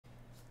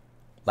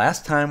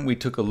Last time we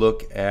took a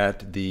look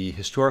at the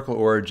historical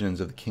origins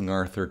of the King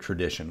Arthur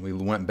tradition. We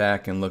went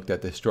back and looked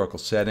at the historical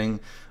setting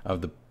of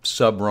the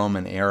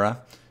sub-Roman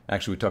era.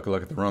 Actually, we took a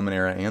look at the Roman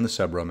era and the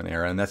sub-Roman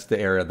era, and that's the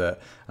era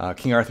that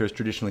King Arthur is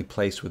traditionally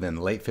placed within,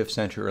 the late 5th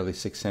century, early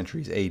 6th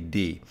centuries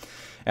AD.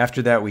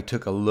 After that, we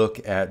took a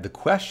look at the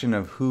question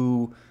of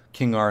who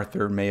King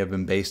Arthur may have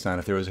been based on,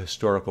 if there was a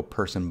historical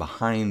person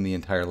behind the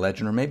entire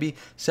legend, or maybe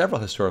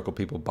several historical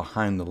people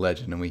behind the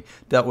legend. And we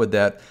dealt with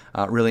that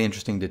really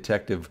interesting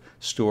detective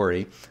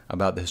story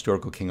about the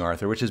historical King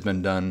Arthur, which has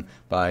been done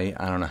by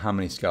I don't know how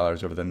many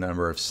scholars over the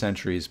number of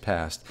centuries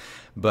past.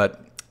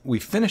 But we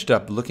finished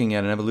up looking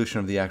at an evolution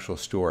of the actual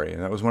story,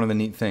 and that was one of the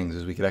neat things,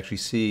 is we could actually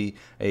see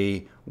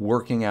a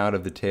working out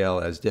of the tale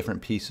as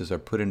different pieces are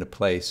put into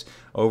place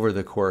over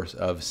the course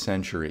of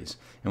centuries.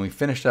 And we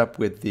finished up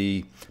with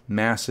the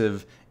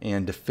massive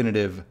and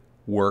definitive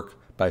work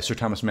by Sir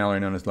Thomas Malory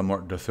known as La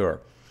Morte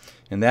d'Arthur.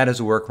 And that is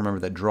a work,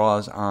 remember, that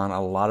draws on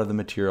a lot of the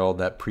material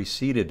that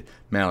preceded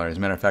Malory. As a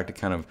matter of fact, it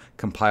kind of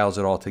compiles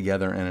it all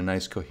together in a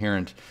nice,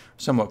 coherent,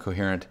 somewhat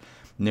coherent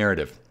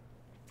narrative.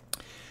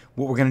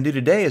 What we're going to do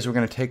today is we're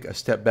going to take a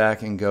step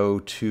back and go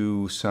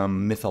to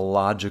some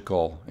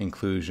mythological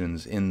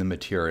inclusions in the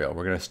material.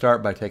 We're going to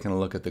start by taking a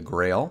look at the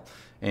Grail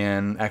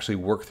and actually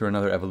work through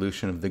another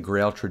evolution of the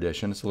Grail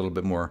tradition. It's a little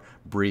bit more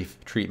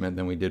brief treatment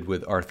than we did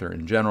with Arthur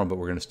in general, but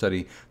we're going to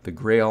study the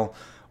Grail,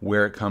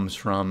 where it comes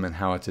from and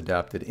how it's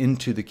adapted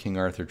into the King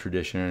Arthur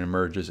tradition and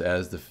emerges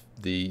as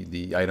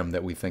the item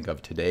that we think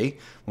of today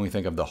when we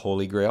think of the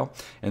Holy Grail.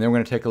 And then we're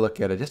going to take a look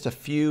at just a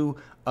few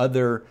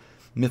other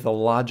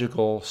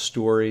mythological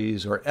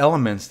stories or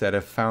elements that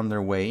have found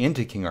their way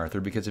into King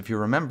Arthur, because if you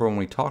remember when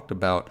we talked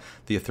about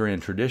the Arthurian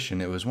tradition,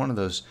 it was one of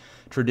those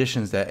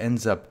traditions that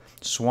ends up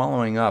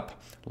swallowing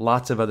up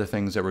lots of other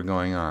things that were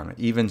going on.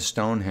 Even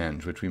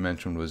Stonehenge, which we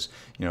mentioned was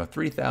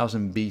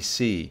 3000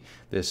 BC,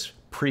 this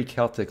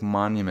pre-Celtic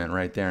monument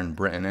right there in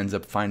Britain, ends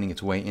up finding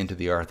its way into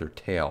the Arthur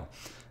tale.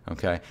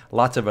 Okay,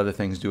 lots of other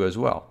things do as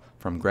well,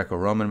 from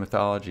Greco-Roman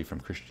mythology, from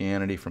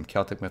Christianity, from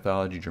Celtic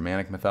mythology,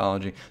 Germanic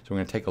mythology. So we're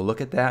going to take a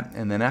look at that,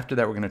 and then after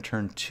that we're going to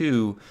turn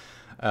to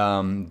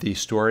the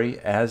story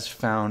as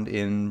found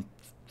in,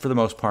 for the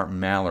most part,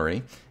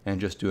 Malory, and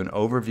just do an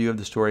overview of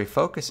the story,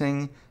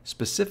 focusing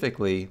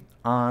specifically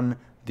on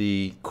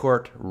the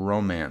court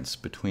romance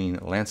between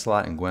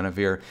Lancelot and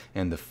Guinevere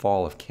and the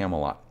fall of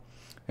Camelot.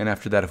 And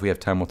after that, if we have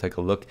time, we'll take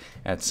a look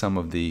at some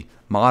of the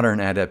modern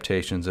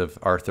adaptations of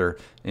Arthur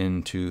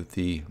into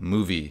the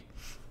movie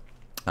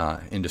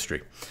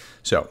industry.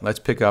 So let's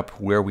pick up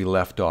where we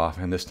left off,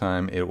 and this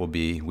time it will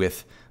be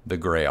with the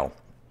Grail.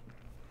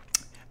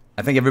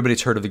 I think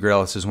everybody's heard of the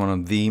Grail. This is one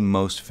of the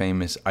most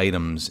famous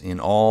items in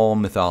all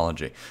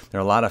mythology. There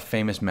are a lot of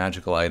famous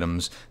magical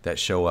items that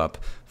show up,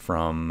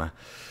 from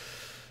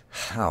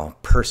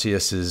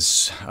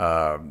Perseus's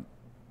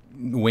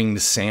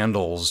winged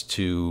sandals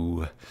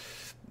to,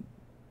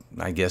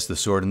 I guess, the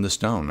sword and the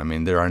stone. I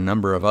mean, there are a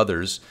number of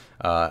others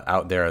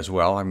out there as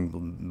well.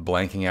 I'm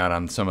blanking out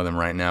on some of them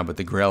right now, but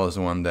the Grail is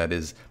the one that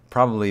is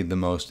probably the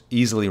most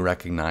easily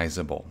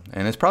recognizable.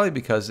 And it's probably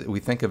because we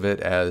think of it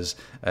as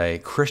a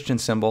Christian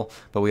symbol,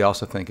 but we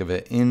also think of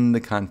it in the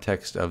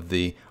context of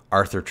the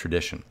Arthur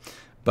tradition.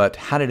 But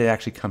how did it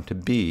actually come to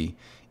be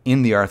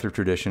in the Arthur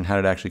tradition? How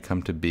did it actually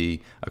come to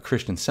be a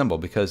Christian symbol?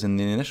 Because in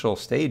the initial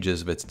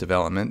stages of its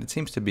development, it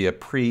seems to be a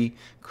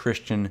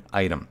pre-Christian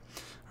item.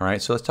 All right,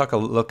 so let's take a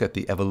look at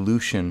the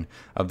evolution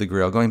of the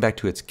Grail, going back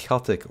to its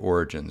Celtic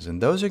origins.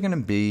 And those are going to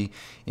be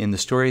in the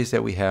stories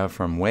that we have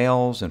from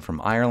Wales and from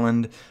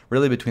Ireland,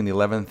 really between the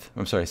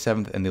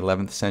 7th and the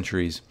 11th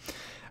centuries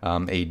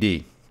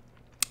AD.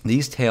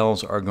 These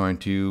tales are going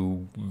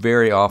to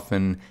very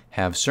often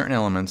have certain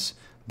elements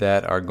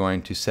that are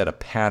going to set a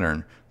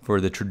pattern for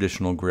the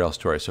traditional Grail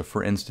story. So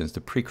for instance,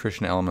 the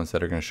pre-Christian elements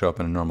that are going to show up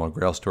in a normal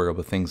Grail story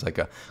will be things like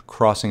a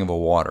crossing of a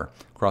water.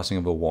 Crossing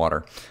of a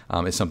water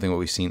is something that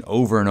we've seen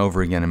over and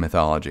over again in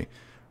mythology,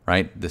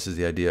 right? This is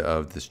the idea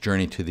of this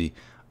journey to the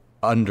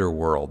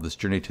underworld, this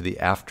journey to the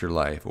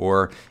afterlife,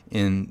 or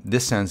in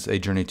this sense, a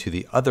journey to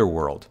the other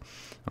world.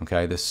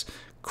 Okay, this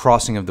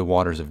crossing of the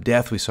waters of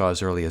death we saw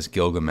as early as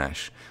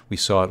Gilgamesh. We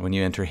saw it when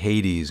you enter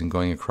Hades and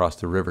going across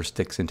the river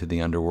Styx into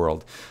the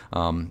underworld.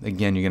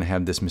 Again, you're going to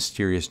have this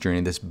mysterious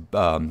journey, this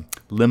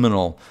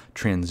liminal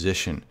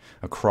transition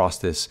across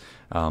this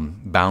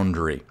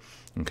boundary.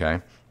 Okay,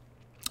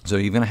 so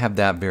you're going to have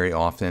that very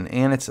often,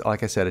 and it's,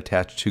 like I said,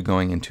 attached to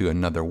going into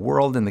another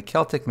world. In the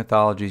Celtic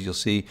mythologies, you'll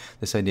see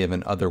this idea of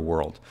an other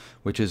world,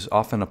 which is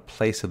often a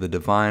place of the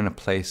divine, a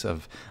place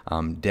of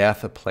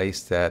death, a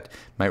place that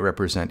might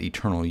represent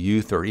eternal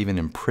youth or even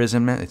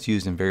imprisonment. It's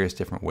used in various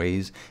different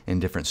ways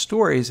in different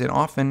stories, and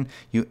often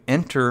you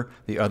enter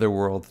the other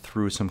world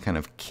through some kind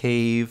of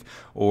cave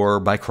or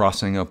by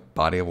crossing a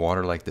body of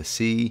water like the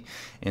sea,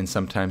 and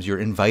sometimes you're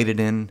invited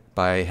in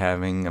by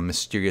having a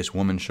mysterious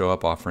woman show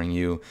up offering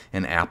you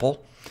an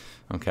apple.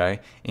 Okay,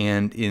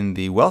 and in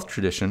the Welsh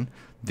tradition,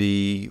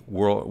 the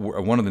world,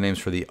 one of the names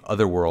for the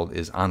other world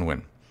is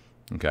Anwen.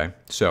 Okay,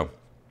 so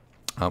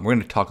We're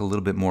going to talk a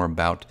little bit more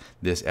about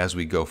this as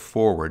we go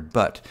forward,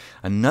 but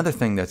another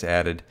thing that's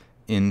added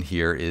in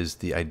here is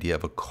the idea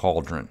of a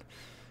cauldron.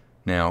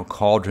 Now,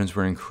 cauldrons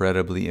were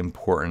incredibly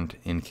important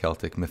in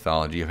Celtic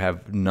mythology. You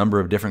have a number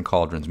of different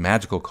cauldrons,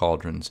 magical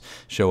cauldrons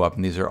show up,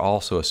 and these are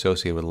also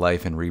associated with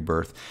life and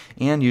rebirth,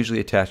 and usually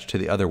attached to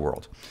the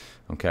otherworld.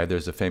 Okay,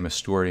 there's a famous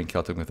story in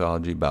Celtic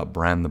mythology about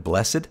Bran the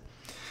Blessed.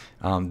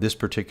 This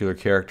particular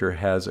character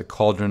has a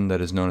cauldron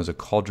that is known as a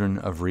cauldron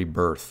of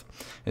rebirth.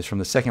 It's from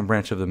the second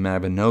branch of the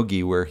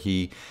Mabinogi, where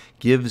he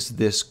gives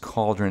this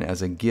cauldron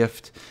as a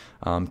gift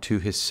to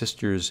his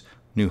sister's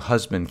new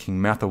husband, King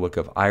Matholwch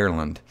of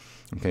Ireland.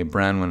 Okay,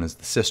 Branwen is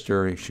the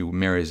sister. She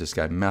marries this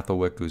guy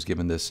Matholwch, who's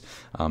given this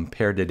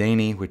Per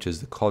Dedani, which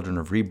is the cauldron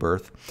of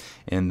rebirth.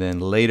 And then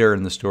later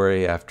in the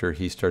story, after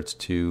he starts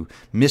to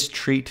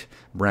mistreat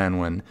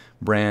Branwen,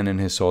 Bran and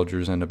his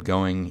soldiers end up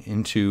going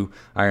into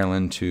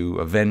Ireland to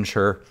avenge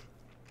her.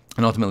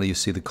 And ultimately you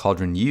see the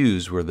cauldron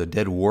used where the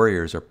dead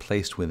warriors are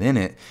placed within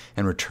it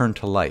and returned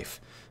to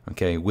life,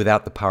 okay,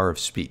 without the power of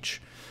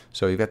speech.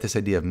 So you've got this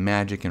idea of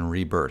magic and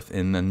rebirth.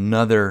 In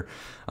another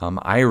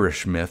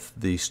Irish myth,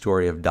 the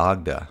story of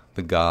Dagda,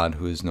 the god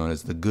who is known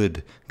as the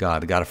good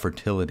god, the god of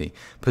fertility,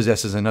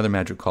 possesses another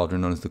magic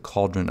cauldron known as the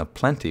Cauldron of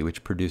Plenty,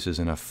 which produces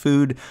enough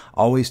food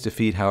always to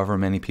feed however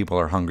many people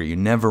are hungry. You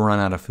never run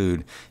out of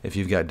food if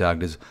you've got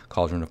Dagda's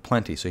Cauldron of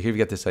Plenty. So here you've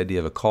got this idea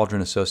of a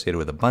cauldron associated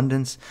with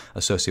abundance,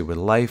 associated with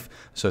life,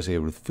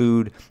 associated with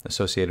food,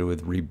 associated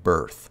with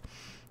rebirth.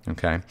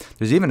 Okay?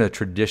 There's even a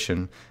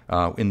tradition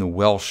in the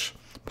Welsh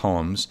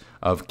poems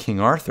of King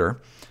Arthur.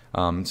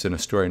 It's in a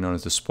story known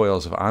as the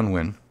Spoils of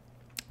Anwen,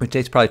 which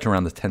dates probably to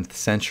around the 10th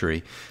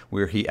century,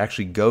 where he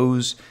actually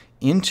goes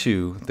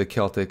into the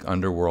Celtic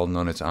underworld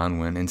known as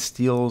Anwen and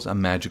steals a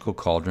magical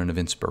cauldron of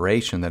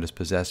inspiration that is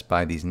possessed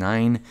by these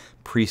 9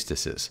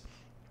 priestesses.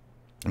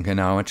 Okay,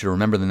 now I want you to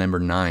remember the number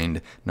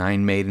 9.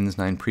 9 maidens,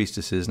 9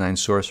 priestesses, 9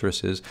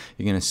 sorceresses.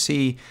 You're going to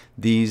see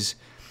these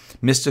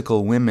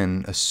mystical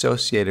women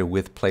associated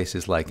with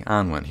places like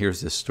Anwen.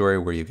 Here's this story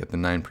where you've got the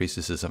 9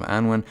 priestesses of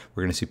Anwen.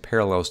 We're going to see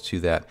parallels to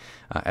that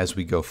as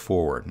we go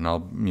forward, and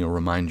I'll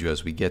remind you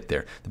as we get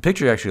there. The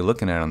picture you're actually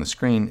looking at on the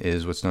screen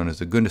is what's known as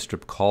the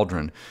Gundestrup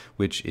Cauldron,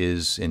 which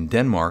is in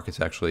Denmark. It's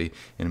actually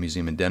in a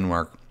museum in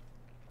Denmark.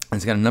 And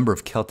it's got a number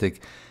of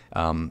Celtic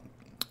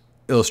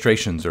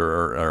illustrations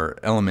or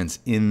elements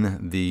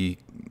in the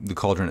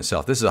cauldron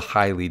itself. This is a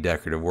highly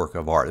decorative work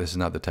of art. This is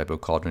not the type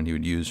of cauldron you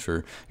would use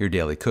for your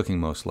daily cooking,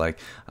 most like,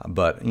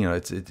 but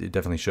it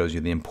definitely shows you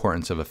the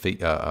importance of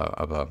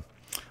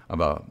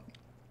a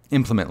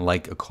implement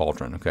like a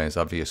cauldron. Okay, it's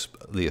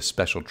obviously a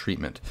special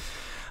treatment.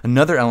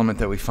 Another element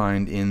that we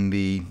find in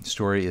the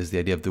story is the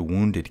idea of the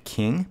wounded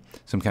king,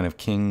 some kind of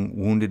king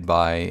wounded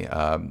by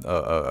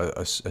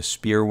a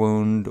spear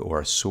wound or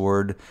a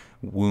sword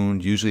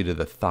wound, usually to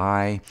the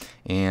thigh,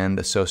 and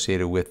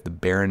associated with the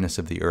barrenness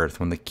of the earth.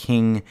 When the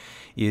king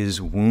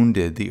is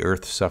wounded, the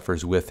earth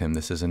suffers with him.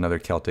 This is another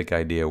Celtic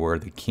idea where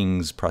the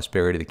king's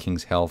prosperity, the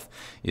king's health,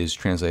 is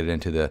translated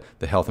into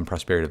the health and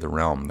prosperity of the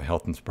realm, the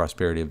health and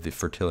prosperity of the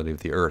fertility of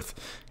the earth,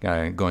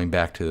 going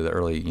back to the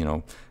early,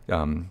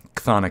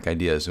 chthonic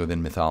ideas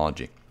within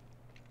mythology.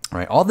 All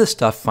right, all this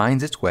stuff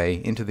finds its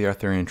way into the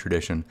Arthurian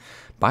tradition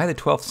by the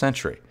 12th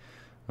century.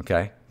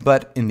 Okay,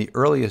 but in the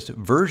earliest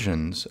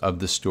versions of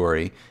the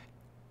story,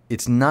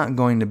 it's not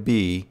going to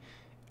be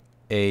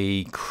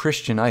a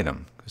Christian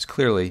item, because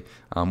clearly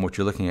what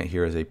you're looking at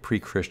here is a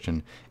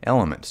pre-Christian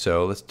element.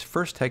 So let's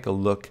first take a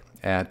look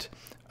at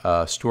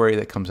a story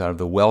that comes out of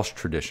the Welsh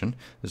tradition.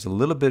 There's a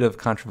little bit of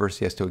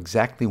controversy as to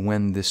exactly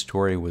when this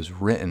story was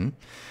written.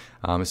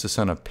 It's the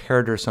son of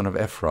Peredur, son of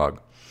Efrog.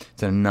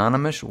 It's an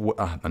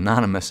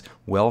anonymous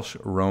Welsh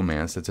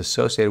romance that's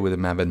associated with the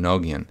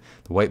Mabinogion,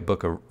 the White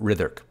Book of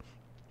Rhydderch,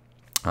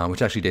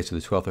 which actually dates to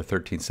the 12th or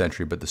 13th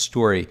century, but the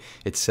story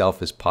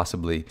itself is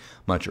possibly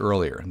much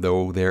earlier,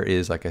 though there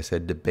is, like I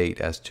said,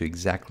 debate as to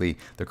exactly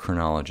the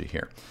chronology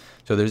here.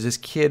 So there's this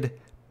kid,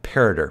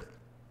 Peredur,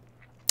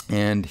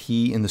 and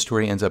he, in the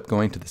story, ends up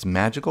going to this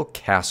magical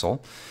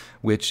castle,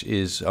 which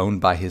is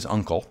owned by his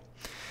uncle.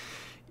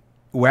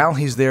 While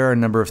he's there, a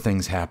number of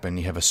things happen.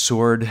 You have a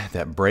sword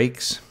that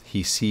breaks,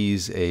 he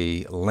sees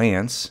a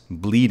lance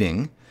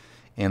bleeding,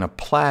 and a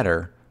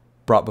platter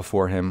brought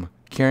before him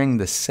carrying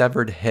the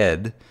severed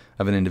head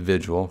of an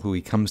individual who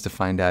he comes to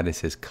find out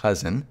is his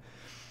cousin.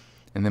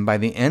 And then by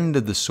the end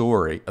of the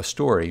story,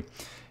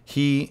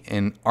 he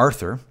and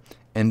Arthur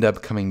end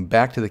up coming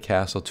back to the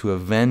castle to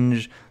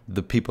avenge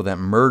the people that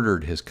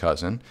murdered his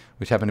cousin,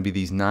 which happen to be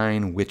these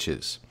 9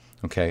 witches,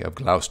 okay, of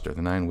Gloucester,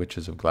 the 9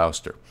 witches of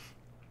Gloucester.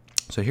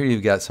 So here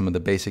you've got some of the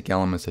basic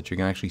elements that you're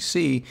going to actually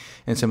see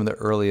in some of the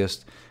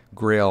earliest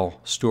Grail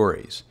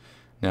stories.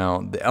 Now,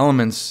 the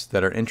elements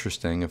that are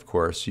interesting, of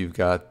course, you've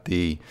got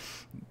the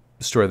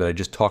story that I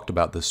just talked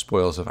about, the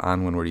Spoils of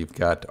Anwen, where you've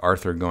got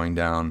Arthur going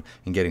down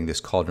and getting this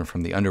cauldron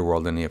from the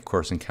underworld, and he, of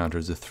course,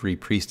 encounters the 3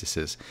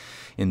 priestesses.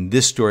 In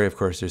this story, of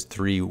course, there's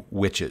 3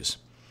 witches.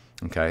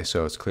 Okay,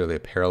 so it's clearly a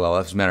parallel.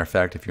 As a matter of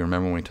fact, if you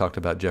remember when we talked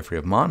about Geoffrey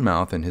of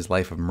Monmouth and his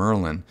Life of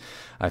Merlin,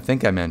 I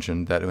think I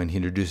mentioned that when he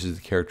introduces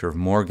the character of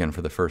Morgan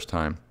for the first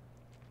time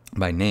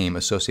by name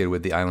associated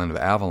with the island of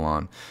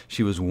Avalon,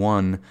 she was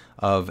one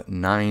of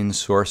 9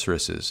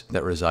 sorceresses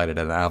that resided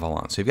at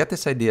Avalon. So you've got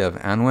this idea of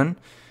Anwen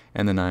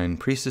and the 9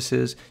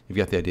 priestesses. You've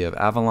got the idea of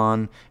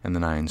Avalon and the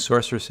 9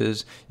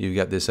 sorceresses. You've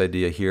got this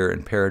idea here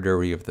in Peredur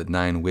where you have the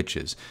 9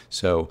 witches.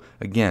 So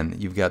again,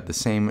 you've got the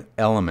same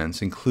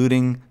elements,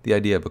 including the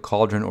idea of a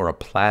cauldron or a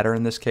platter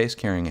in this case,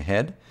 carrying a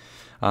head,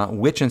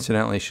 which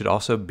incidentally should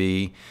also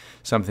be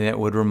something that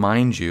would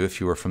remind you, if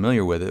you were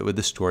familiar with it, with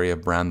the story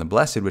of Bran the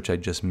Blessed, which I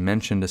just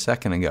mentioned a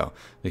second ago.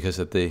 Because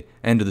at the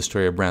end of the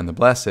story of Bran the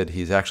Blessed,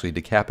 he's actually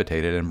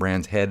decapitated, and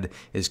Bran's head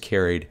is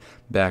carried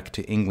back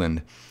to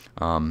England,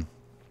 kind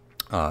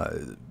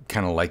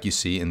of like you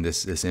see in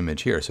this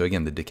image here. So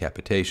again, the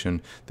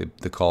decapitation,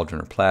 the cauldron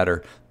or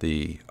platter,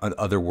 the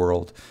other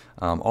world,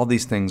 all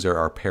these things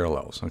are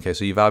parallels. Okay,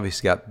 so you've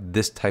obviously got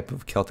this type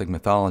of Celtic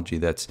mythology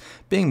that's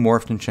being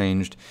morphed and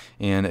changed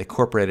and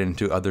incorporated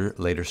into other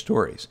later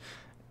stories.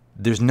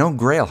 There's no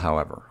Grail,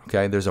 however.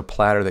 Okay, there's a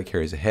platter that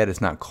carries a head.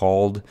 It's not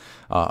called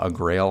a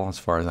Grail, as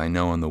far as I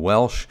know, in the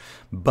Welsh.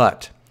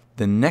 But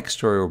the next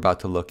story we're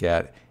about to look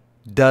at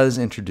does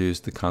introduce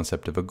the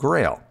concept of a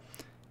Grail.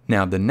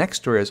 Now, the next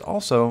story is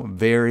also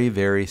very,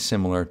 very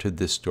similar to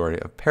this story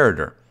of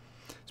Peredur.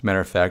 As a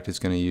matter of fact, it's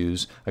going to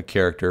use a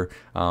character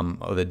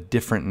with a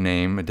different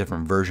name, a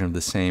different version of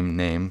the same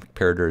name.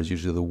 Peredur is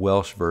usually the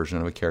Welsh version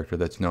of a character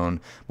that's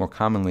known more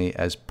commonly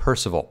as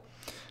Percival.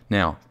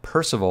 Now,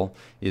 Percival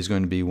is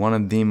going to be one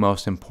of the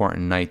most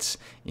important knights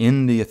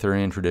in the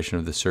Arthurian tradition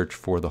of the search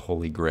for the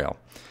Holy Grail.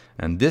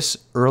 And this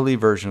early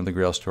version of the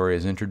Grail story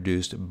is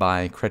introduced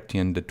by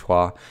Chrétien de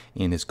Troyes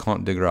in his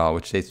Conte de Grail,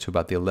 which dates to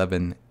about the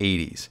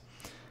 1180s.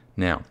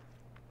 Now,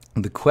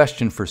 the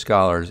question for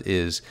scholars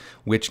is,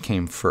 which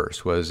came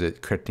first? Was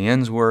it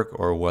Chrétien's work,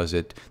 or was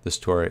it the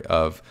story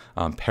of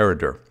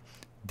Peredur?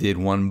 Did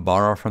one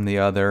borrow from the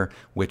other?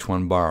 Which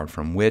one borrowed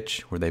from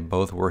which? Were they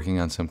both working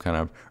on some kind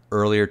of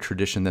earlier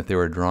tradition that they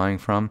were drawing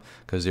from?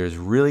 Because there's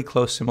really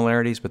close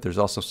similarities, but there's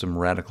also some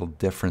radical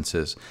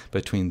differences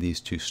between these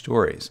two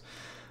stories.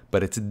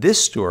 But it's this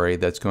story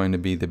that's going to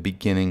be the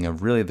beginning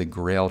of really the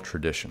Grail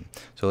tradition.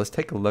 So let's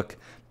take a look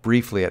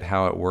briefly at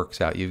how it works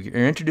out.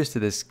 You're introduced to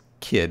this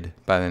kid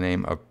by the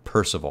name of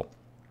Percival.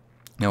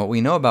 Now, what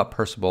we know about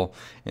Percival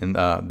in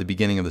the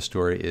beginning of the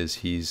story is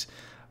he's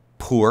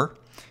poor,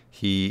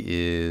 he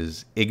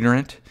is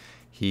ignorant,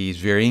 he's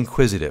very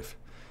inquisitive.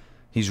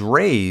 He's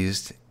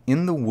raised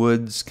in the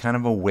woods, kind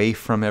of away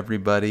from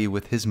everybody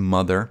with his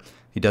mother.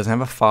 He doesn't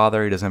have a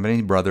father. He doesn't have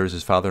any brothers.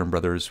 His father and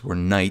brothers were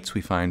knights,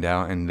 we find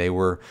out, and they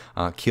were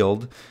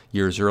killed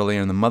years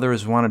earlier. And the mother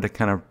has wanted to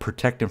kind of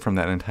protect him from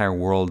that entire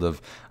world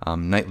of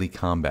knightly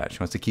combat. She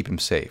wants to keep him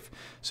safe.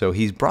 So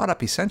he's brought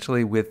up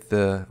essentially with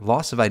the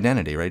loss of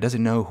identity, right? He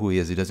doesn't know who he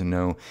is. He doesn't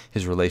know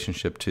his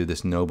relationship to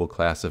this noble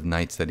class of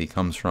knights that he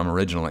comes from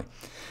originally.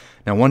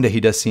 Now, one day he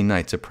does see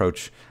knights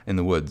approach in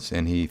the woods,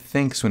 and he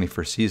thinks when he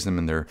first sees them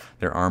in their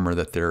armor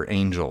that they're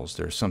angels,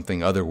 they're something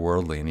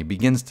otherworldly, and he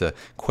begins to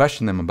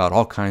question them about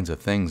all kinds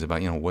of things,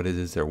 about, what it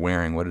is they're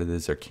wearing, what it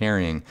is they're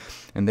carrying,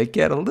 and they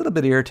get a little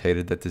bit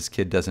irritated that this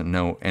kid doesn't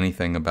know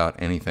anything about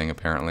anything,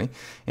 apparently,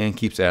 and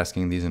keeps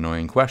asking these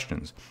annoying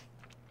questions.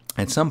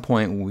 At some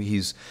point,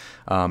 he's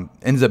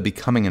ends up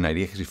becoming a knight.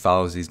 He actually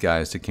follows these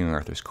guys to King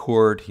Arthur's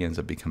court. He ends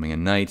up becoming a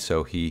knight,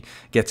 so he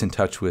gets in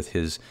touch with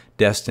his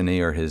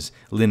destiny or his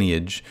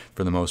lineage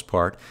for the most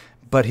part.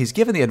 But he's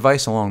given the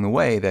advice along the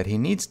way that he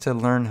needs to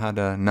learn how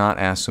to not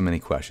ask so many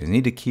questions. He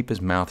needs to keep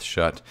his mouth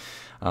shut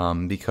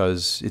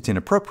because it's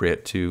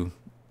inappropriate to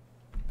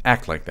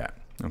act like that,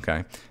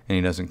 okay? And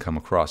he doesn't come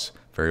across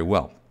very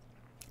well.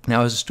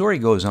 Now, as the story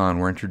goes on,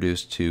 we're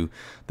introduced to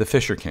the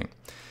Fisher King,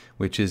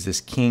 which is this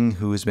king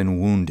who has been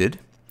wounded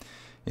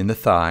in the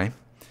thigh.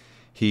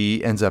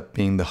 He ends up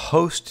being the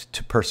host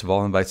to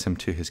Percival, invites him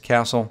to his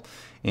castle,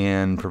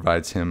 and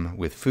provides him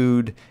with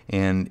food.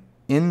 And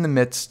in the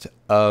midst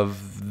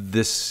of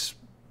this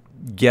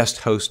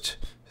guest-host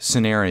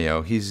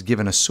scenario, he's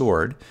given a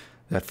sword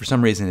that for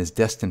some reason is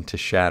destined to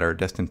shatter,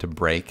 destined to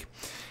break.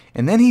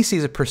 And then he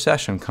sees a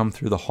procession come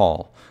through the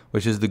hall,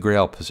 which is the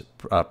Grail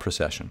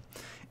procession.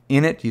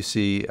 In it, you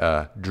see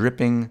a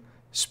dripping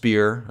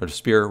spear, or a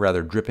spear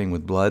rather dripping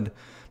with blood.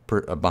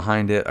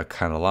 Behind it, a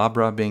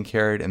candelabra being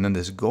carried, and then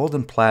this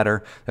golden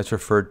platter that's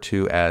referred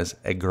to as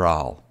a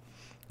Grail.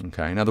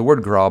 Okay, now the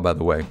word Grail, by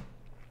the way,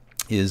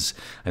 is,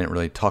 I didn't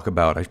really talk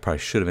about, I probably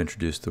should have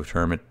introduced the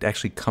term. It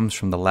actually comes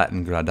from the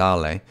Latin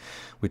gradale,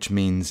 which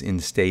means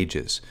in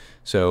stages.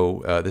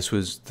 So this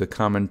was the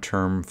common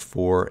term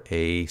for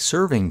a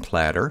serving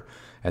platter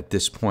at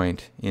this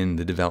point in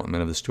the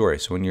development of the story.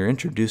 So when you're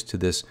introduced to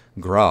this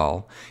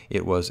Grail,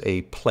 it was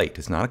a plate.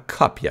 It's not a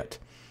cup yet.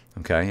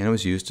 Okay, and it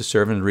was used to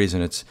serve, and the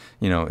reason it's,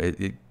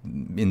 in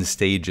the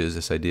stages,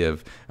 this idea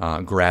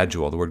of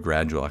gradual, the word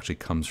gradual actually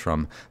comes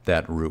from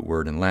that root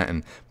word in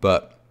Latin.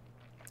 But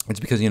It's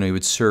because, he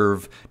would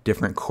serve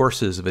different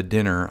courses of a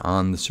dinner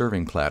on the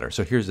serving platter.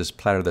 So here's this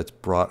platter that's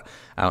brought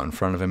out in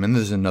front of him, and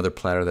there's another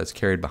platter that's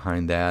carried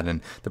behind that,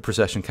 and the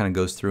procession kind of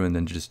goes through and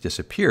then just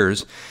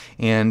disappears.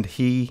 And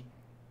he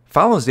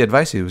follows the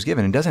advice he was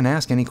given and doesn't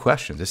ask any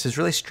questions. This is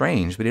really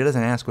strange, but he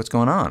doesn't ask what's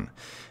going on.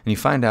 And you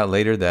find out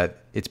later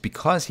that it's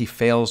because he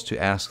fails to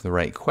ask the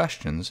right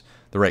questions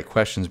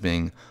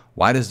being,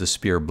 why does the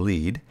spear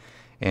bleed,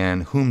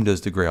 and whom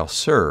does the Grail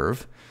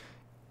serve?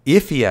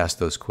 If he asked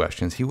those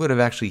questions, he would have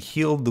actually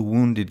healed the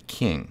wounded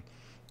king.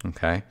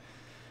 Okay?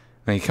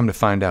 Now you come to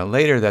find out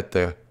later that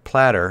the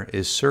platter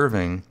is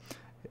serving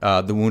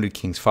the wounded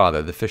king's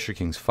father, the fisher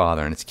king's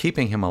father, and it's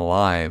keeping him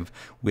alive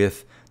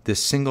with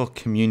this single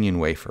communion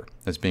wafer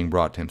that's being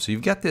brought to him. So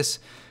you've got this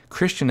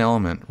Christian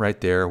element right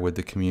there with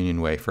the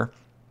communion wafer.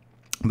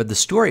 But the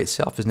story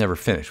itself is never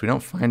finished. We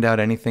don't find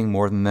out anything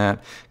more than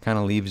that. Kind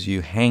of leaves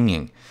you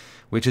hanging,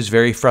 which is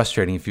very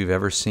frustrating if you've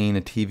ever seen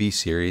a TV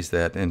series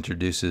that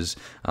introduces,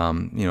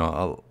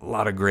 a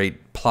lot of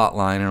great plot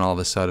line, and all of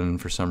a sudden,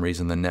 for some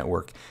reason, the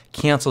network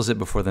cancels it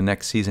before the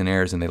next season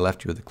airs, and they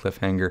left you with a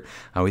cliffhanger.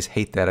 I always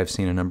hate that. I've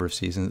seen a number of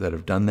seasons that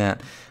have done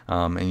that,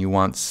 and you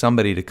want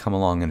somebody to come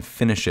along and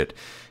finish it,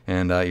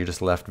 and you're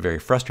just left very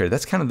frustrated.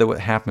 That's kind of what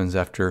happens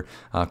after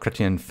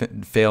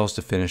Chrétien fails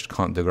to finish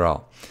Conte de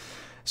Grail.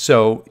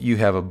 So you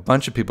have a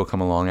bunch of people come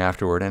along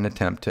afterward and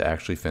attempt to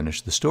actually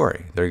finish the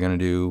story. They're going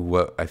to do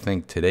what I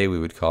think today we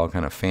would call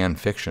kind of fan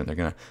fiction. They're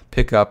going to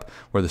pick up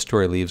where the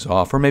story leaves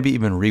off, or maybe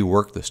even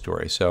rework the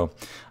story. So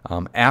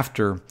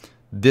after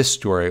this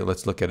story,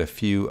 let's look at a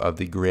few of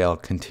the Grail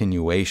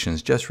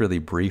continuations, just really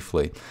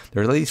briefly.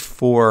 There are at least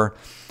 4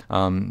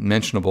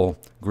 mentionable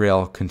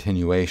Grail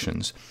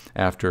continuations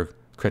after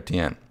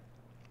Chrétien.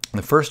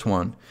 The first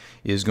one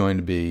is going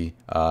to be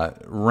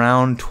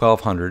around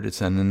 1200. It's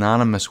an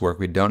anonymous work.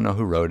 We don't know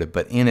who wrote it,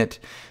 but in it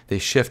they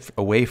shift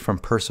away from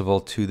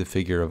Percival to the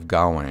figure of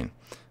Gawain.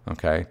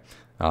 Okay,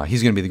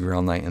 he's going to be the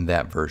Grail Knight in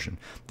that version.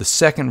 The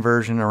second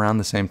version, around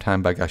the same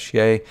time by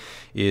Gautier,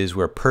 is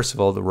where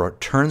Percival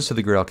returns to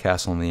the Grail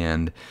Castle in the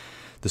end.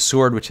 The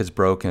sword which has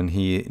broken,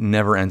 he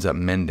never ends up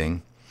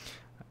mending.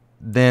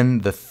 Then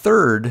the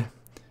third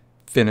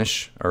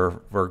finish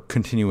or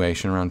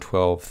continuation around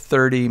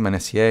 1230,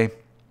 Manessier.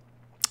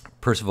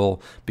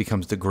 Percival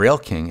becomes the Grail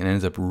King and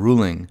ends up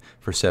ruling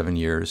for 7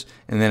 years,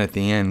 and then at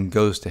the end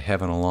goes to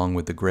heaven along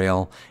with the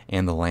Grail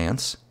and the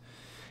lance.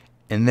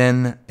 And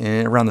then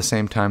around the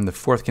same time, the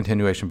fourth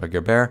continuation by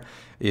Guinevere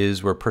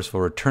is where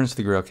Percival returns to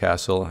the Grail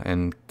Castle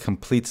and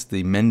completes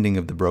the mending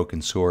of the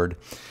broken sword.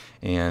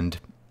 And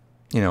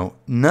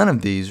none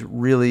of these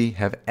really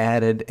have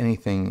added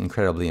anything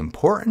incredibly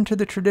important to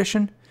the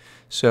tradition.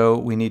 So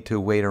we need to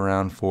wait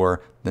around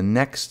for the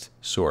next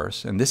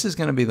source, and this is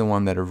going to be the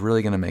one that are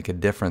really going to make a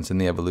difference in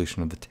the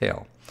evolution of the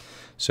tale.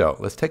 So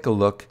let's take a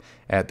look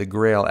at the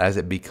Grail as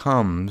it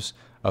becomes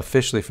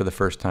officially for the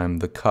first time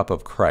the cup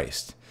of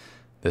Christ.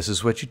 This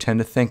is what you tend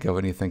to think of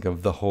when you think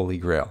of the Holy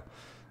Grail.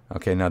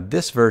 Okay, now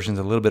this version is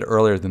a little bit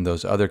earlier than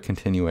those other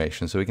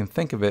continuations, so we can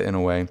think of it in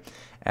a way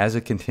as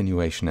a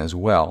continuation as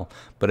well,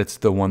 but it's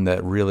the one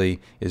that really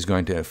is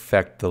going to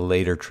affect the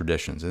later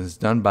traditions. It's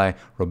done by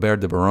Robert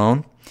de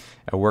Baron,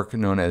 a work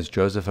known as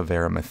Joseph of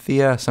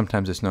Arimathea.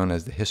 Sometimes it's known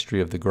as the History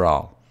of the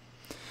Grail.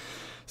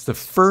 It's the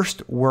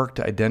first work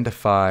to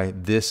identify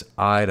this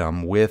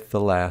item with the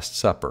Last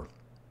Supper,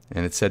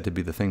 and it's said to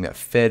be the thing that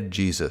fed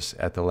Jesus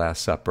at the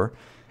Last Supper.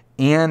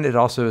 And it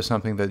also is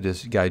something that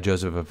this guy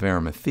Joseph of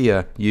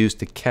Arimathea used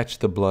to catch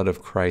the blood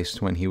of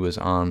Christ when he was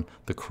on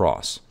the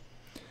cross.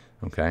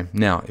 Okay.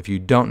 Now, if you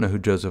don't know who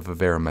Joseph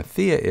of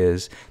Arimathea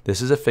is,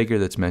 this is a figure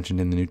that's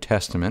mentioned in the New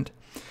Testament.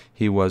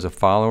 He was a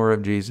follower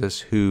of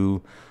Jesus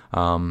who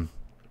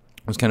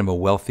was kind of a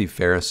wealthy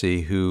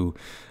Pharisee who,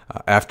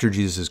 after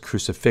Jesus'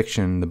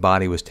 crucifixion, the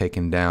body was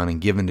taken down and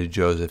given to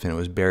Joseph, and it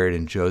was buried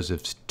in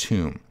Joseph's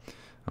tomb.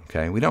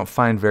 Okay, we don't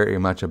find very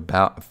much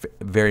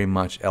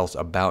else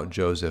about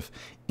Joseph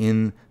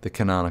in the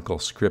canonical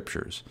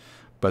scriptures,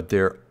 but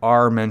there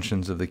are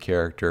mentions of the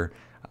character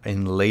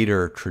in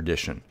later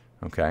tradition.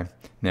 Okay,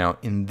 now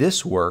in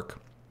this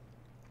work,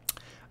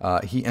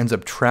 he ends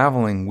up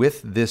traveling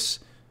with this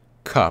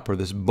cup or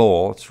this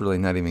bowl. It's really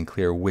not even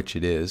clear which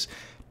it is,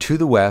 to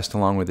the west,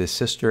 along with his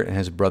sister and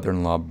his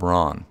brother-in-law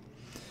Bran,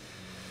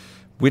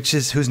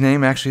 whose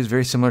name actually is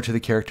very similar to the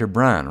character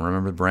Bran.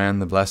 Remember Bran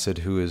the Blessed,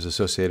 who is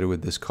associated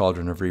with this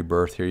cauldron of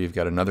rebirth. Here you've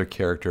got another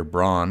character,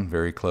 Bran,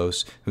 very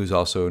close, who's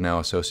also now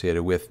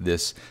associated with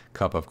this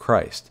cup of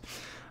Christ.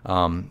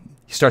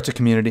 He starts a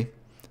community.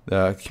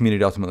 The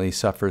community ultimately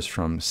suffers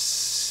from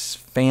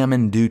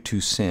famine due to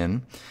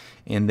sin.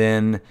 And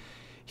then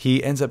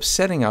he ends up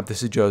setting up,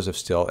 this is Joseph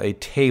still, a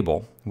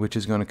table which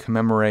is going to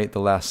commemorate the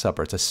Last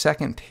Supper. It's a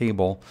second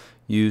table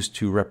used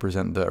to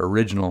represent the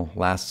original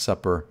Last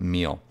Supper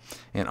meal.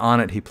 And on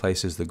it he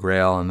places the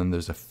Grail, and then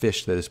there's a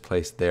fish that is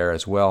placed there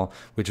as well,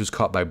 which was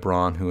caught by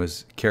Bran, who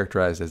is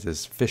characterized as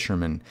this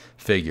fisherman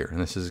figure. And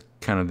this is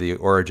kind of the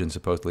origin,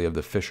 supposedly, of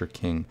the Fisher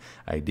King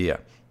idea.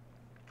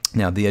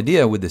 Now, the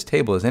idea with this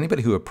table is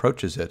anybody who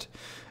approaches it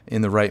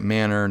in the right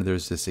manner,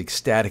 there's this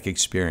ecstatic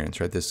experience,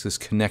 right? This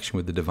connection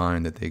with the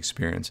divine that they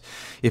experience.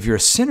 If you're a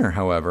sinner,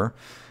 however,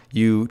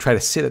 you try to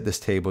sit at this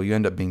table, you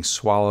end up being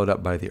swallowed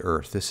up by the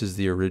earth. This is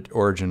the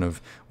origin of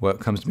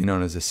what comes to be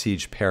known as the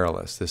siege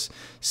perilous, this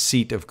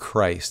seat of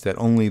Christ that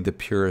only the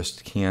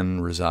purest can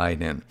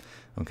reside in.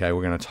 Okay,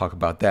 we're going to talk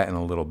about that in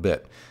a little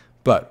bit.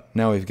 But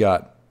now we've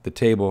got the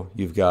table,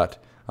 you've got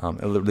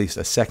at least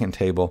a second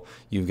table,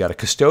 you've got a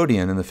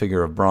custodian in the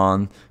figure of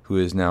Bronn, who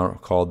is now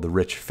called the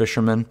rich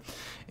fisherman,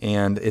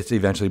 and it's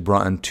eventually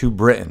brought into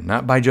Britain,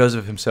 not by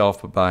Joseph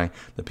himself, but by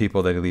the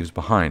people that he leaves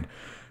behind.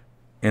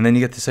 And then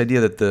you get this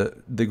idea that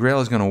the Grail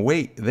is going to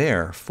wait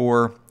there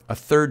for a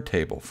third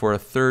table, for a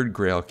third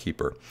Grail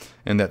keeper.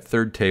 And that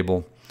third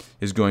table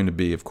is going to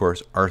be, of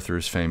course,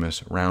 Arthur's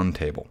famous round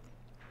table.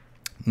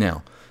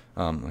 Now,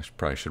 I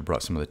probably should have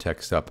brought some of the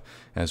text up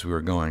as we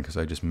were going, because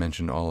I just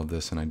mentioned all of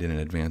this and I didn't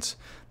advance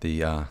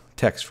the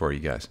text for you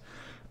guys.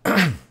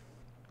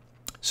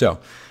 So,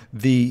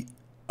 the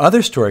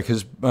other story,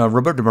 because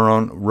Robert de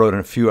Boron wrote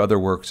a few other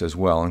works as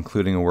well,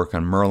 including a work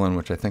on Merlin,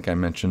 which I think I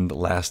mentioned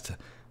last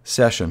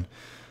session.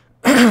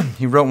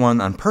 He wrote one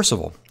on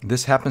Percival.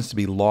 This happens to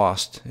be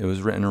lost. It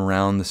was written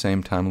around the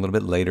same time, a little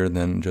bit later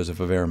than Joseph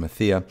of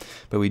Arimathea,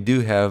 but we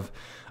do have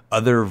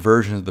other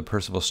versions of the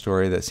Percival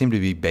story that seem to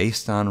be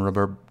based on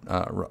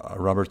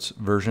Robert's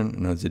version,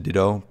 known as the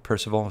Didot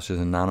Percival, which is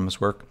an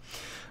anonymous work.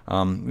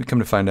 We come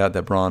to find out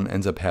that Bronn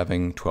ends up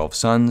having 12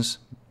 sons,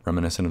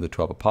 reminiscent of the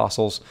 12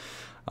 apostles.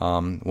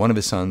 One of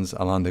his sons,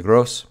 Alain de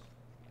Gros,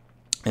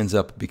 ends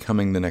up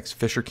becoming the next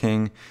Fisher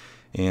King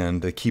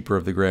and the keeper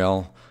of the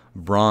Grail.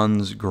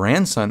 Bronn's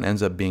grandson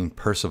ends up being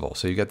Percival.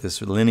 So you got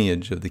this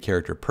lineage of the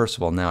character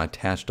Percival now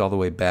attached all the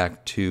way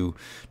back to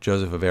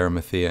Joseph of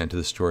Arimathea and to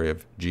the story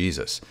of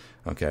Jesus,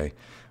 okay,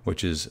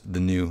 which is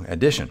the new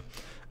addition.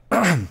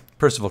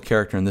 Percival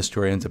character in this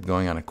story ends up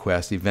going on a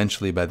quest.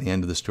 Eventually, by the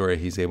end of the story,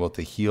 he's able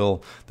to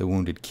heal the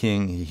wounded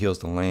king. He heals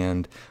the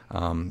land.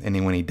 And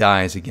then when he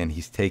dies, again,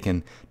 he's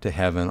taken to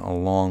heaven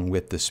along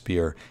with the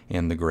spear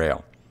and the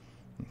Grail.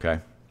 Okay?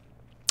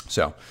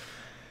 So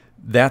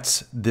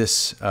that's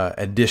this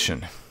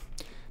addition.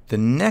 The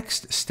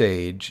next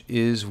stage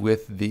is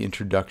with the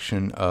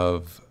introduction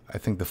of, I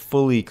think, the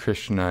fully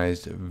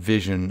Christianized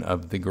vision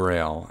of the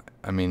Grail.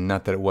 I mean,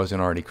 not that it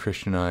wasn't already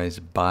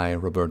Christianized by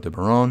Robert de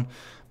Boron,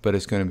 but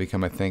it's going to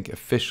become, I think,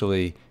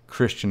 officially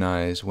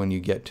Christianized when you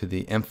get to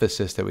the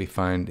emphasis that we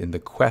find in the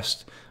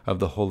quest of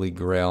the Holy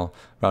Grail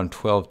around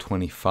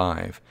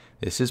 1225.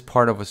 This is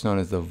part of what's known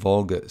as the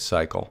Vulgate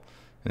cycle.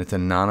 And it's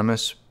an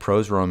anonymous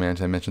prose romance.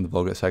 I mentioned the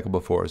Vulgate cycle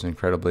before. It's an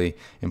incredibly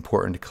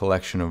important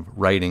collection of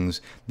writings.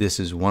 This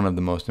is one of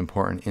the most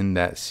important in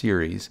that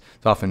series.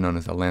 It's often known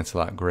as the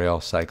Lancelot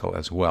Grail cycle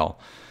as well.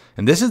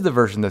 And this is the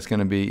version that's going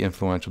to be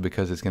influential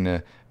because it's going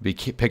to be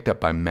picked up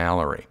by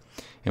Mallory.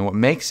 And what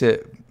makes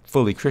it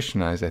fully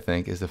Christianized, I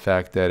think, is the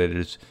fact that it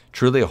is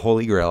truly a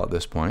Holy Grail at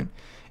this point,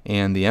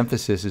 and the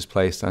emphasis is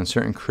placed on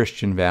certain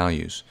Christian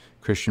values,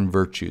 Christian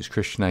virtues,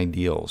 Christian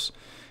ideals,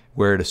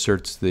 where it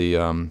asserts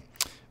the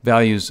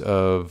values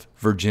of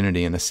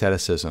virginity and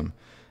asceticism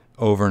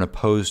over and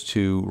opposed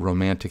to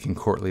romantic and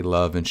courtly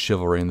love and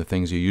chivalry and the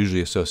things you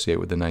usually associate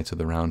with the Knights of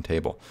the Round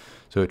Table.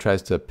 So it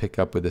tries to pick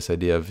up with this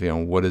idea of,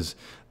 what is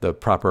the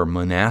proper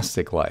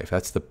monastic life?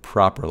 That's the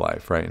proper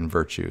life, right, in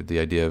virtue. The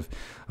idea of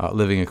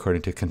living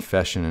according to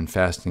confession and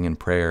fasting and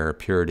prayer,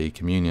 purity,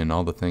 communion,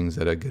 all the things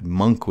that a good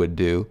monk would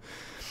do.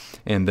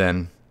 And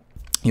then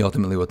he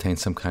ultimately will attain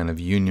some kind of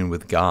union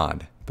with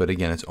God. But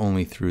again, it's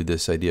only through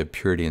this idea of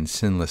purity and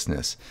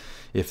sinlessness,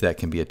 if that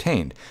can be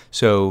attained.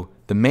 So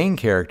the main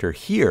character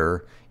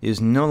here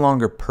is no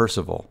longer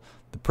Percival.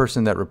 The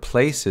person that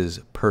replaces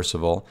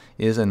Percival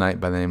is a knight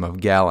by the name of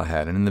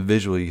Galahad. And in the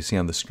visual you see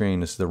on the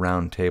screen, this is the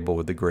round table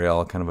with the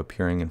Grail kind of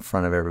appearing in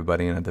front of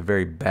everybody. And at the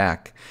very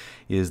back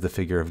is the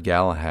figure of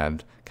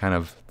Galahad, kind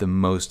of the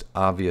most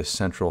obvious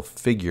central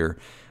figure,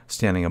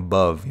 standing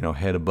above,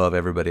 head above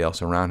everybody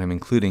else around him,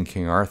 including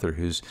King Arthur,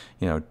 who's,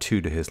 two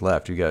to his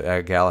left. You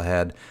got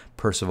Galahad,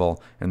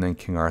 Percival, and then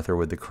King Arthur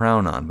with the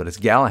crown on. But it's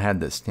Galahad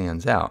that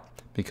stands out,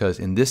 because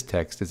in this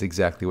text is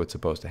exactly what's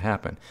supposed to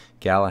happen.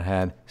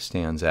 Galahad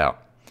stands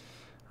out,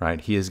 right?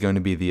 He is going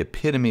to be the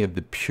epitome of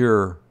the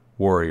pure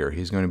warrior.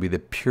 He's going to be the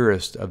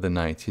purest of the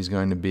knights. He's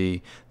going to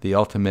be the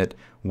ultimate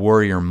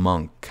warrior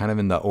monk, kind of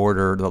in the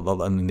order,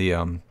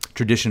 the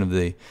tradition of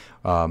the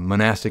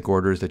monastic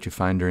orders that you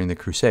find during the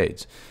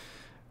Crusades.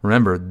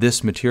 Remember,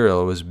 this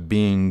material was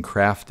being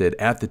crafted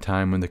at the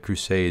time when the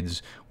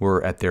Crusades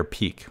were at their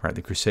peak. Right?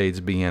 The Crusades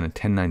began in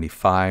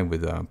 1095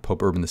 with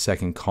Pope Urban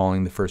II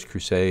calling the First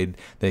Crusade.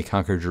 They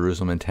conquered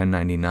Jerusalem in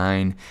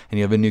 1099, and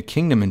you have a new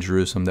kingdom in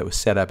Jerusalem that was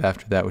set up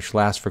after that, which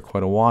lasts for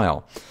quite a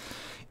while.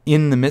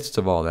 In the midst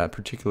of all that,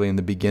 particularly in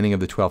the beginning of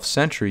the 12th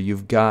century,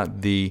 you've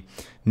got the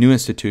new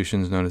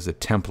institutions known as the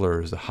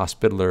Templars, the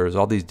Hospitallers,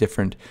 all these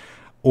different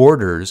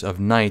orders of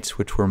knights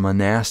which were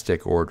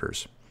monastic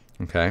orders,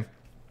 okay?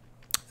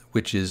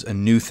 Which is a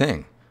new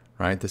thing,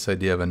 right? This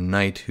idea of a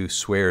knight who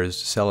swears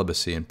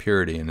celibacy and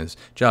purity, and his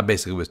job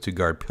basically was to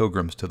guard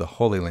pilgrims to the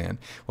Holy Land.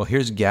 Well,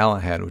 here's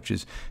Galahad,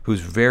 who's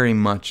very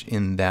much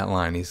in that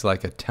line. He's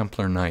like a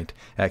Templar knight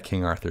at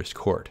King Arthur's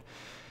court.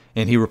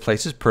 And he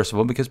replaces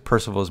Percival because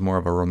Percival is more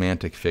of a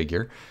romantic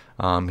figure.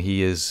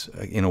 He is,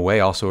 in a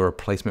way, also a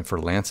replacement for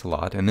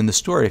Lancelot. And in the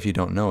story, if you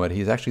don't know it,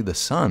 he's actually the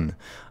son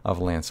of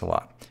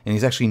Lancelot. And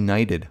he's actually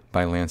knighted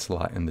by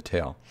Lancelot in the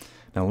tale.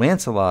 Now,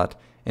 Lancelot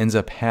ends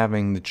up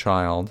having the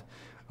child,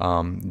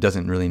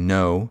 doesn't really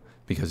know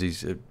because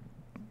he's...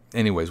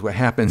 anyways, what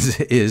happens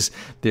is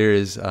there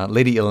is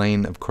Lady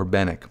Elaine of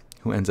Corbenic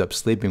who ends up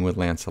sleeping with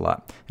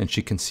Lancelot, and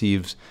she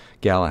conceives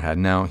Galahad.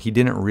 Now, he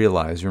didn't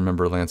realize,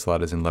 remember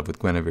Lancelot is in love with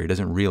Guinevere, he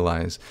doesn't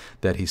realize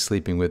that he's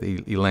sleeping with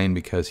Elaine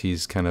because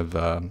he's kind of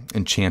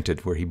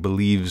enchanted, where he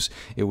believes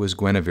it was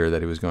Guinevere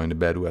that he was going to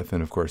bed with,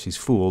 and of course he's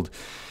fooled,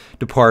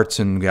 departs,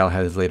 and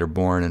Galahad is later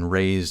born and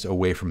raised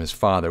away from his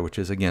father, which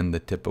is, again, the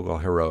typical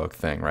heroic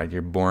thing, right?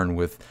 You're born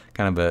with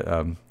kind of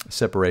a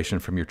separation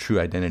from your true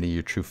identity,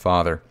 your true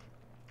father.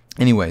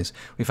 Anyways,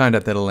 we find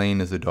out that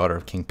Elaine is the daughter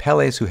of King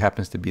Pelles, who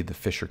happens to be the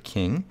Fisher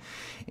King,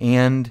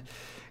 and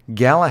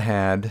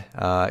Galahad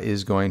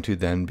is going to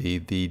then be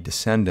the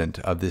descendant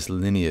of this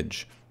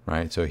lineage,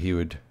 right? So he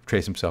would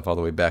trace himself all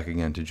the way back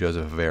again to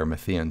Joseph of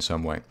Arimathea in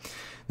some way.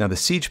 Now, the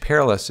Siege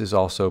Perilous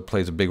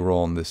plays a big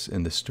role in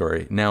this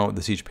story. Now,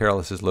 the Siege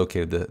Perilous is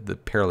located, the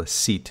Perilous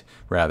seat,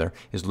 rather,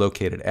 is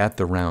located at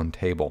the Round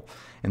Table.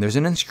 And there's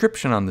an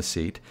inscription on the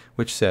seat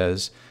which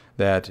says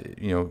that,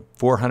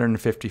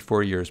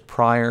 454 years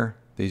prior,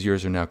 these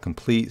years are now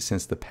complete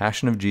since the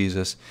Passion of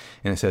Jesus,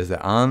 and it says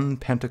that on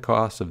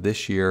Pentecost of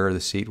this year, the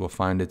seat will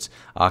find its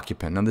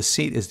occupant. Now, the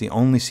seat is the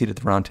only seat at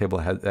the Round Table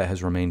that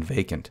has remained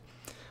vacant.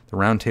 The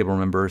Round Table,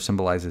 remember,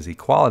 symbolizes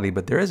equality,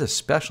 but there is a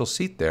special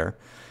seat there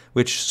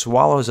which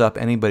swallows up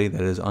anybody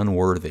that is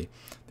unworthy.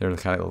 They're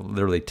kind of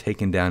literally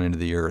taken down into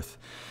the earth,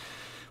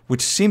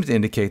 which seems to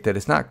indicate that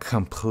it's not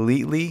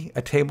completely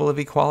a table of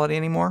equality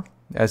anymore,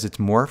 as it's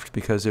morphed,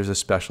 because there's a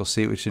special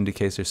seat which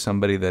indicates there's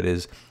somebody that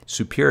is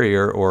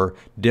superior or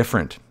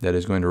different that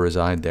is going to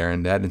reside there,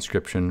 and that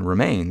inscription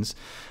remains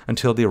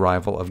until the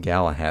arrival of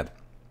Galahad.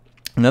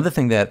 Another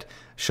thing that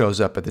shows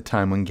up at the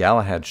time when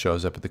Galahad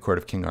shows up at the court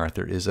of King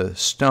Arthur is a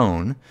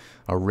stone,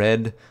 a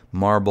red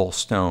marble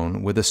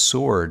stone with a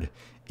sword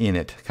in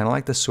it, kind of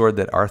like the sword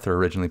that Arthur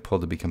originally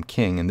pulled to become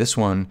king. And this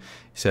one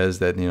says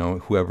that,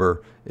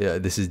 whoever,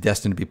 this is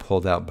destined to be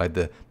pulled out by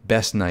the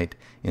best knight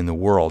in the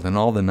world. And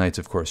all the knights,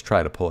 of course,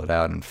 try to pull it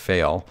out and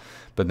fail.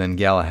 But then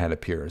Galahad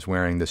appears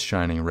wearing this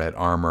shining red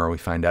armor. We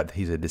find out that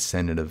he's a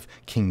descendant of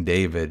King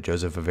David,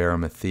 Joseph of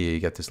Arimathea. You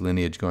got this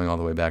lineage going all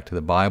the way back to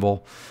the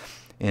Bible.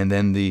 And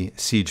then the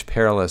Siege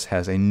Perilous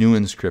has a new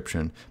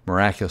inscription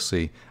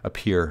miraculously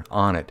appear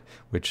on it,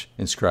 which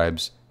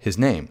inscribes his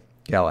name,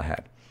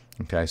 Galahad.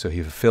 Okay, so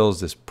he fulfills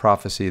this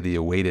prophecy, the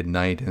awaited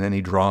knight, and then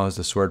he draws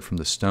the sword from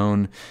the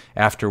stone.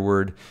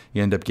 Afterward,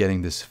 you end up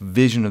getting this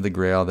vision of the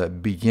Grail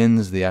that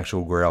begins the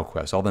actual Grail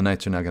quest. All the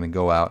knights are now going to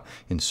go out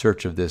in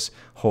search of this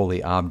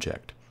holy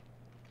object.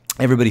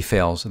 Everybody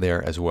fails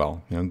there as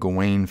well.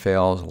 Gawain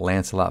fails,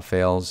 Lancelot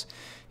fails.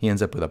 He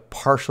ends up with a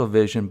partial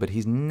vision, but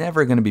he's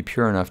never going to be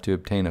pure enough to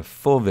obtain a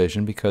full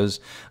vision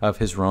because of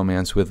his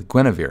romance with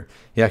Guinevere.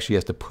 He actually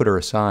has to put her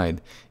aside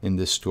in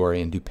this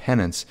story and do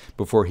penance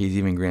before he's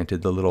even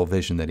granted the little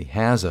vision that he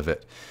has of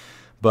it.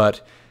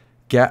 But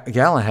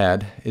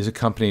Galahad is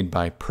accompanied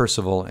by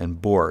Percival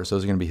and Bors.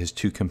 Those are going to be his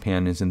two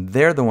companions, and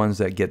they're the ones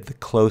that get the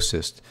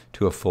closest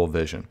to a full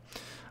vision.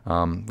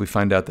 We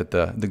find out that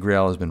the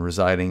Grail has been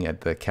residing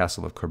at the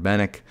castle of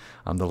Corbenic.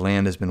 The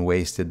land has been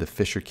wasted. The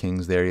Fisher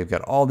King's there. You've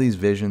got all these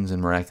visions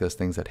and miraculous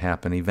things that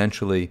happen.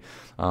 Eventually,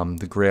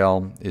 the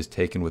Grail is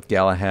taken with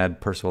Galahad,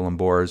 Percival, and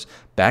Bors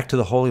back to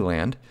the Holy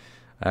Land,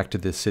 back to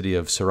the city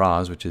of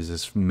Shiraz, which is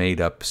this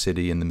made-up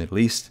city in the Middle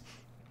East.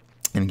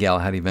 And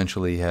Galahad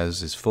eventually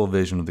has his full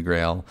vision of the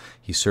Grail.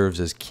 He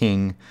serves as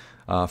king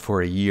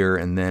for a year,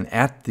 and then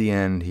at the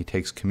end, he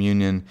takes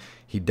communion.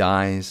 He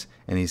dies,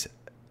 and he's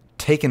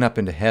taken up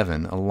into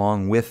heaven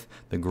along with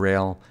the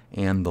Grail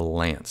and the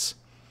lance.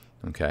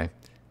 Okay,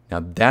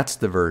 now that's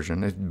the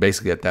version.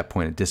 Basically, at that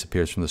point, it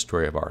disappears from the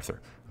story of Arthur.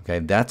 Okay,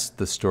 that's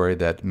the story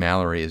that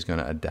Mallory is going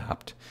to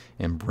adopt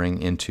and bring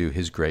into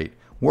his great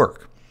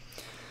work.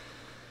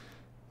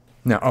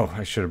 Now,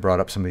 I should have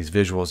brought up some of these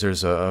visuals.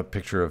 There's a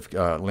picture of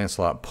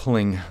Lancelot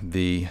pulling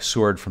the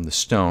sword from the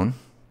stone.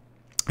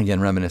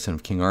 Again, reminiscent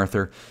of King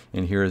Arthur.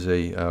 And here is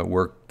a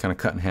work kind of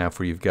cut in half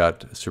where you've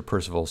got Sir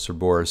Percival, Sir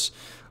Bors,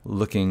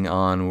 looking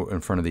on in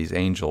front of these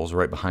angels,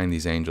 right behind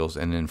these angels,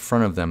 and in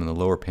front of them in the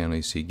lower panel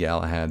you see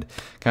Galahad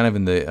kind of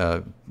in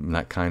the,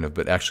 not kind of,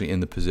 but actually in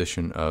the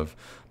position of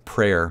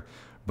prayer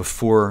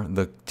before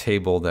the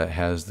table that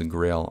has the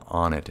Grail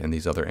on it, and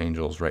these other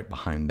angels right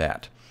behind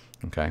that.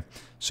 Okay,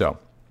 so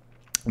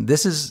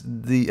this is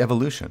the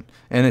evolution,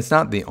 and it's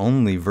not the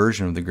only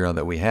version of the Grail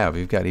that we have.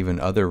 We've got even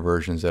other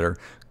versions that are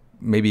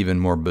maybe even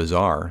more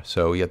bizarre.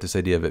 So you got this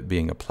idea of it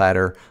being a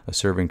platter, a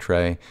serving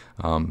tray.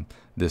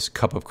 this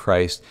cup of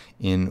Christ.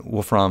 In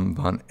Wolfram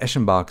von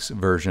Eschenbach's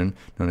version,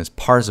 known as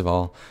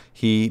Parzival,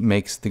 he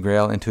makes the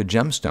Grail into a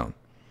gemstone.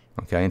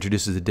 Okay,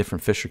 introduces a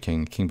different Fisher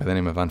King, a king by the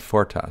name of Van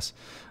Fortas.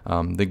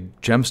 The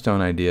gemstone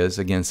idea is,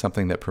 again,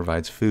 something that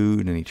provides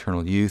food and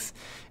eternal youth,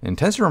 and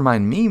tends to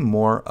remind me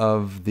more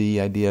of the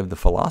idea of the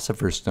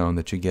Philosopher's Stone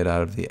that you get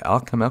out of the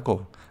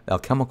alchemical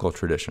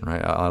tradition,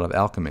 right, out of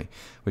alchemy,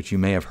 which you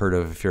may have heard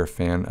of if you're a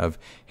fan of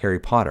Harry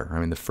Potter. I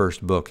mean, the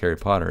first book, Harry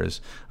Potter, is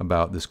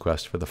about this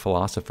quest for the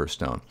Philosopher's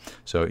Stone.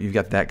 So you've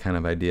got that kind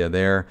of idea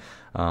there.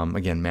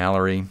 Again,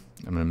 Mallory,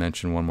 I'm going to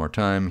mention one more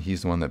time.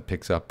 He's the one that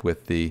picks up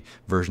with the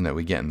version that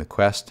we get in the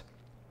quest.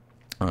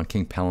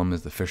 King Pelham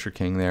is the Fisher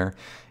King there,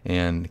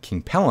 and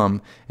King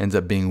Pelham ends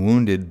up being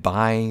wounded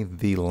by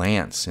the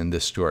lance in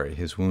this story.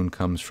 His wound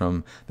comes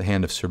from the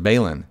hand of Sir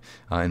Balin.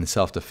 In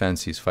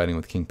self-defense, he's fighting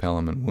with King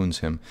Pelham and wounds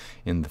him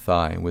in the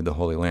thigh with the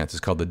holy lance. It's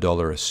called the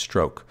Dolorous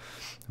Stroke.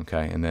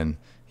 Okay, and then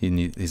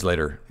he's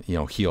later,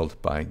 healed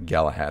by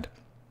Galahad.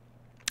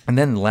 And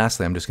then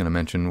lastly, I'm just going to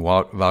mention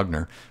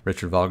Wagner,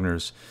 Richard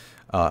Wagner's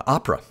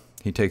opera.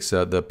 He takes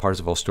the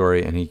Parzival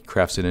story and he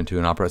crafts it into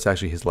an opera. It's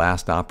actually his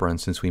last opera,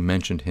 and since we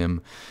mentioned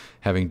him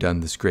having done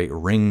this great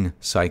ring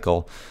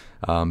cycle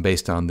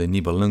based on the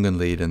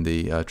Nibelungenlied and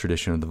the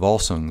tradition of the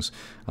Volsungs,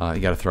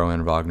 you got to throw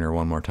in Wagner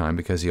one more time,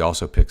 because he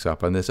also picks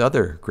up on this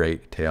other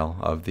great tale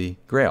of the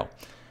Grail.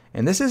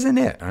 And this isn't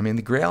it. I mean,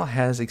 the Grail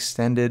has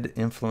extended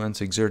influence,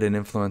 exerted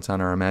influence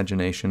on our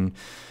imagination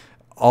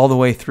all the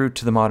way through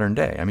to the modern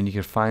day. I mean, you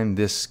can find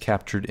this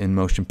captured in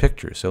motion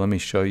pictures. So let me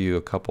show you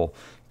a couple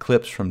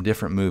clips from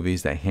different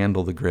movies that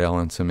handle the Grail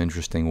in some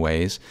interesting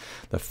ways.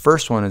 The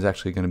first one is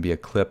actually going to be a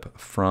clip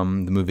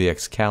from the movie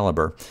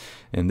Excalibur,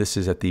 and this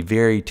is at the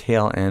very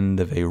tail end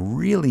of a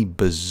really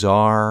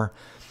bizarre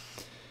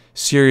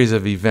series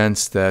of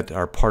events that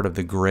are part of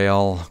the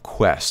Grail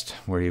quest,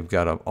 where you've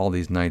got all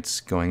these knights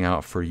going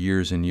out for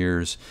years and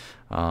years,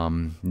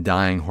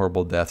 dying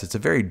horrible deaths. It's a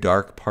very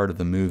dark part of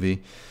the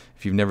movie.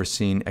 If you've never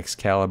seen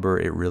Excalibur,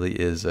 it really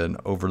is an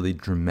overly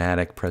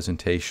dramatic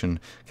presentation,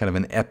 kind of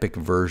an epic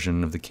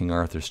version of the King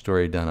Arthur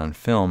story done on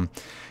film.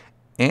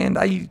 And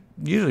I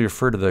usually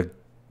refer to the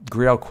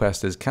Grail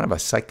quest as kind of a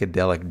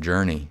psychedelic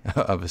journey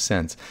of a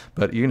sense.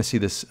 But you're going to see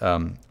this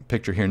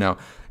picture here. Now,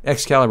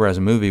 Excalibur as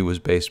a movie was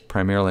based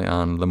primarily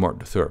on Le Morte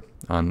d'Arthur,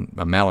 on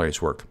Mallory's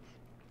work.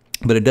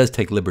 But it does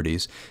take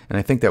liberties, and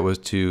I think that was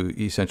to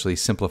essentially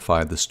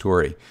simplify the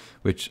story,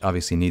 which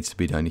obviously needs to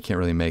be done. You can't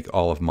really make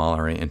all of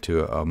Mallory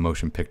into a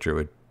motion picture. It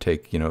would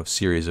take, a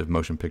series of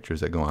motion pictures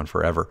that go on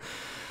forever.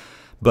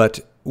 But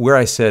where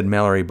I said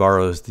Mallory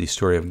borrows the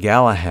story of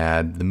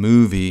Galahad, the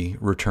movie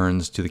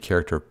returns to the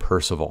character of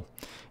Percival.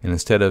 And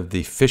instead of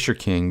the Fisher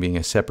King being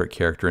a separate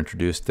character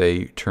introduced,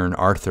 they turn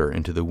Arthur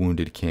into the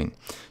wounded king.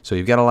 So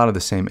you've got a lot of the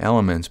same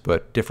elements,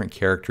 but different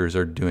characters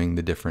are doing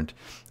the different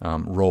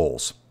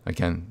roles.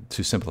 Again,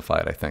 to simplify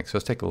it, I think. So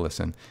let's take a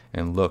listen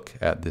and look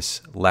at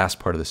this last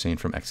part of the scene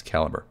from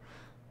Excalibur.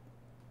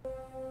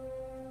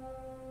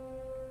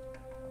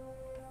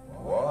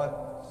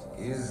 What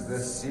is the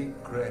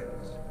secret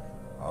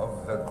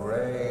of the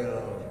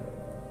Grail?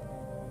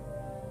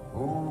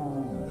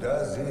 Who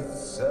does it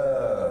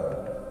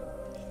serve?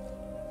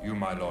 You,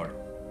 my lord.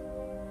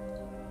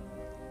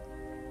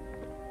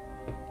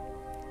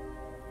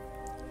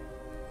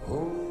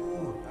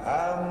 Who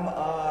am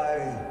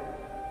I?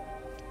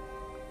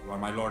 You are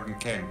my lord and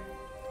king.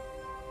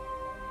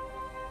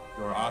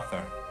 You are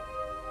Arthur.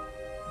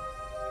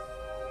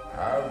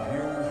 Have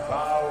you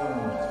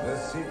found the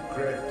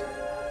secret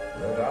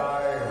that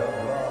I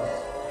have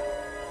lost?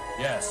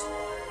 Yes.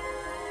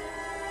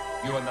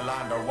 You and the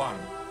land are one.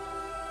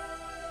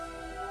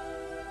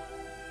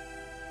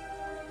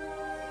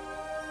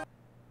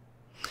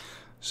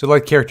 So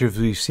like characters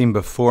we've seen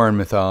before in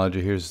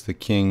mythology, here's the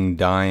king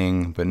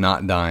dying, but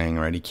not dying,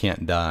 right? He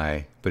can't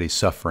die, but he's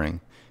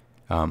suffering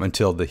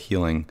until the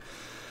healing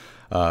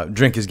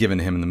drink is given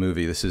to him in the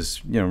movie. This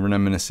is,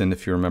 reminiscent,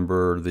 if you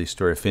remember the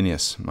story of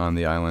Phineas on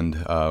the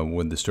island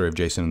with the story of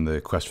Jason and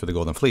the quest for the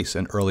Golden Fleece,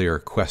 an earlier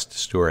quest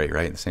story,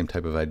 right? The same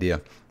type of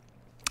idea.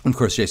 And of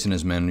course, Jason and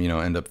his men,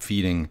 end up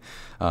feeding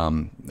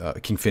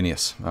King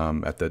Phineas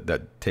at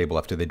that table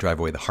after they drive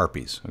away the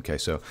harpies. Okay,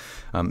 so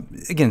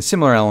again,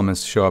 similar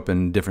elements show up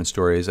in different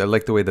stories. I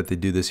like the way that they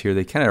do this here.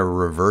 They kind of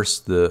reverse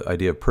the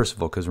idea of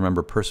Percival, because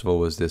remember, Percival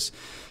was this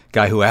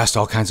guy who asked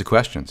all kinds of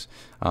questions.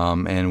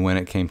 And when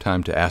it came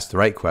time to ask the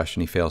right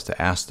question, he fails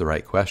to ask the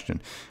right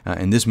question.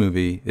 In this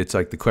movie, it's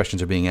like the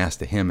questions are being asked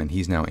to him, and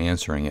he's now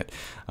answering it.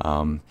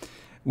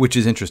 Which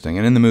is interesting.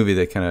 And in the movie,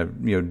 they kind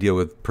of deal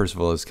with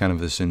Percival as kind of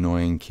this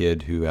annoying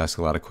kid who asks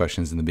a lot of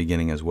questions in the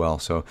beginning as well.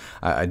 So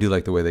I do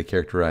like the way they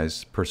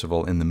characterize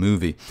Percival in the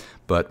movie.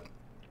 But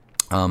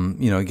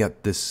you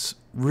get this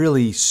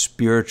really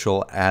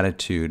spiritual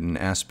attitude and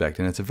aspect,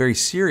 and it's a very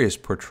serious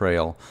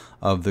portrayal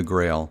of the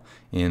Grail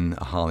in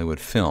a Hollywood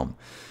film.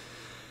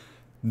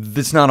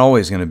 It's not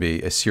always going to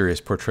be a serious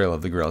portrayal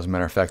of the Grail. As a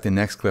matter of fact, the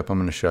next clip I'm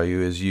going to show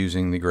you is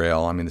using the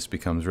Grail. I mean, this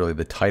becomes really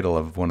the title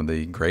of one of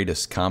the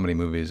greatest comedy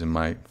movies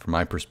from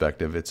my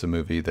perspective. It's a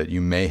movie that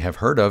you may have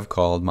heard of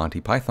called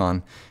Monty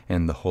Python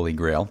and the Holy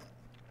Grail.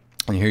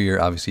 And here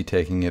you're obviously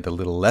taking it a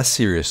little less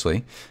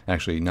seriously,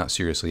 actually not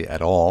seriously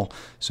at all.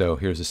 So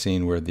here's a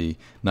scene where the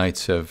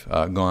knights have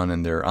gone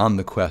and they're on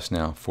the quest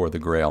now for the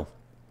Grail.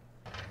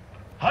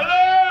 Hello!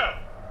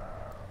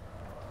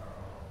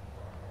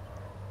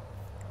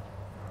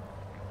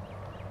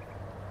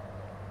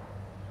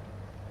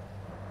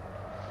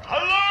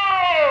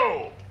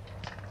 Hello!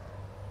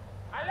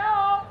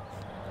 Hello?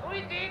 Who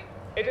is it?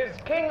 It is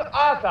King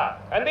Arthur,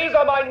 and these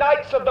are my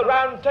knights of the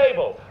Round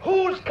Table.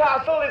 Whose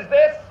castle is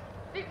this?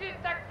 This is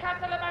the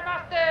castle of my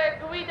master,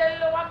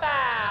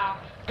 Guinevere.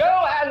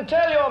 Go and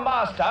tell your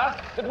master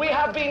that we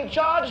have been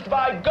charged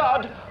by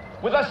God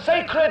with a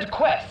sacred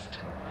quest.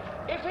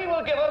 If he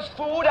will give us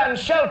food and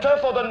shelter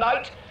for the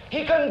night,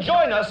 he can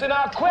join us in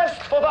our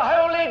quest for the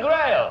Holy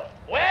Grail.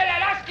 Well,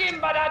 I'll ask him,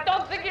 but I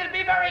don't think he'll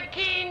be very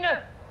keen.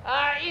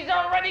 He's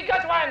already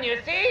got one, you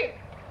see?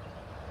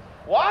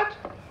 What?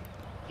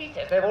 He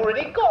says they've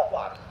already got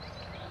one.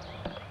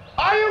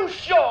 Are you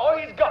sure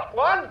he's got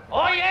one?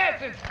 Oh,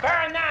 yes, it's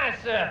very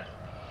nice.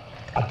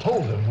 I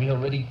told him we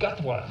already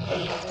got one.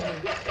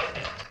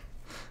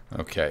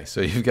 Okay,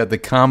 so you've got the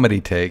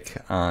comedy take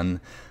on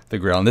the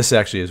Grail, and this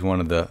actually is one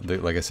of the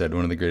like I said,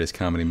 one of the greatest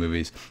comedy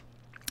movies.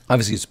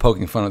 Obviously, it's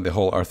poking fun at the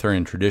whole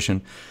Arthurian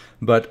tradition,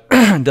 but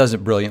does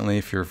it brilliantly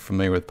if you're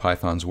familiar with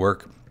Python's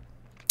work.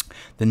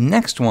 The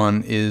next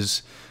one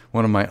is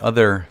one of my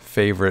other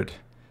favorite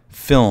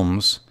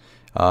films.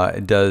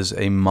 It does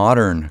a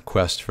modern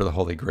quest for the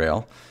Holy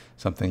Grail,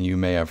 something you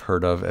may have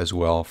heard of as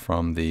well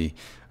from the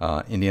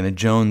Indiana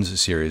Jones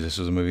series. This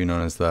was a movie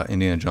known as the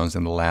Indiana Jones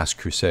and the Last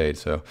Crusade.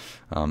 So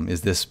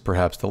is this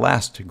perhaps the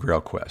last Grail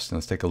quest? And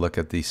let's take a look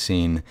at the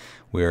scene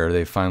where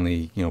they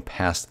finally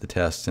passed the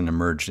test and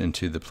emerged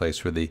into the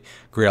place where the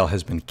Grail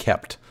has been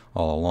kept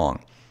all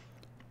along.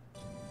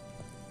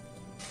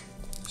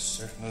 This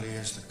certainly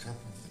is the cup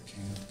of the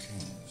King of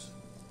Kings.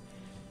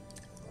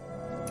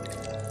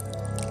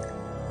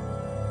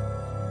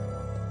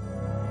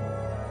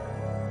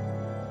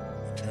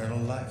 Eternal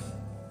life.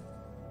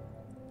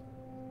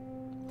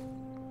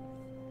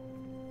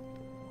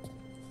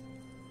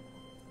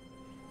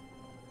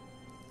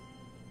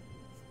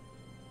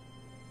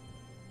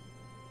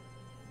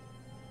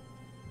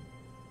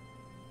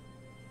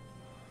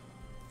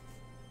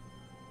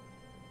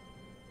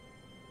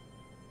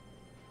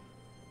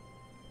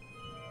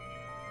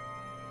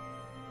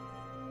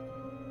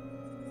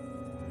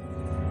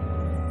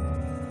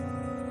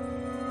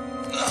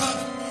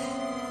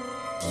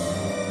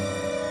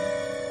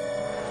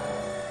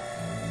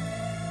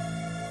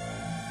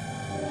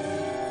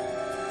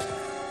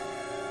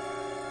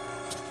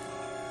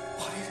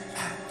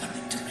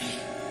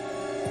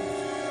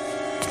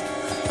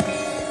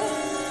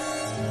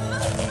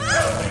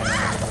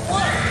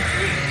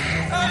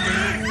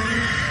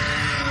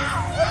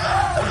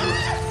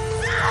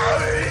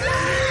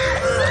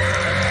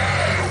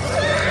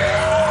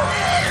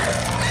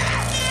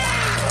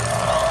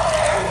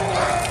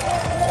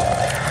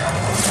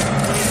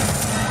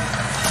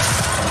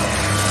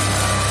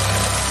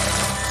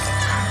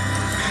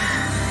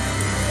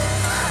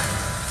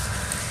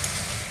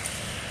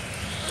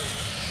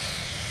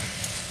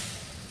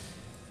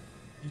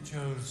 You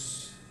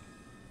chose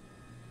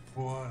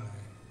poorly.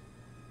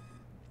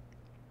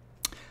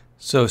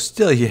 So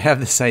still you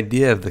have this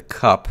idea of the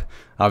cup.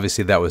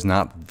 Obviously that was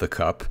not the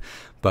cup,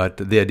 but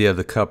the idea of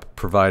the cup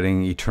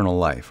providing eternal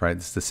life, right?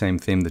 It's the same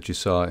theme that you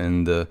saw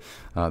in the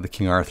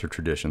King Arthur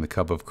tradition, the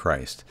cup of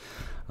Christ.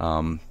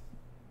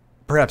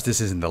 Perhaps this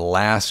isn't the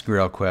last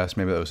Grail quest.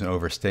 Maybe that was an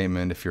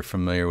overstatement. If you're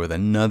familiar with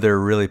another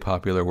really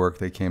popular work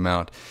that came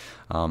out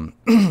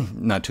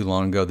not too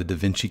long ago, the Da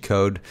Vinci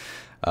Code.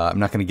 I'm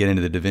not going to get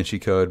into the Da Vinci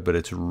Code, but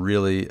it's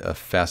really a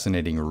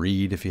fascinating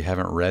read if you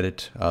haven't read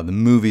it. The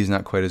movie is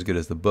not quite as good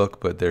as the book,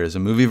 but there is a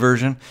movie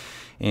version,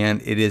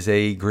 and it is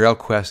a Grail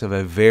quest of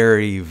a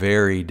very,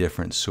 very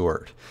different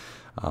sort.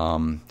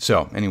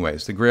 So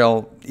anyways, the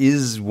Grail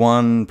is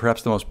one,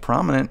 perhaps the most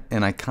prominent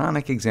and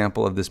iconic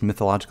example of this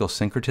mythological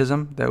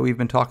syncretism that we've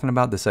been talking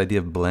about, this idea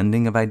of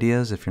blending of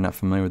ideas, if you're not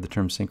familiar with the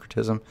term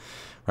syncretism,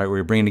 right, where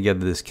you're bringing together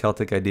this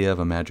Celtic idea of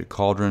a magic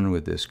cauldron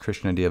with this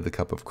Christian idea of the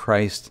cup of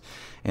Christ,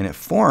 and it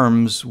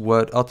forms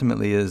what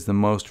ultimately is the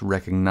most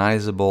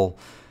recognizable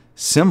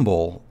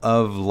symbol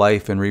of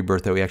life and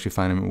rebirth that we actually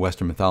find in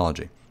Western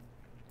mythology.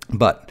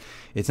 But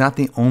it's not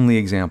the only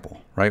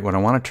example, right? What I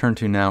want to turn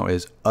to now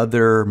is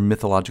other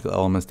mythological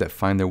elements that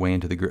find their way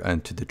into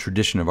the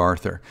tradition of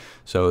Arthur.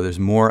 So there's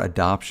more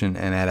adoption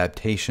and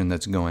adaptation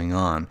that's going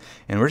on.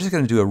 And we're just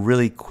going to do a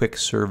really quick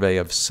survey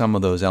of some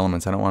of those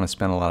elements. I don't want to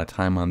spend a lot of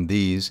time on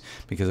these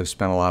because I've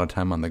spent a lot of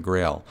time on the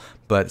Grail.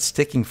 But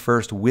sticking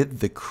first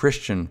with the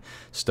Christian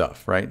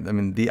stuff, right? I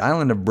mean, the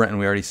island of Britain,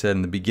 we already said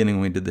in the beginning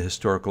when we did the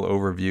historical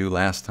overview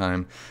last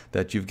time,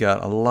 that you've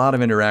got a lot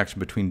of interaction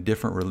between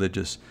different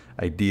religious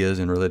ideas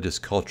and religious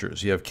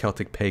cultures. You have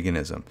Celtic paganism.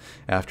 paganism.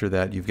 After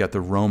that, you've got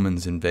the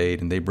Romans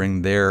invade, and they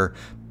bring their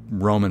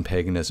Roman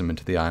paganism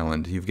into the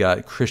island. You've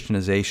got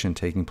Christianization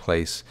taking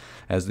place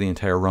as the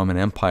entire Roman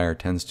Empire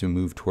tends to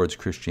move towards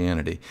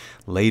Christianity.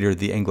 Later,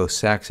 the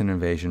Anglo-Saxon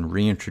invasion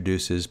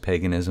reintroduces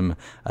paganism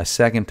a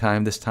second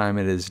time. This time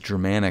it is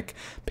Germanic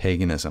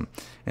paganism.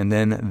 And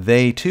then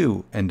they,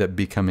 too, end up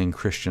becoming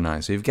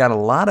Christianized. So you've got a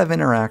lot of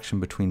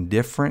interaction between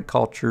different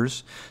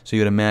cultures. So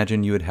you would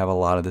imagine you would have a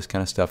lot of this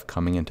kind of stuff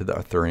coming into the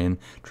Arthurian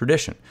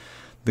tradition.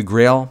 The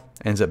Grail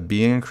ends up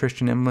being a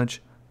Christian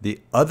image. The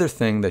other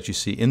thing that you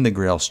see in the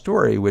Grail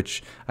story,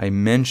 which I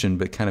mentioned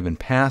but kind of in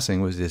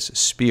passing, was this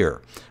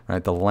spear,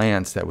 right? The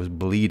lance that was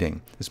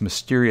bleeding, this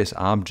mysterious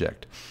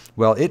object.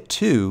 Well, it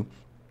too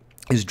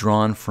is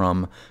drawn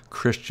from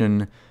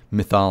Christian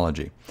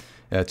mythology.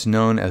 It's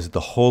known as the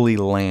Holy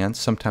Lance.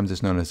 Sometimes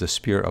it's known as the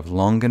Spear of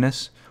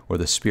Longinus or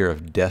the Spear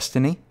of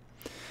Destiny.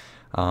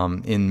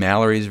 In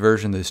Mallory's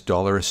version, this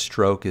dolorous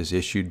stroke is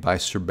issued by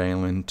Sir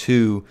Balin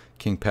to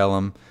King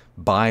Pelham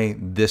by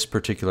this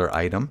particular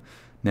item.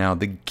 Now,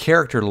 the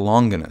character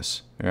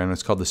Longinus, and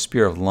it's called the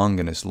Spear of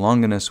Longinus.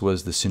 Longinus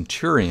was the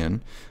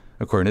centurion,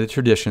 according to the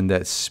tradition,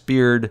 that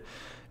speared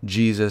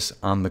Jesus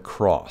on the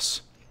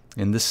cross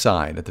in the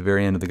side. At the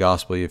very end of the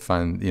gospel, you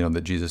find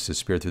that Jesus is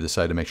speared through the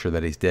side to make sure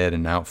that he's dead,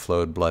 and out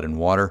flowed blood and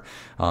water.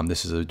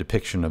 This is a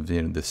depiction of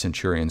the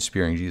centurion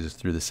spearing Jesus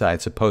through the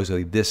side.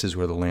 Supposedly, this is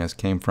where the lance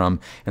came from,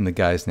 and the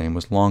guy's name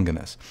was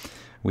Longinus.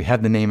 We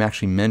have the name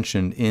actually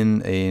mentioned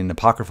in an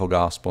apocryphal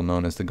gospel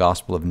known as the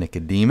Gospel of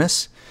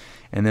Nicodemus.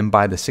 And then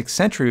by the 6th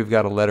century, we've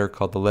got a letter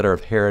called the Letter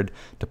of Herod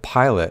to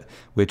Pilate,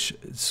 which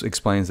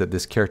explains that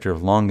this character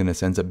of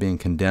Longinus ends up being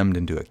condemned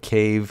into a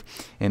cave.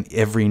 And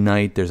every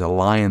night there's a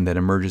lion that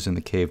emerges in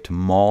the cave to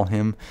maul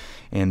him.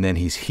 And then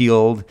he's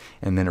healed.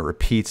 And then it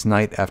repeats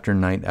night after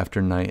night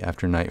after night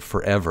after night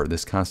forever,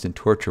 this constant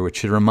torture, which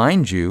should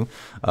remind you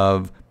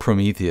of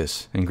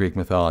Prometheus in Greek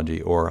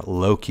mythology or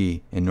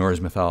Loki in Norse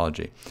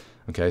mythology.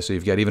 Okay, so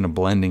you've got even a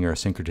blending or a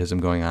syncretism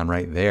going on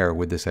right there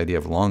with this idea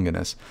of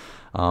Longinus.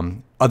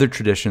 Other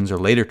traditions or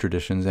later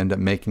traditions end up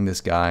making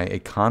this guy a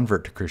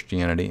convert to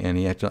Christianity, and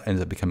he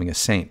ends up becoming a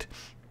saint.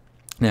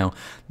 Now,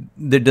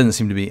 there doesn't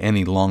seem to be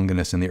any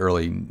Longinus in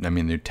the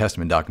New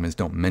Testament documents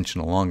don't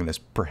mention a Longinus.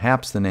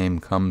 Perhaps the name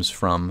comes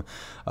from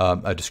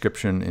a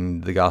description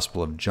in the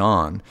Gospel of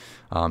John.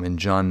 In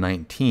John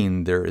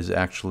 19, there is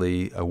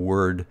actually a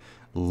word,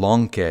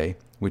 lonke,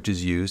 which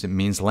is used. It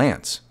means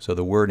lance. So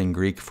the word in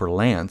Greek for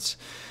lance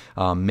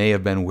may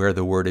have been where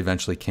the word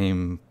eventually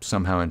came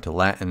somehow into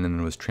Latin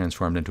and was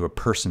transformed into a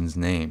person's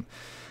name.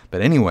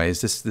 But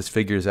anyways, this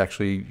figure is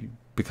actually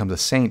becomes a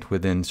saint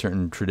within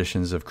certain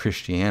traditions of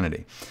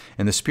Christianity.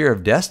 And the Spear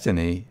of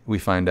Destiny, we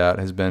find out,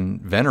 has been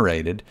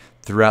venerated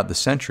throughout the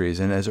centuries.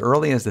 And as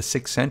early as the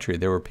 6th century,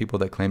 there were people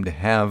that claimed to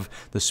have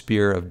the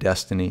Spear of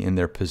Destiny in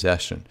their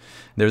possession.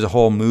 There's a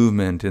whole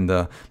movement in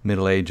the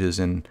Middle Ages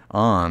and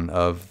on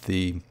of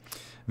the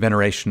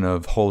veneration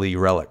of holy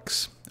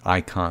relics,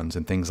 icons,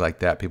 and things like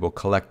that. People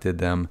collected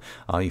them.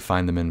 You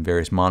find them in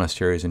various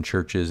monasteries and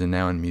churches and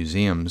now in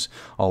museums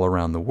all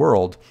around the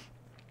world.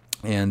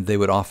 And they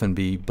would often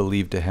be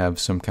believed to have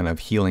some kind of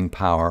healing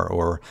power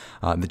or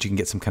that you can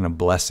get some kind of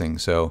blessing.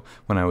 So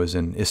when I was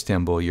in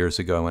Istanbul years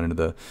ago, I went into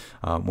the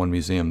one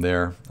museum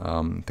there.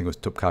 I think it was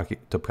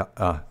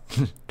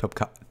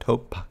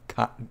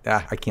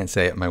I can't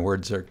say it. My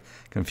words are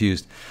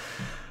confused.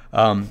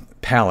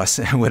 Palace,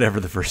 whatever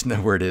the first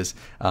word is,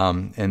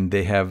 and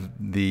they have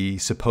the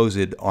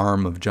supposed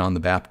arm of John the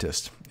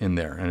Baptist in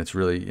there, and it's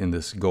really in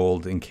this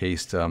gold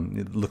encased,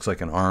 it looks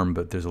like an arm,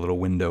 but there's a little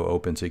window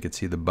open so you could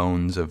see the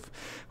bones of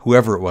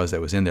whoever it was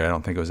that was in there. I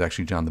don't think it was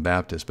actually John the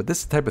Baptist, but this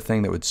is the type of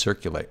thing that would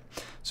circulate.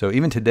 So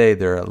even today,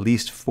 there are at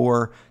least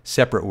 4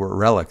 separate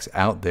relics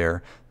out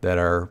there that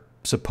are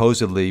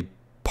supposedly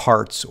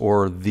parts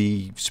or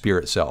the spear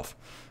itself.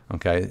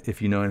 Okay,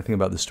 if you know anything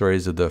about the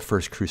stories of the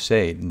First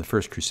Crusade, in the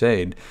First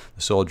Crusade,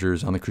 the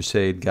soldiers on the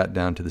crusade got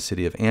down to the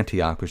city of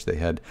Antioch, which they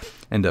had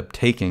ended up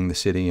taking the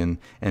city and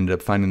ended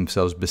up finding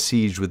themselves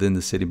besieged within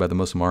the city by the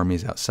Muslim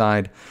armies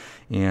outside.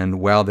 And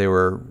while they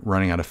were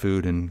running out of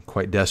food and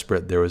quite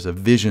desperate, there was a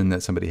vision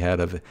that somebody had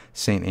of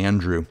St.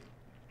 Andrew,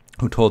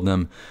 who told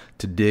them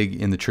to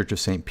dig in the Church of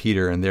St.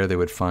 Peter, and there they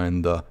would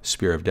find the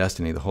Spear of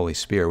Destiny, the Holy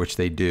Spear, which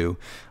they do.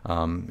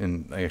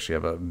 And I actually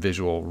have a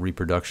visual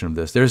reproduction of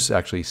this. There's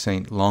actually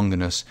St.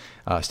 Longinus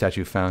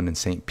statue found in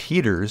St.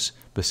 Peter's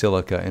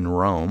Basilica in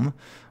Rome.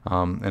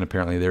 And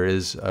apparently there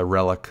is a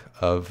relic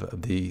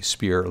of the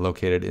spear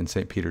located in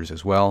St. Peter's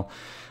as well.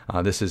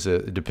 This is a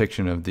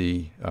depiction of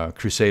the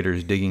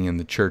Crusaders digging in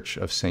the Church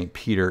of St.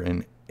 Peter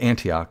in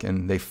Antioch,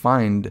 and they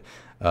find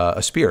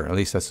a spear. At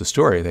least that's the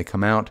story. They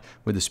come out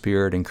with the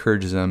spear. It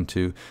encourages them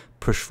to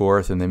push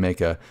forth, and they make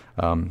a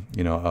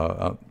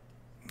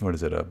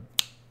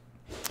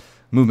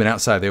movement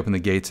outside. They open the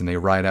gates and they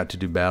ride out to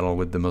do battle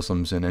with the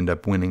Muslims and end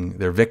up winning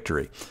their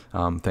victory,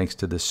 thanks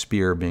to the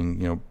spear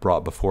being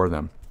brought before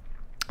them.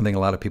 I think a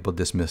lot of people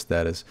dismiss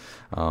that as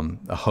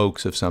a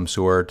hoax of some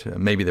sort.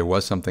 Maybe there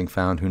was something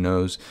found, who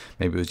knows?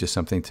 Maybe it was just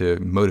something to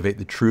motivate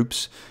the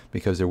troops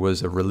because there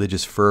was a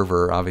religious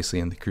fervor, obviously,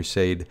 in the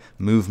Crusade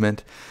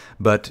movement.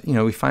 But,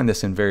 we find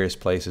this in various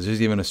places.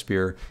 There's even a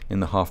spear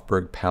in the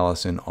Hofburg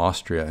Palace in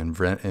Austria, in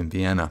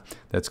Vienna,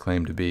 that's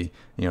claimed to be,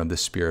 the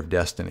Spear of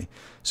Destiny.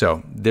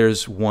 So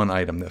there's one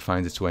item that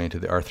finds its way into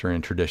the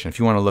Arthurian tradition. If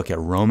you want to look at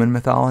Roman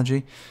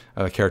mythology,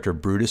 a character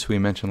Brutus, who we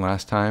mentioned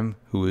last time,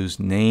 whose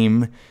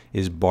name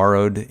is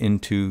borrowed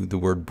into the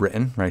word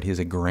Britain, right? He is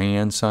a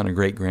great-grandson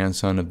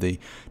of the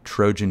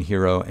Trojan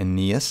hero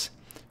Aeneas,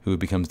 who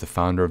becomes the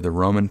founder of the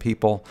Roman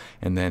people,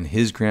 and then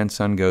his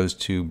grandson goes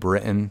to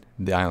Britain.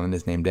 The island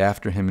is named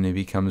after him, and he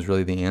becomes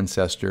really the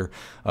ancestor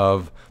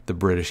of the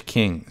British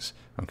kings.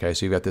 Okay,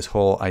 so you've got this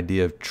whole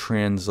idea of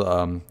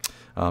transfer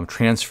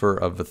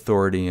of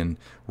authority and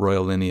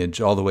royal lineage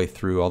all the way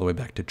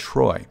back to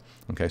Troy.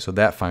 Okay, so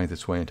that finds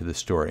its way into the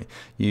story.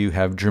 You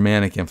have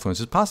Germanic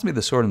influences, possibly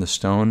the sword and the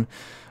stone,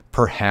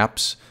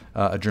 perhaps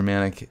a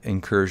Germanic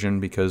incursion,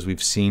 because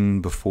we've seen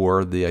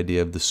before the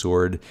idea of the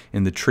sword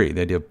in the tree,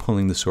 the idea of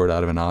pulling the sword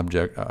out of an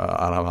object,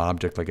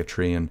 like a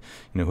tree, and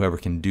whoever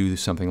can do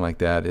something like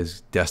that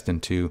is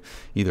destined to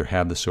either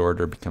have the sword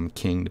or become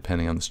king,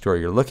 depending on the story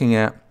you're looking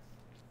at.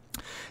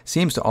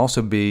 Seems to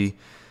also be,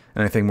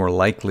 and I think more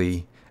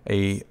likely,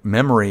 a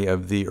memory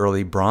of the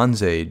early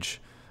Bronze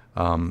Age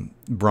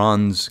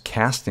bronze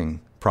casting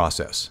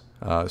process.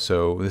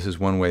 So this is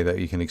one way that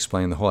you can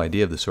explain the whole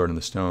idea of the sword and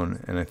the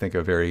stone, in I think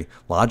a very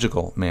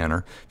logical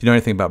manner. If you know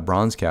anything about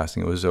bronze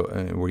casting, it was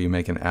where you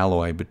make an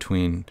alloy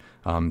between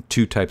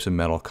two types of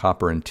metal,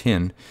 copper and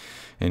tin,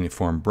 and you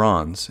form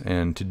bronze.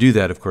 And to do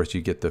that, of course,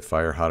 you get the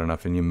fire hot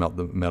enough and you melt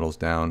the metals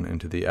down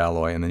into the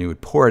alloy, and then you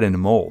would pour it into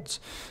molds.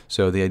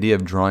 So the idea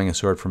of drawing a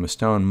sword from a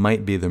stone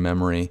might be the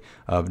memory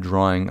of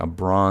drawing a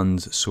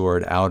bronze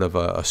sword out of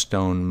a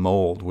stone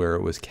mold where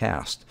it was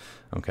cast.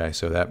 Okay,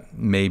 so that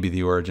may be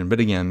the origin,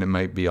 but again, it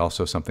might be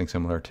also something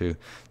similar to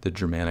the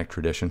Germanic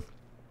tradition.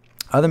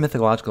 Other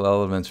mythological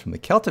elements from the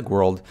Celtic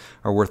world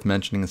are worth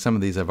mentioning, and some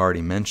of these I've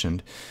already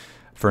mentioned.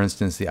 For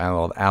instance, the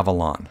Isle of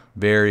Avalon,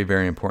 very,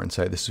 very important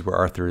site. This is where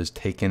Arthur is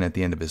taken at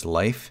the end of his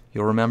life,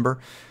 you'll remember.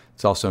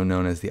 It's also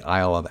known as the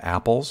Isle of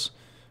Apples.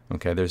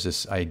 Okay, there's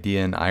this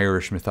idea in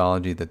Irish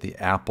mythology that the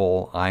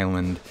Apple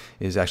Island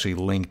is actually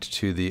linked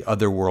to the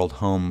otherworld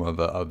home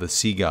of the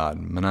sea god,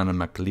 Manana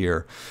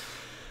MacLear.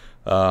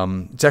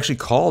 It's actually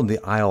called the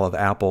Isle of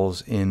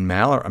Apples in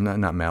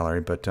not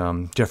Mallory, but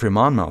Geoffrey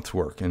Monmouth's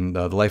work in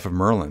The Life of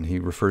Merlin. He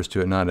refers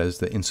to it not as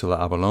the Insula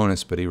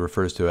Avallonis, but he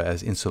refers to it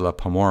as Insula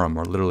Pomorum,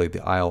 or literally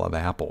the Isle of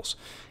Apples.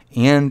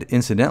 And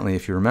incidentally,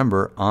 if you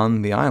remember,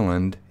 on the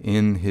island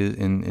in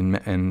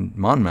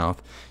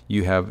Monmouth,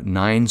 you have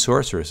 9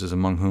 sorceresses,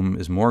 among whom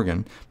is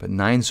Morgan, but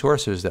 9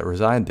 sorcerers that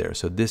reside there.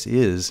 So this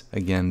is,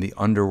 again, the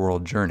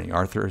underworld journey.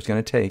 Arthur is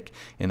going to take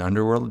an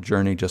underworld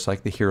journey, just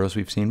like the heroes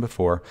we've seen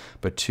before,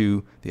 but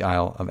to the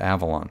Isle of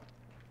Avalon.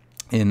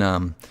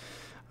 In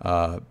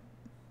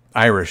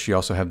Irish, you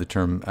also have the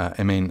term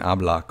Emain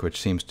Ablach, which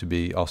seems to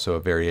be also a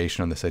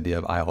variation on this idea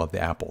of Isle of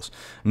the Apples.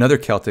 Another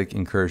Celtic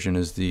incursion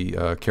is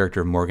the character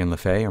of Morgan Le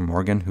Fay, or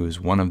Morgan, who is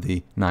one of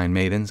the 9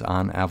 maidens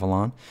on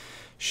Avalon.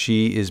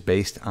 She is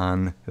based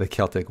on the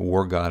Celtic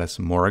war goddess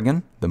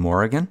Morrigan, the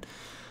Morrigan.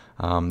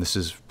 This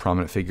is a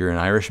prominent figure in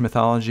Irish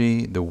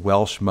mythology. The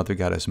Welsh mother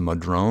goddess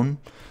Modron,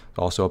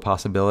 also a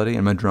possibility.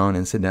 And Modron,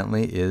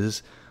 incidentally,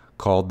 is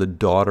called the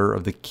daughter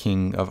of the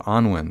king of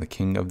Anwen, the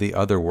king of the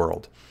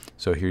otherworld.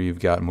 So here you've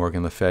got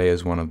Morgan Le Fay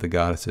as one of the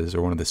goddesses,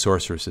 or one of the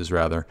sorceresses,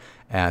 rather,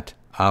 at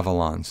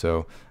Avalon.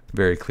 So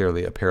very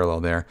clearly a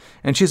parallel there.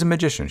 And she's a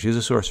magician. She's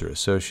a sorceress.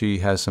 So she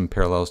has some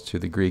parallels to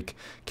the Greek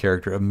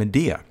character of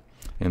Medea,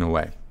 in a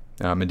way.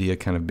 Medea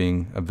kind of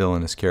being a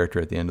villainous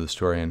character at the end of the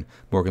story, and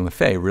Morgan Le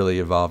Fay really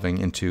evolving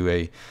into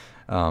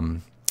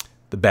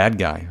the bad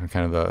guy, or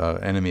kind of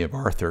an enemy of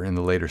Arthur in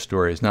the later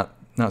stories. Not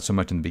so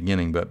much in the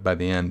beginning, but by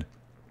the end,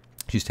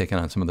 she's taken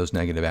on some of those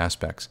negative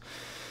aspects.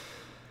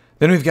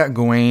 Then we've got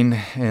Gawain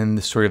and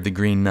the story of the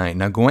Green Knight.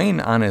 Now, Gawain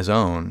on his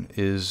own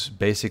is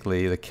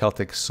basically the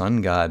Celtic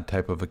sun god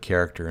type of a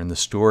character. In the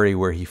story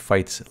where he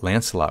fights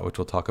Lancelot, which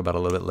we'll talk about a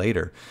little bit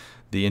later,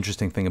 the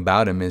interesting thing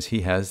about him is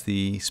he has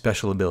the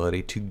special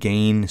ability to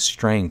gain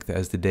strength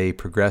as the day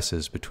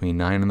progresses between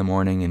 9 in the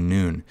morning and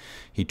noon.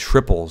 He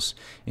triples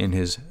in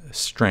his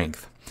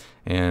strength.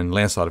 And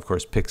Lancelot, of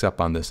course, picks up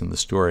on this in the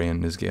story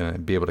and is going to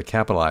be able to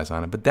capitalize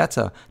on it. But that's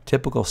a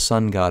typical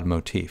sun god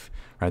motif,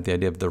 right? The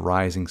idea of the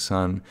rising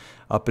sun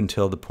up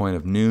until the point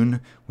of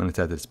noon, when it's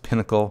at its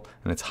pinnacle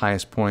and its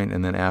highest point,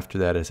 and then after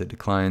that, as it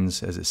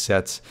declines, as it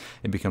sets,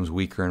 it becomes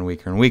weaker and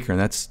weaker and weaker. And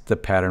that's the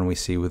pattern we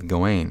see with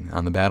Gawain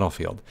on the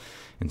battlefield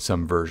in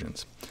some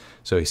versions.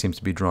 So he seems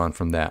to be drawn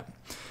from that.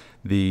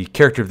 The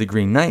character of the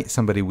Green Knight,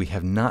 somebody we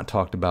have not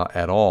talked about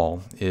at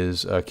all,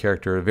 is a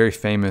character, a very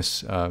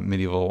famous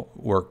medieval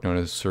work known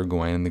as Sir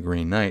Gawain and the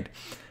Green Knight.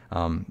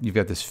 You've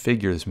got this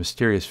figure, this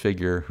mysterious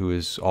figure who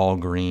is all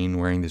green,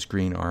 wearing this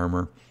green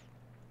armor,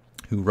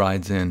 who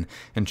rides in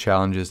and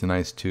challenges the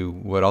knights to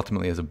what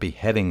ultimately is a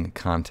beheading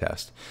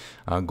contest.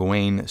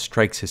 Gawain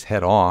strikes his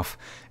head off,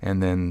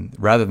 and then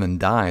rather than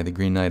die, the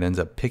Green Knight ends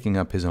up picking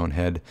up his own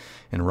head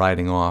and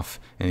riding off,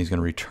 and he's going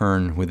to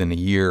return within a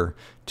year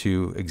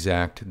to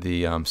exact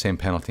the same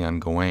penalty on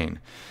Gawain.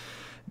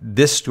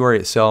 This story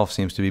itself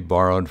seems to be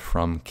borrowed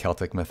from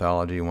Celtic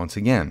mythology once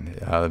again.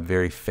 The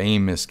very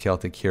famous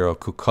Celtic hero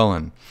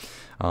Cuchulainn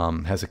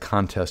has a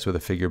contest with a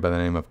figure by the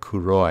name of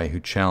Curoi, who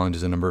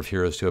challenges a number of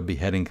heroes to a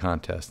beheading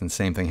contest, and the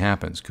same thing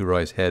happens.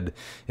 Curoi's head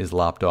is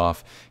lopped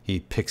off, he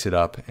picks it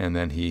up, and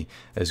then he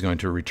is going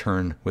to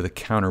return with a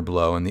counter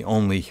blow, and the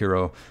only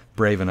hero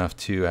brave enough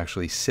to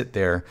actually sit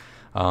there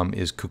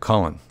is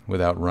Cuchulainn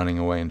without running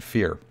away in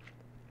fear.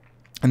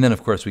 And then,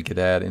 of course, we could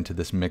add into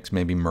this mix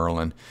maybe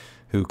Merlin,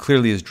 who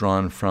clearly is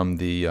drawn from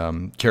the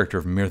character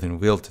of Myrddin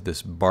Wyllt,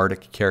 this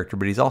bardic character,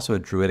 but he's also a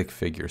druidic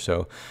figure,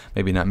 so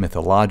maybe not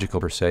mythological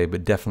per se,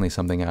 but definitely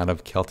something out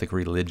of Celtic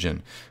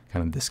religion,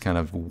 kind of this kind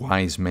of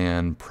wise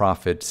man,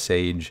 prophet,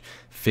 sage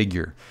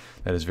figure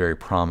that is very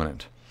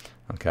prominent.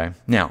 Okay,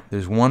 now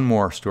there's one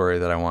more story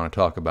that I want to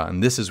talk about,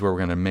 and this is where we're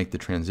going to make the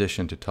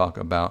transition to talk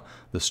about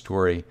the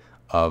story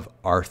of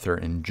Arthur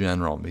in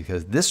general,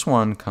 because this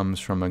one comes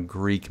from a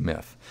Greek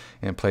myth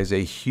and it plays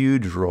a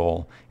huge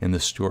role in the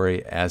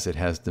story as it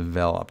has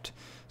developed.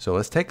 So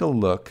let's take a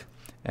look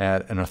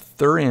at an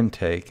Arthurian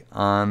take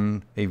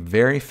on a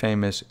very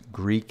famous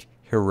Greek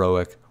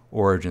heroic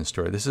origin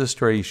story. This is a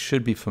story you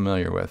should be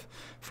familiar with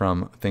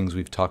from things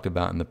we've talked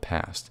about in the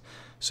past.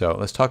 So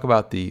let's talk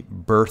about the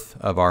birth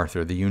of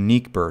Arthur, the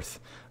unique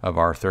birth of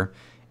Arthur,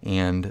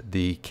 and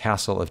the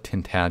castle of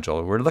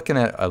Tintagel. We're looking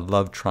at a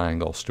love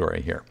triangle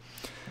story here.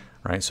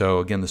 Right, so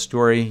again, the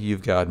story,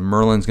 you've got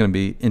Merlin's going to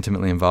be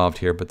intimately involved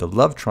here, but the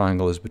love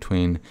triangle is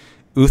between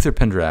Uther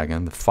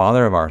Pendragon, the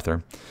father of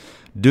Arthur,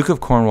 Duke of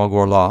Cornwall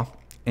Gorlois,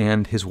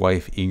 and his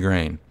wife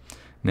Igraine.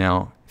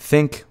 Now,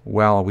 think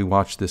while we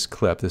watch this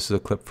clip, this is a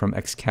clip from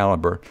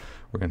Excalibur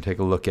we're going to take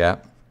a look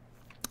at.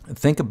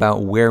 Think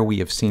about where we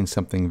have seen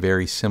something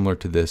very similar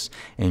to this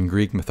in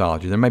Greek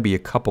mythology. There might be a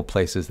couple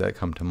places that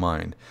come to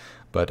mind,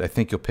 but I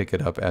think you'll pick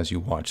it up as you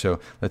watch. So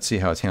let's see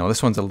how it's handled.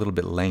 This one's a little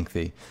bit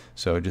lengthy,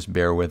 so just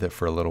bear with it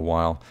for a little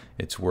while.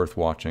 It's worth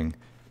watching.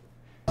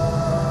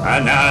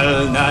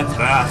 Anal na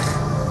trach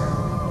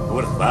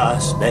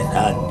wrthas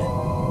bethan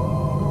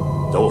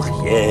doch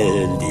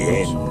hel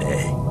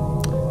dienne.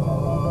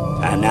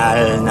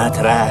 Anal na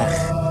trach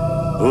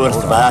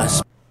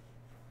wrthas.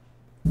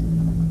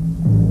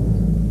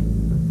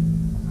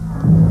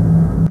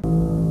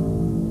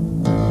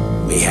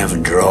 We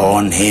have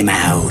drawn him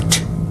out.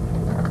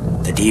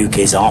 The Duke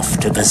is off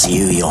to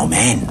pursue your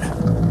men.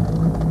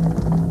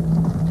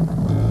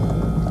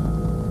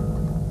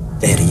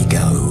 There he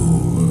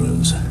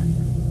goes.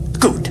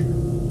 Good.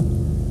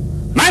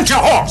 Mount your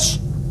horse!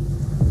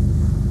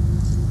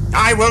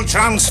 I will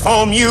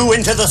transform you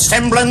into the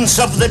semblance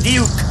of the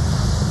Duke.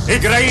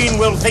 Igraine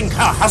will think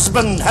her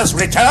husband has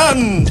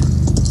returned.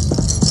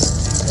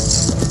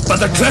 But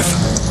the cliff,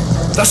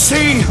 the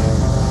sea,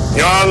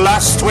 your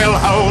lust will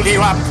hold you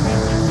up.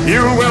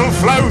 You will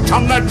float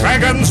on the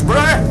dragon's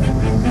breath.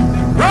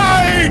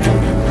 Ride!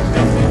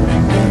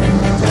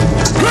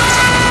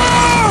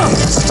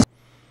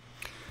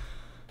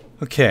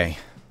 Okay,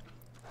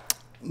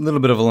 a little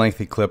bit of a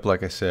lengthy clip,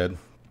 like I said.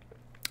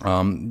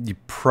 You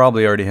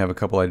probably already have a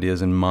couple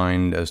ideas in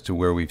mind as to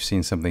where we've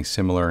seen something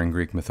similar in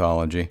Greek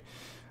mythology.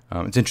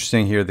 It's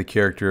interesting here the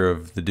character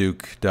of the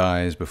Duke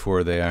dies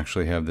before they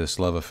actually have this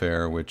love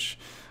affair, which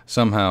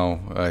somehow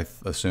I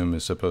assume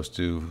is supposed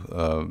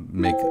to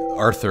make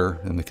Arthur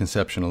and the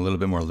conception a little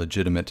bit more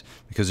legitimate,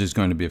 because there's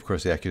going to be, of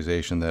course, the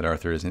accusation that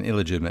Arthur is an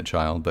illegitimate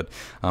child. But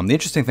the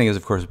interesting thing is,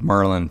 of course,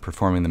 Merlin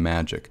performing the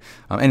magic.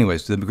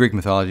 Anyways, the Greek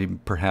mythology,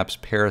 perhaps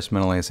Paris,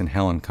 Menelaus, and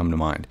Helen come to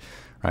mind.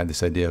 Right,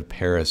 this idea of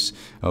Paris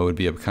would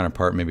be a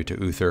counterpart maybe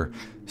to Uther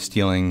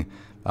stealing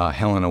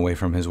Helen away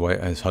from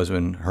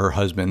her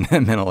husband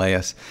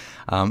Menelaus.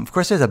 Of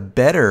course, there's a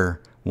better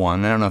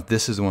one. I don't know if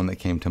this is the one that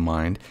came to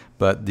mind,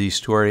 but the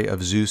story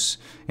of Zeus,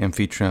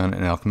 Amphitryon,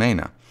 and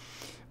Alcmena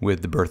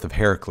with the birth of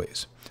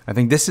Heracles. I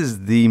think this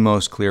is the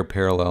most clear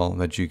parallel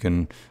that you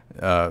can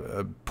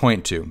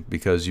point to,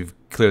 because you've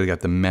clearly got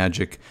the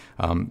magic,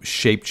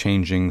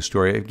 shape-changing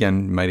story.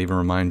 Again, might even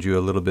remind you a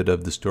little bit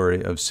of the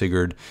story of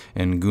Sigurd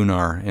and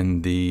Gunnar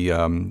in the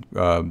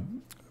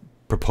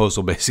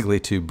proposal, basically,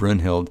 to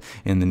Brunhild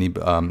in the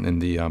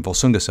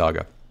Volsunga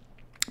saga.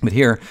 But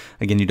here,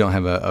 again, you don't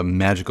have a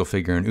magical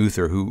figure in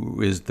Uther,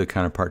 who is the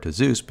counterpart to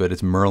Zeus, but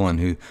it's Merlin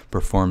who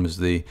performs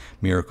the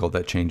miracle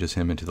that changes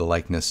him into the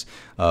likeness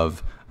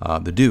of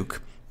the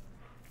Duke.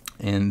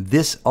 And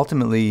this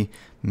ultimately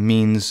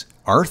means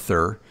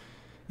Arthur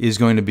is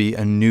going to be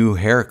a new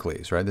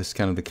Heracles, right? This is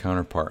kind of the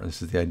counterpart.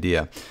 This is the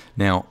idea.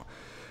 Now,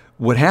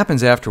 what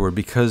happens afterward,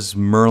 because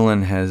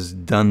Merlin has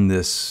done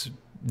this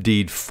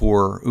deed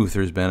for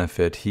Uther's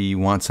benefit, he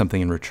wants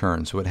something in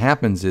return. So what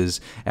happens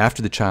is,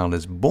 after the child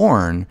is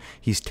born,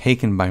 he's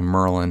taken by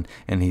Merlin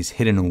and he's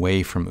hidden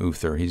away from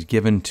Uther. He's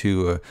given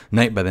to a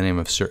knight by the name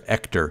of Sir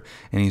Ector,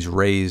 and he's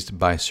raised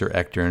by Sir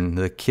Ector, and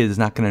the kid is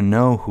not going to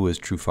know who his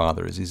true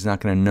father is. He's not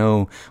going to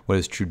know what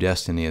his true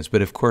destiny is.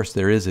 But of course,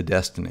 there is a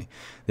destiny.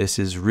 This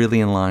is really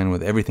in line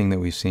with everything that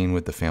we've seen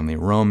with the family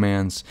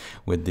romance,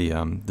 with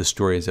the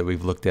stories that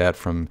we've looked at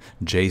from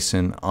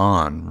Jason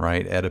on,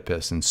 right,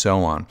 Oedipus, and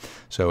so on.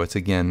 So it's,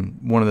 again,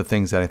 one of the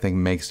things that I think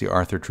makes the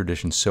Arthur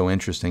tradition so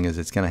interesting is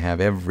it's going to have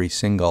every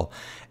single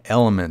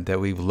element that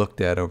we've looked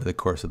at over the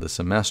course of the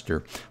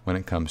semester when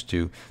it comes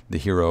to the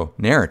hero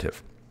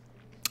narrative.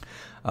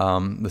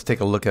 Let's take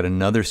a look at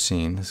another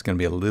scene. It's going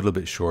to be a little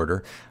bit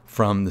shorter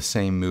from the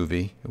same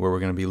movie, where we're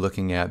going to be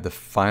looking at the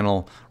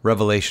final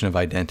revelation of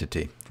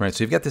identity. Right?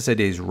 So you've got this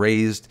idea: he's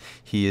raised,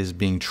 he is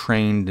being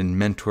trained and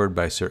mentored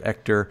by Sir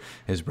Ector,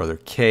 his brother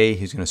Kay.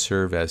 He's going to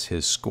serve as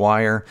his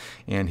squire,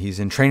 and he's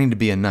in training to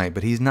be a knight,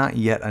 but he's not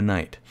yet a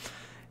knight.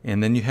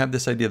 And then you have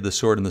this idea of the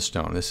sword and the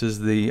stone. This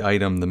is the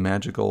item, the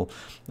magical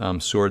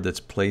sword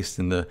that's placed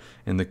in the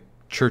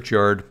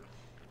churchyard.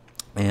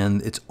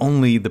 And it's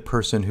only the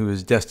person who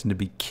is destined to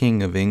be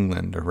king of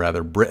England, or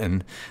rather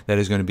Britain, that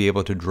is going to be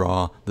able to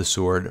draw the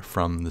sword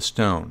from the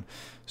stone.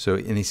 So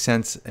in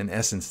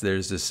essence,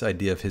 there's this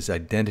idea of his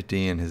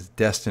identity and his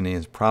destiny and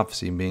his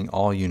prophecy being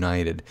all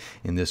united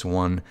in this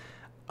one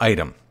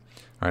item.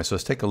 All right, so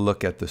let's take a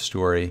look at the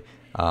story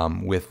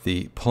with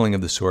the pulling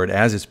of the sword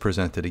as it's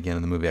presented again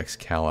in the movie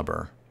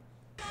Excalibur.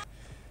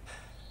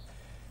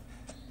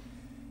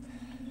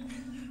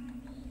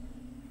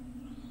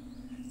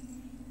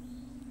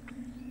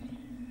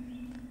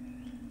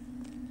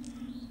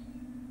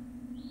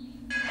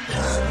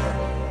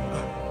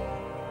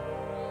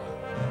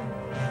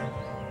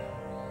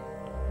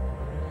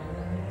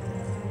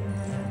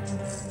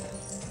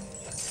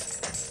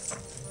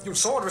 Your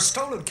sword was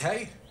stolen,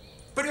 Kay.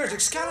 But here's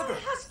Excalibur.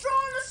 He has drawn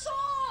the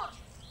sword!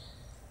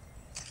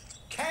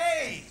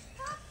 Kay!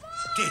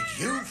 Did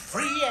you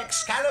free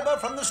Excalibur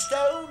from the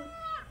stone?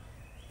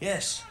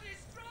 Yes.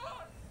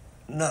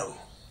 No,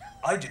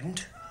 I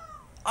didn't.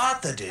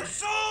 Arthur did. The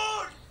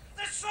sword!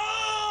 The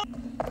sword!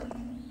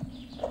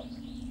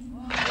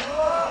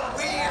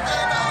 We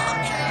have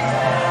our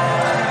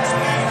king!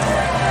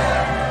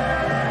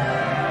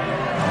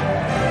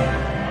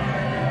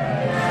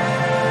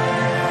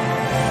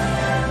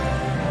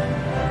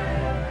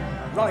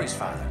 Rise,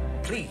 father,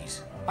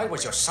 please. I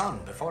was your son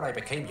before I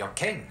became your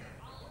king.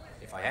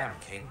 If I am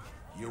king.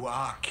 You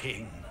are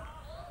king.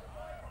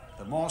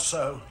 The more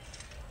so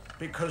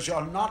because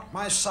you're not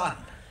my son,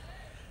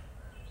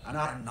 and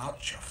I'm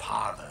not your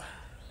father.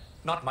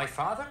 Not my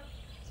father?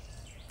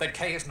 Then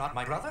Kay is not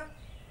my brother?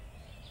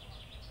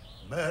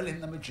 Merlin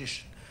the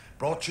magician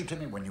brought you to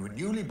me when you were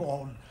newly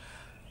born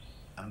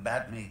and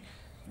bade me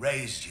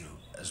raise you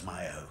as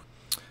my own.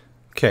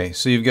 Okay,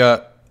 so you've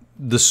got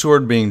the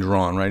sword being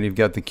drawn, right? You've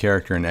got the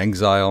character in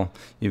exile.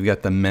 You've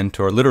got the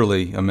mentor,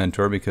 literally a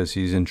mentor, because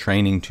he's in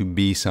training to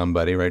be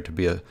somebody, right? To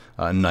be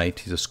a knight.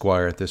 He's a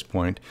squire at this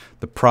point.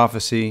 The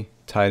prophecy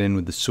tied in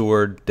with the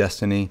sword,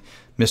 destiny,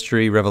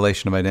 mystery,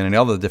 revelation of identity,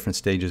 all the different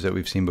stages that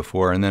we've seen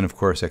before. And then, of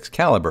course,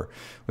 Excalibur,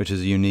 which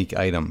is a unique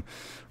item.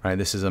 Right,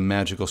 this is a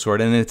magical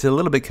sword, and it's a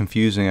little bit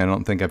confusing. I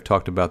don't think I've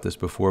talked about this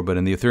before, but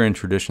in the Arthurian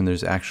tradition,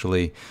 there's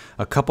actually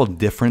a couple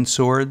different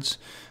swords.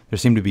 There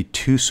seem to be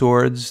two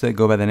swords that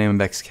go by the name of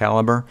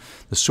Excalibur.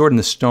 The sword in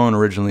the stone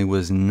originally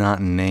was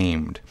not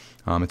named.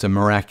 It's a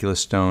miraculous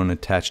stone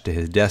attached to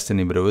his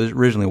destiny, but it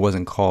originally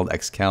wasn't called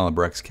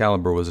Excalibur.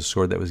 Excalibur was a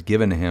sword that was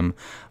given to him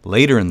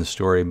later in the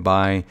story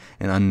by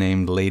an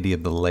unnamed lady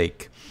of the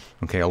lake.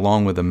 Okay,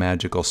 along with a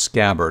magical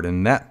scabbard.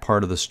 And that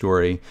part of the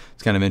story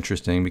is kind of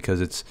interesting because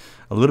it's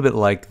a little bit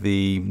like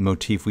the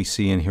motif we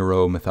see in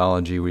hero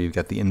mythology where you've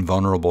got the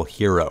invulnerable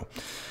hero.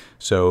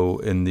 So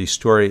in the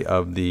story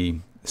of the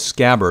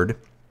scabbard,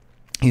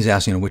 he's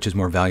asking, which is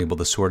more valuable,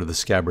 the sword or the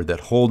scabbard that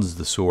holds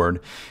the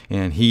sword?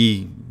 And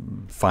he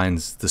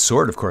finds the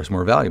sword, of course,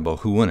 more valuable.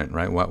 Who wouldn't,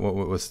 right?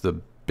 What's the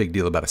big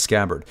deal about a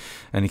scabbard?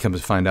 And he comes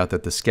to find out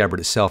that the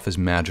scabbard itself is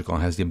magical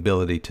and has the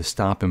ability to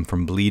stop him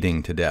from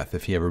bleeding to death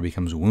if he ever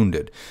becomes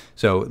wounded.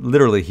 So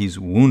literally he's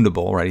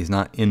woundable, right? He's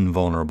not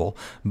invulnerable,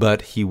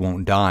 but he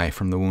won't die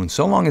from the wound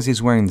so long as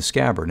he's wearing the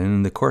scabbard. And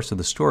in the course of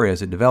the story,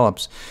 as it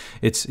develops,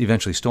 it's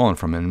eventually stolen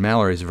from him. In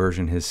Mallory's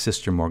version, his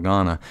sister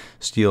Morgana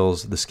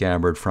steals the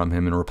scabbard from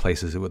him and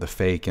replaces it with a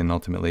fake, and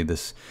ultimately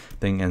this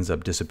thing ends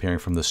up disappearing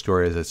from the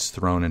story as it's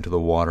thrown into the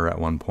water at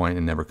one point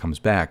and never comes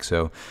back.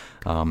 So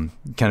kind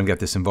of got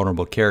this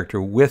invulnerable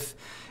character with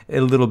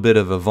a little bit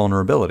of a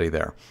vulnerability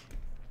there.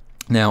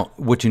 Now,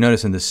 what you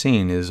notice in this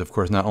scene is, of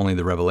course, not only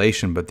the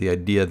revelation, but the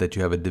idea that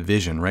you have a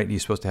division, right? You're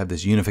supposed to have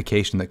this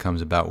unification that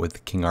comes about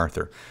with King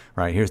Arthur,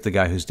 right? Here's the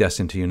guy who's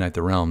destined to unite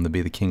the realm, to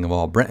be the king of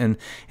all Britain,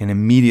 and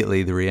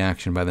immediately the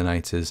reaction by the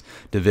knights is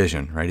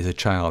division, right? He's a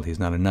child, he's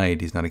not a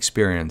knight, he's not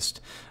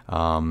experienced,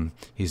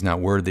 he's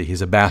not worthy,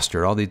 he's a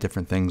bastard. All these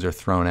different things are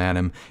thrown at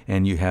him,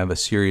 and you have a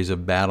series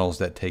of battles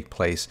that take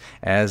place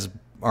as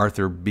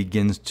Arthur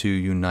begins to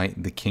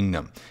unite the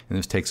kingdom. And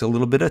this takes a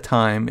little bit of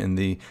time in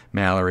the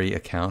Mallory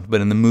account,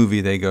 but in the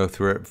movie they go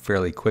through it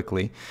fairly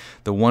quickly.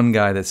 The one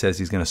guy that says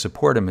he's going to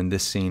support him in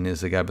this scene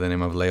is a guy by the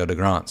name of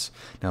Leodegrance.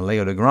 Now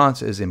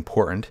Leodegrance is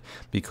important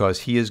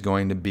because he is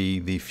going to be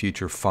the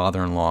future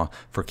father-in-law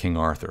for King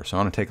Arthur. So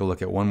I want to take a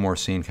look at one more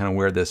scene, kind of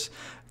where this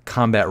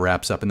combat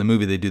wraps up. In the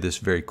movie they do this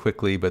very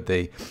quickly, but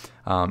they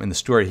in the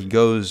story he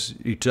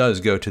does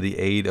go to the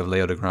aid of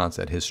Leodegrance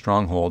at his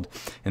stronghold,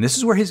 and this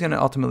is where he's going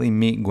to ultimately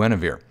meet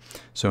Guinevere.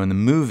 So in the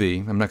movie,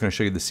 I'm not going to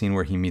show you the scene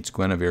where he meets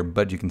Guinevere,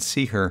 but you can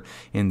see her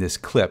in this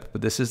clip.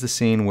 But this is the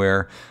scene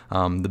where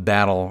the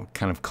battle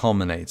kind of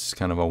culminates,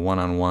 kind of a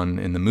one-on-one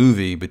in the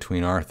movie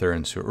between Arthur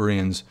and Sir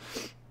Uriens.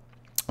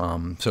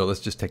 So let's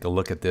just take a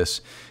look at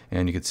this,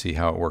 and you can see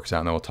how it works out,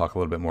 and then we'll talk a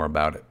little bit more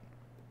about it.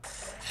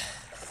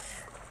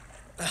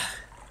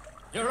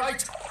 You're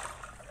right.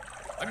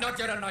 I'm not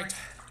yet a knight.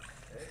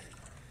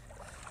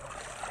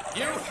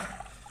 You,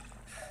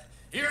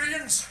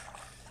 Uriens,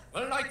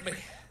 will knight me.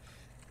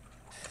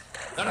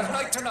 Then as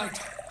knight to knight,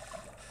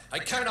 I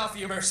can't offer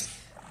you mercy.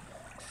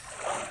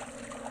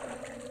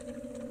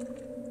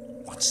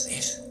 What's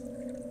this?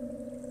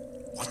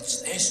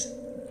 What's this?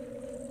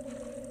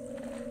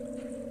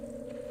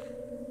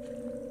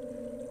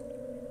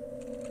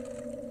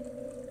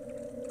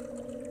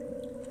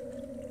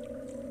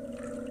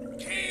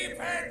 Keep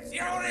it,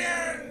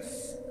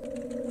 Uriens!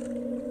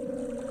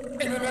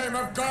 In the name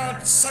of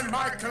God, St.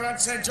 Michael and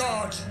St.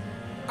 George,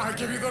 I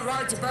give you the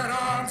right to bear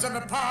arms and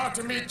the power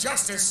to meet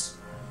justice.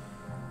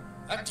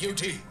 That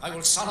duty I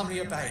will solemnly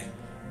obey,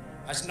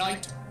 as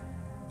knight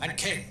and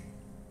king.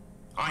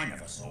 I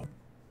never saw.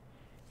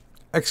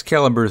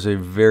 Excalibur is a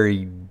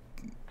very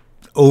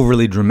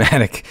overly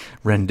dramatic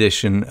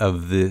rendition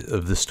of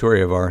the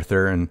story of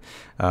Arthur, and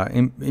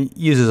it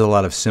uses a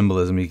lot of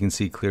symbolism. You can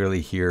see clearly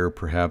here,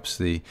 perhaps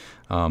the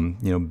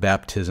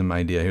baptism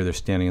idea. Here they're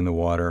standing in the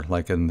water,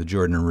 like in the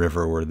Jordan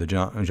River, where the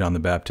John the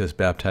Baptist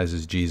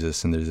baptizes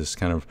Jesus, and there's this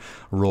kind of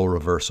role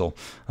reversal,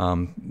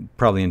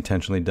 probably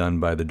intentionally done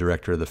by the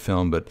director of the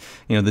film. But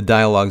the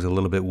dialogue's a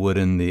little bit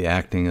wooden, the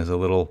acting is a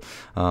little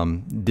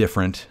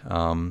different.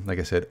 Like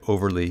I said,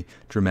 overly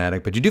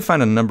dramatic. But you do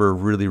find a number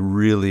of really,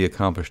 really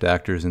accomplished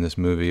actors in this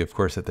movie. Of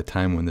course, at the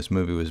time when this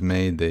movie was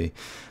made,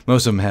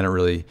 most of them hadn't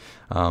really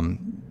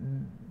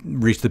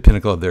reached the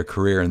pinnacle of their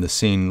career. And the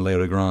scene,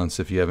 Leodegrance,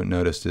 if you haven't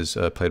noticed, is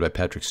played by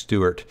Patrick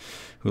Stewart,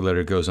 who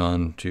later goes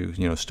on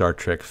to Star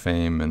Trek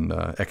fame and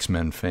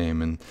X-Men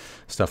fame and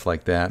stuff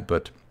like that.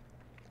 But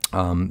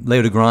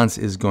Leodegrance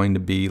is going to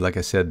be, like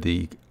I said,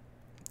 the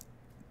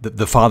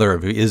father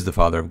of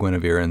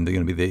Guinevere, and they're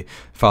going to be the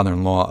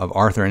father-in-law of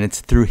Arthur, and it's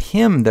through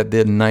him that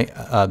the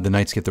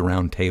knights get the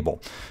round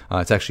table.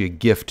 It's actually a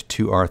gift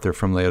to Arthur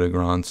from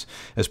Leodegrance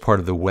as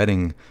part of the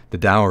wedding, the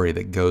dowry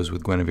that goes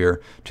with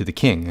Guinevere to the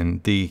king.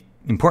 And the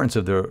importance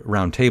of the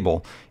round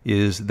table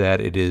is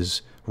that it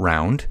is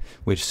round,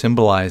 which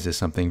symbolizes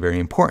something very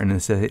important.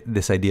 It's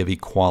this idea of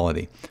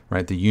equality,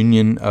 right? The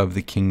union of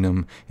the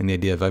kingdom and the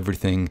idea of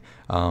everything,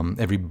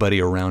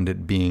 everybody around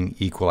it being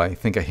equal. I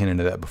think I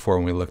hinted at that before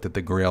when we looked at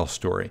the Grail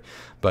story,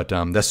 but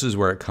this is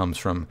where it comes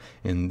from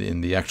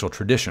in the actual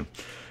tradition.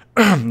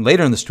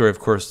 Later in the story, of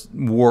course,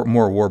 more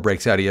war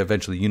breaks out. He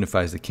eventually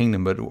unifies the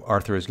kingdom, but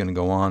Arthur is going to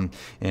go on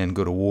and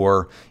go to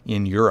war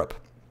in Europe.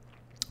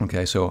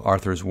 Okay, so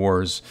Arthur's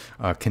wars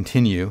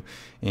continue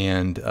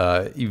and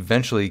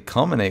eventually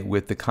culminate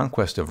with the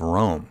conquest of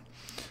Rome.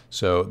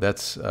 So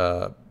that's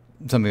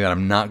something that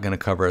I'm not going to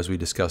cover as we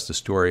discuss the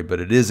story, but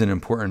it is an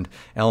important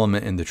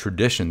element in the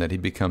tradition that he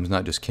becomes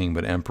not just king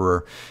but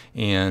emperor,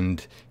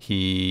 and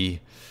he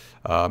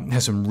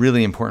has some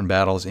really important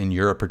battles in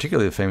Europe,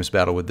 particularly the famous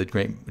battle with the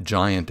great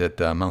giant at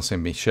Mount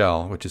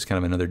Saint-Michel, which is kind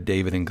of another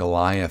David and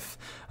Goliath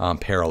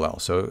parallel.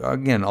 So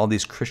again, all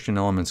these Christian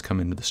elements come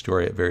into the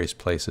story at various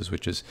places,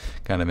 which is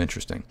kind of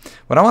interesting.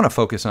 What I want to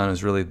focus on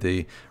is really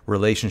the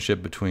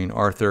relationship between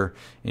Arthur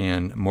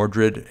and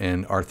Mordred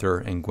and Arthur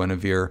and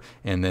Guinevere,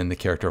 and then the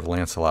character of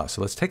Lancelot.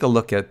 So let's take a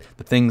look at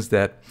the things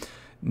that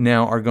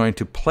now are going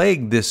to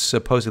plague this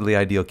supposedly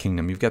ideal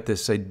kingdom. You've got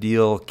this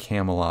ideal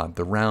Camelot,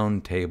 the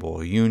round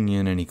table,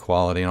 union and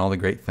equality, and all the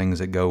great things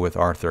that go with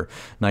Arthur.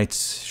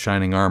 Knights,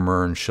 shining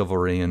armor, and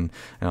chivalry, and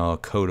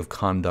code of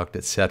conduct,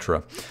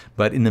 etc.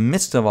 But in the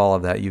midst of all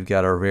of that, you've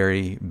got a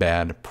very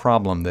bad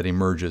problem that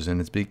emerges, and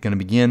it's going to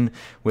begin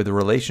with a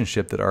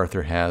relationship that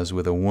Arthur has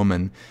with a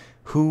woman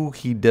who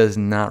he does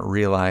not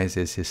realize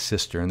is his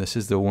sister, and this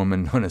is the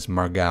woman known as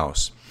Margaux.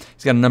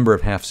 He's got a number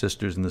of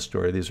half-sisters in the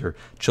story. These are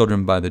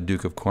children by the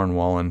Duke of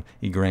Cornwall and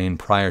Igraine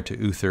prior to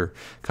Uther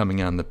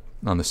coming on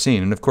the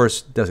scene. And of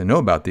course, doesn't know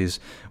about these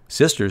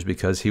sisters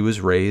because he was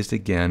raised,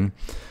 again,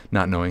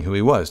 not knowing who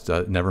he was,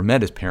 never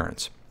met his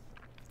parents.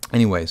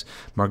 Anyways,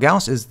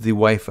 Margaux is the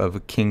wife of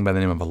a king by the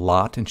name of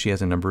Lot, and she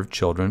has a number of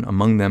children,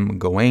 among them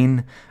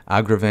Gawain,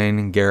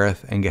 Agravain,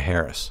 Gareth, and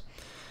Gaheris.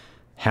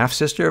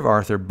 Half-sister of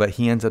Arthur, but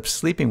he ends up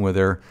sleeping with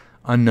her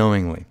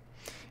unknowingly.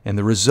 And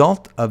the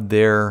result of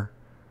their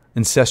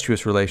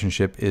incestuous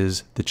relationship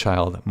is the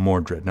child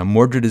Mordred. Now,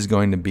 Mordred is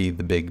going to be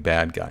the big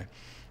bad guy.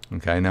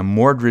 Okay, now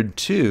Mordred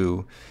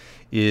too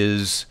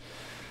is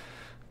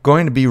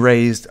going to be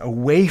raised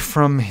away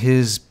from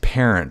his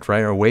parent,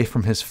 right, or away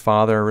from his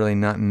father, really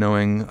not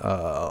knowing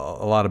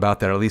a lot about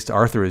that. Or at least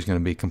Arthur is going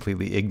to be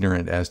completely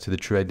ignorant as to the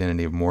true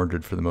identity of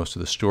Mordred for the most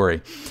of the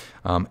story.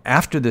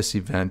 After this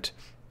event,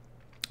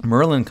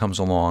 Merlin comes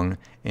along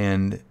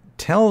and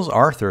tells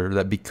Arthur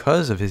that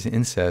because of his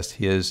incest,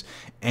 he has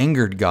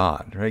angered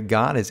God, right?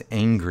 God is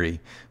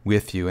angry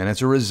with you. And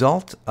as a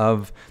result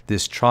of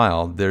this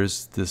child,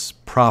 there's this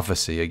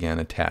prophecy again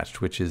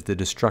attached, which is the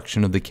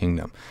destruction of the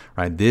kingdom,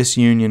 right? This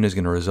union is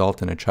going to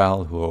result in a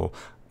child who will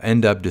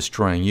end up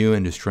destroying you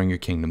and destroying your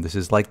kingdom. This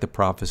is like the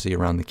prophecy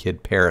around the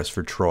kid Paris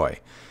for Troy.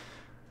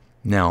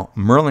 Now,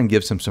 Merlin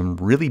gives him some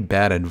really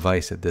bad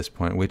advice at this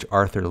point, which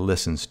Arthur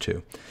listens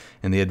to.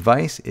 And the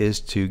advice is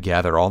to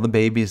gather all the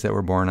babies that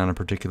were born on a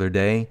particular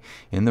day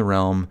in the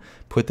realm,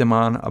 put them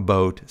on a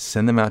boat,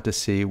 send them out to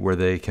sea where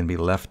they can be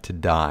left to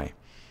die.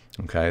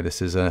 Okay,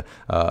 this is a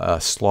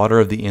slaughter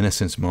of the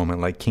innocents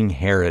moment, like King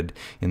Herod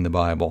in the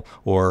Bible,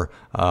 or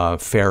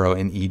Pharaoh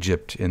in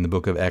Egypt in the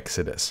book of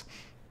Exodus.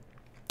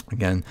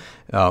 Again,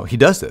 he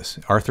does this.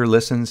 Arthur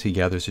listens, he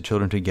gathers the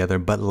children together,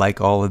 but like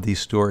all of these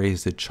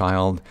stories, the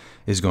child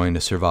is going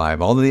to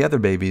survive. All of the other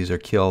babies are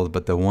killed,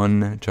 but the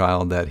one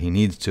child that he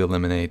needs to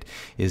eliminate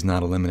is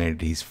not eliminated.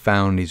 He's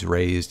found, he's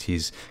raised,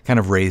 he's kind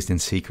of raised in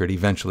secret.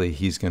 Eventually,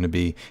 he's going to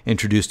be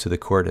introduced to the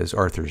court as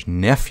Arthur's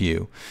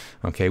nephew,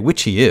 okay,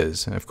 which he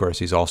is. Of course,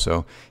 he's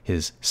also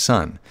his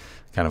son.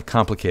 Kind of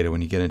complicated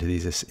when you get into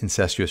these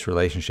incestuous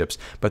relationships.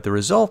 But the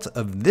result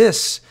of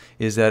this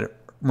is that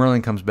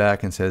Merlin comes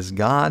back and says,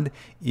 God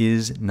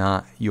is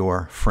not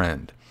your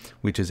friend,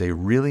 which is a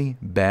really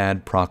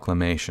bad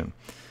proclamation.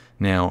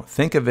 Now,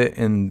 think of it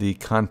in the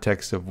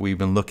context of we've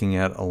been looking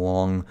at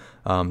along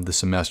the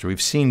semester.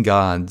 We've seen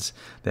gods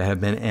that have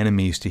been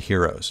enemies to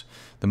heroes.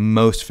 The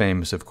most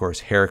famous, of course,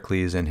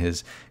 Heracles and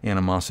his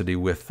animosity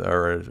with,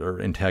 or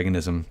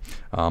antagonism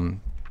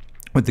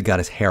with the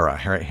goddess Hera.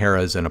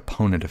 Hera is an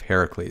opponent of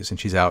Heracles, and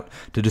she's out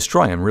to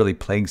destroy him, really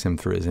plagues him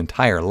through his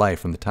entire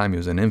life, from the time he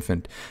was an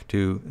infant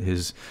to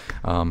his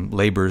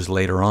labors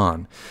later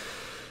on.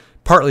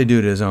 Partly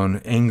due to his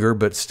own anger,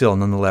 but still,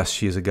 nonetheless,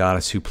 she is a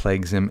goddess who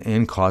plagues him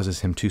and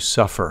causes him to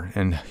suffer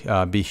and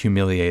be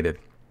humiliated.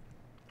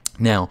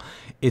 Now,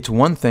 it's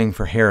one thing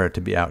for Hera to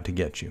be out to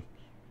get you,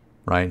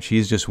 right?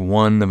 She's just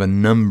one of a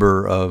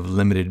number of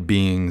limited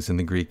beings in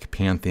the Greek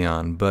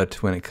pantheon.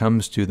 But when it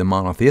comes to the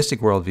monotheistic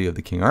worldview of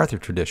the King Arthur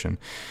tradition,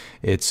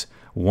 it's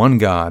one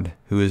God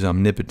who is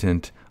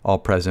omnipotent,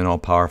 all-present,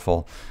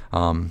 all-powerful,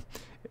 and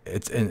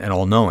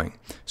all-knowing.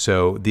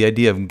 So the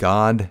idea of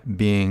God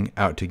being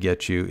out to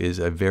get you is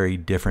a very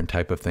different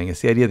type of thing.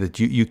 It's the idea that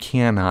you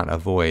cannot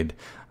avoid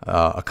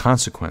a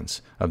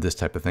consequence of this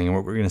type of thing. And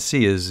what we're going to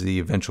see is the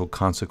eventual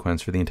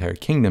consequence for the entire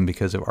kingdom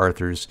because of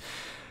Arthur's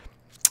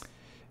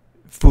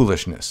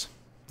foolishness,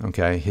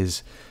 okay?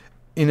 His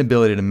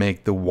inability to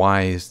make the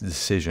wise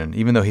decision.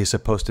 Even though he's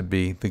supposed to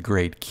be the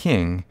great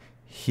king,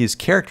 his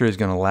character is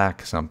going to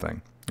lack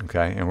something,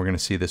 okay? And we're going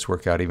to see this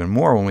work out even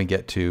more when we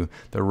get to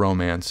the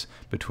romance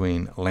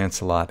between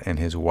Lancelot and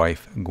his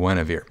wife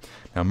Guinevere.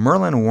 Now,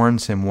 Merlin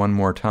warns him one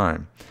more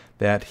time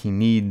that he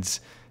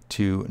needs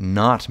to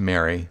not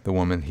marry the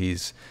woman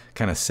he's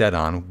kind of set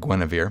on,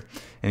 Guinevere,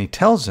 and he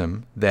tells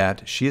him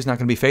that she is not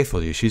going to be faithful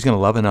to you. She's going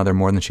to love another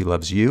more than she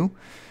loves you.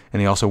 And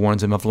he also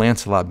warns him of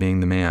Lancelot being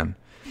the man.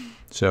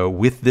 So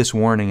with this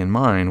warning in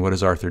mind, what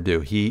does Arthur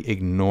do? He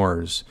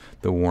ignores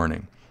the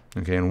warning.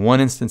 Okay, in one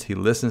instance, he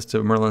listens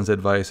to Merlin's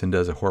advice and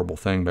does a horrible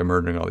thing by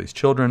murdering all these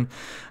children.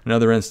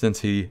 Another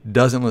instance, he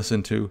doesn't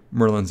listen to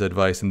Merlin's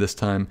advice, and this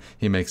time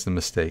he makes the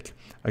mistake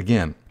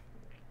again.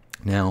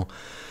 Now,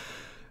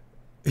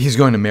 he's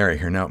going to marry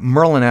her. Now,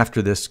 Merlin, after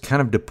this,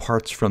 kind of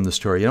departs from the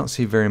story. You don't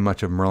see very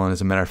much of Merlin.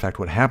 As a matter of fact,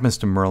 what happens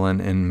to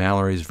Merlin in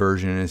Mallory's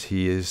version is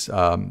he is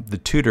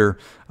the tutor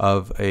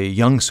of a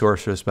young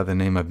sorceress by the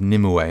name of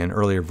Nimue. In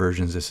earlier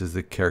versions, this is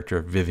the character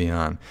of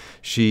Vivian.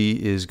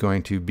 She is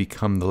going to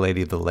become the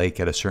Lady of the Lake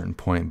at a certain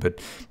point, but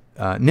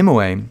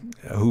Nimue,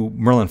 who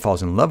Merlin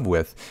falls in love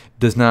with,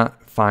 does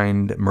not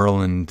find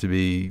Merlin to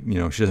be,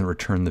 she doesn't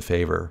return the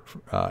favor.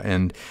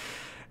 And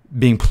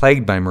being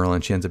plagued by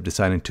Merlin, she ends up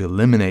deciding to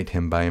eliminate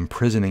him by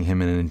imprisoning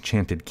him in an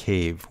enchanted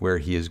cave where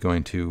he is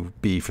going to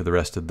be for the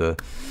rest of the,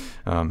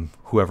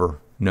 whoever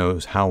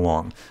knows how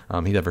long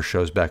he never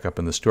shows back up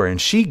in the story.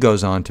 And she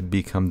goes on to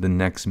become the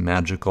next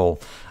magical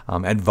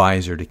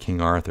advisor to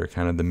King Arthur,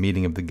 kind of the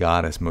meeting of the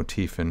goddess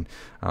motif in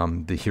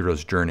the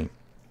hero's journey.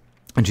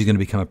 And she's going to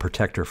become a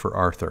protector for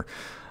Arthur.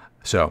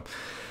 So,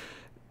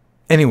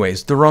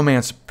 anyways, the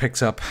romance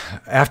picks up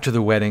after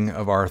the wedding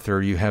of Arthur.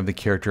 You have the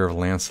character of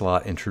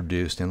Lancelot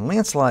introduced, and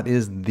Lancelot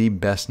is the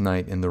best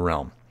knight in the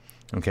realm.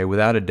 Okay,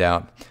 without a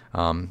doubt.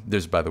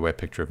 There's, by the way, a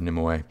picture of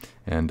Nimue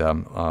and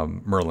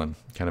Merlin,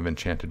 kind of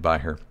enchanted by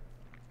her.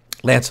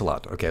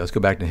 Lancelot. Okay, let's go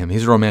back to him.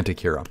 He's a romantic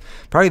hero,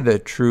 probably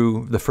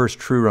the first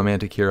true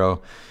romantic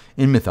hero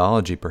in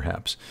mythology,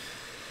 perhaps.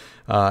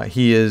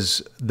 He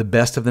is the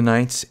best of the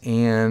knights,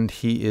 and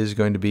he is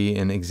going to be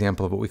an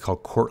example of what we call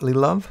courtly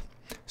love.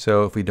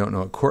 So if we don't know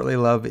what courtly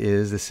love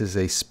is, this is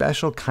a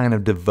special kind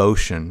of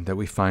devotion that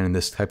we find in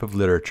this type of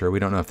literature. We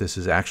don't know if this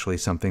is actually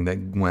something that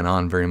went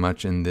on very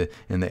much in the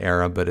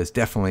era, but it's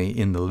definitely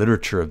in the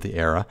literature of the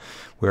era,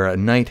 where a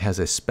knight has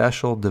a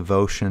special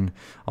devotion,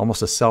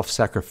 almost a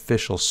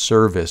self-sacrificial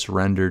service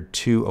rendered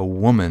to a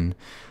woman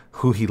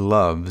who he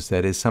loves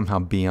that is somehow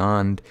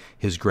beyond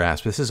his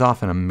grasp. This is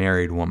often a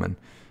married woman.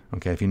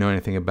 Okay, if you know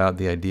anything about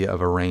the idea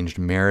of arranged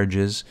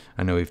marriages,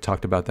 I know we've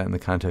talked about that in the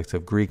context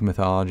of Greek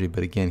mythology,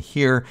 but again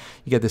here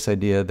you get this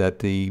idea that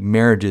the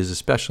marriages,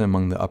 especially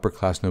among the upper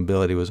class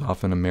nobility, was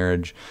often a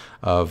marriage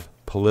of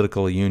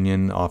political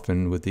union,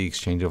 often with the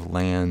exchange of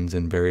lands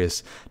and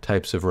various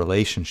types of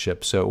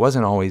relationships. So it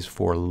wasn't always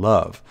for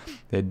love.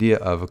 The idea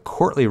of a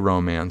courtly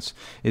romance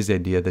is the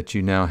idea that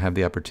you now have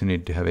the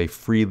opportunity to have a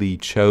freely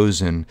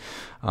chosen,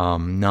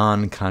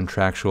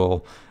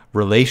 non-contractual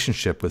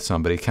relationship with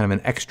somebody, kind of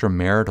an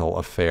extramarital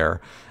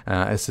affair.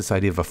 It's this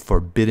idea of a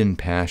forbidden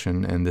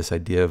passion and this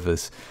idea of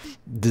this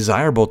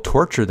desirable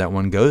torture that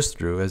one goes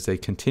through as they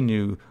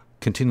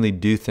continually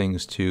do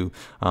things to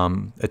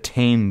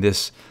attain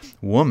this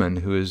woman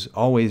who is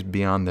always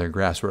beyond their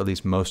grasp, or at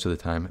least most of the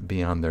time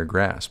beyond their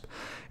grasp.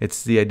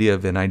 It's the idea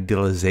of an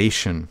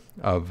idealization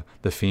of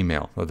the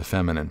female, or the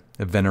feminine,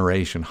 a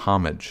veneration,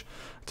 homage.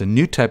 It's a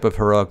new type of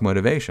heroic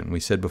motivation. We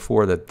said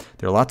before that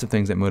there are lots of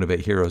things that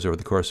motivate heroes over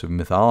the course of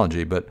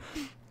mythology, but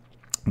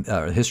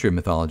the history of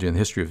mythology and the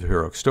history of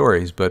heroic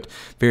stories, but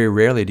very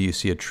rarely do you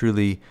see a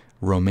truly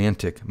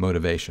romantic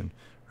motivation.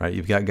 Right?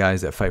 You've got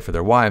guys that fight for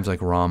their wives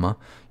like Rama.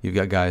 You've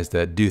got guys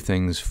that do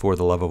things for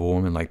the love of a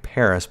woman like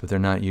Paris, but they're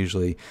not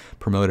usually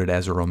promoted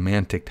as a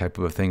romantic type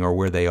of a thing, or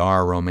where they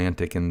are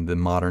romantic in the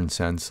modern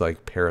sense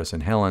like Paris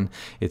and Helen.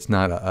 It's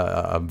not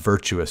a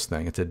virtuous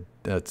thing.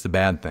 It's a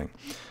bad thing.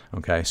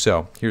 Okay,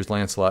 so here's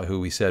Lancelot, who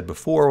we said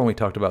before when we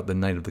talked about the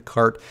Knight of the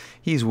Cart.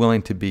 He's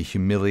willing to be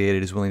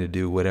humiliated. He's willing to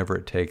do whatever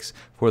it takes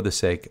for the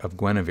sake of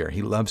Guinevere.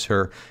 He loves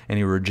her, and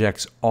he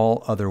rejects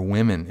all other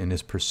women in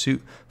his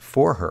pursuit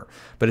for her.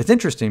 But it's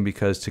interesting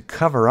because to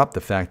cover up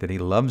the fact that he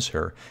loves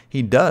her,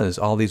 he does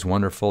all these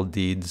wonderful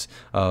deeds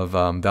of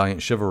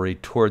valiant chivalry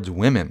towards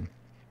women,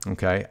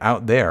 okay,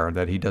 out there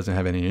that he doesn't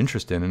have any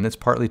interest in, and it's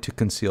partly to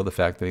conceal the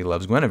fact that he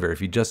loves Guinevere. If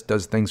he just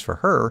does things for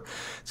her,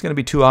 it's going to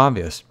be too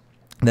obvious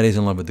that he's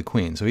in love with the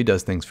queen. So he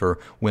does things for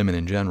women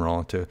in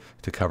general to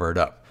cover it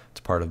up.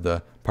 It's part of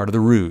the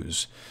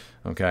ruse.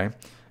 Okay?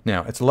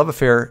 Now, it's a love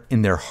affair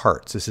in their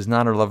hearts. This is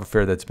not a love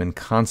affair that's been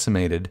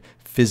consummated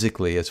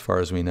physically, as far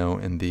as we know,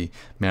 in the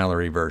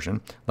Malory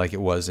version, like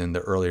it was in the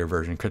earlier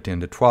version,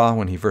 Chrétien de Troyes.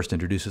 When he first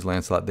introduces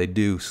Lancelot, they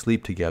do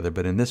sleep together,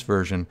 but in this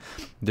version,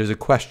 there's a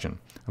question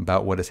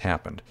about what has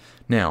happened.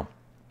 Now,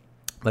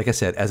 like I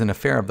said, as an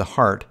affair of the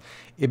heart,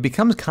 it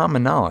becomes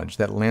common knowledge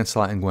that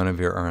Lancelot and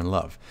Guinevere are in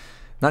love.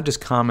 Not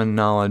just common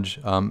knowledge,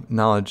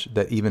 knowledge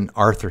that even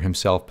Arthur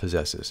himself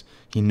possesses.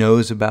 He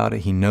knows about it,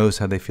 he knows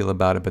how they feel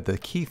about it, but the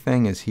key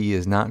thing is he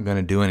is not going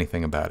to do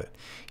anything about it.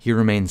 He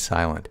remains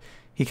silent.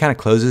 He kind of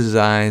closes his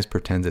eyes,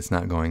 pretends it's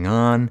not going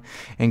on,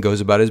 and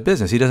goes about his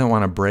business. He doesn't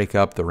want to break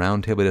up the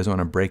round table. He doesn't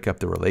want to break up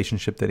the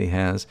relationship that he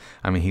has.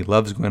 I mean, he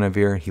loves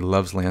Guinevere, he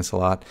loves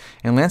Lancelot,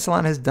 and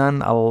Lancelot has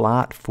done a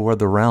lot for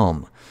the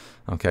realm.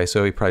 Okay,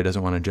 so he probably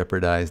doesn't want to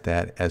jeopardize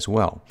that as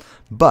well.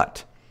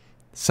 But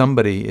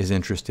somebody is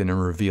interested in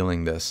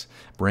revealing this,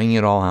 bringing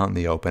it all out in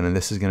the open, and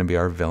this is going to be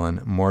our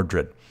villain,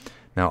 Mordred.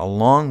 Now,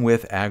 along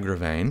with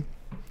Agravain,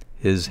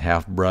 his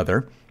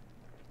half-brother,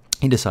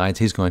 he decides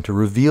he's going to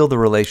reveal the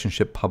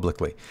relationship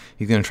publicly.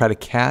 He's going to try to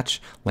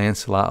catch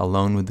Lancelot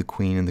alone with the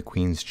queen in the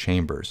queen's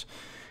chambers.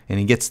 And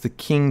he gets the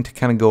king to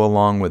kind of go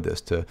along with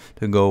this, to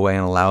go away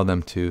and allow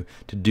them to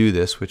do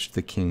this, which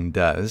the king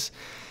does.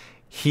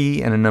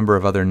 He and a number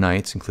of other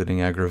knights, including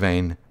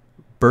Agravain,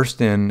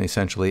 burst in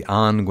essentially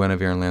on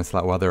Guinevere and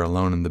Lancelot while they're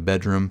alone in the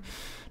bedroom.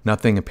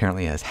 Nothing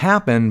apparently has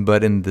happened,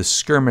 but in the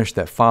skirmish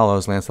that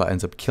follows, Lancelot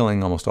ends up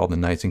killing almost all the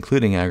knights,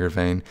 including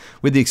Agravain,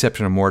 with the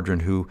exception of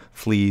Mordred, who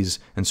flees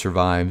and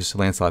survives.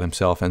 Lancelot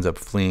himself ends up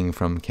fleeing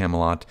from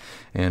Camelot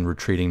and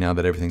retreating now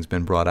that everything's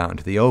been brought out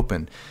into the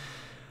open.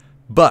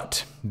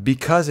 But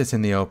because it's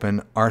in the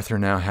open, Arthur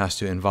now has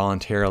to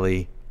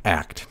involuntarily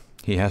act.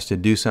 He has to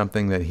do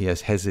something that he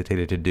has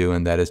hesitated to do,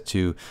 and that is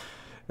to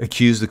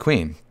accuse the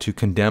queen, to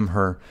condemn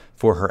her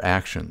for her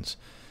actions.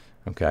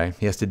 Okay,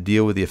 he has to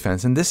deal with the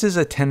offense, and this is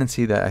a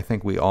tendency that I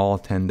think we all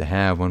tend to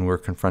have when we're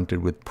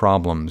confronted with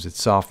problems.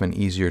 It's often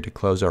easier to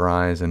close our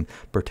eyes and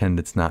pretend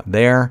it's not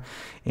there,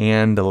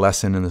 and the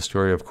lesson in the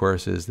story, of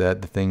course, is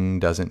that the thing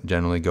doesn't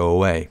generally go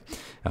away.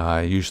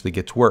 It usually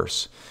gets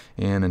worse,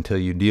 and until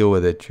you deal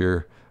with it,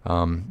 you're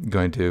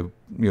going to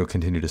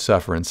continue to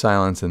suffer in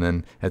silence, and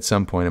then at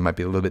some point it might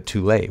be a little bit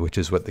too late, which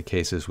is what the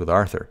case is with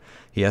Arthur.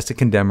 He has to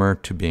condemn her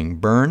to being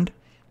burned,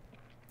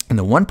 and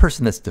the one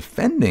person that's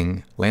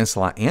defending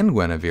Lancelot and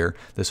Guinevere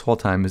this whole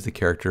time is the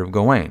character of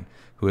Gawain,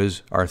 who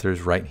is Arthur's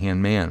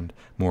right-hand man,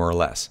 more or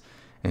less.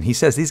 And he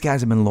says, these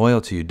guys have been loyal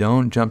to you.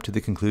 Don't jump to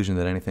the conclusion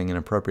that anything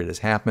inappropriate has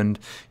happened.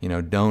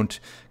 Don't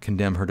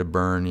condemn her to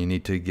burn. You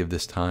need to give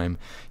this time.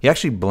 He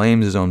actually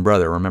blames his own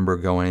brother. Remember,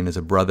 Gawain is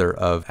a brother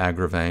of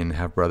Agravain,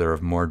 half-brother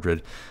of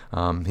Mordred.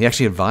 He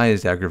actually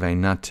advised Agravain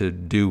not to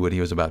do what he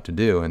was about to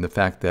do. And the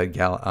fact that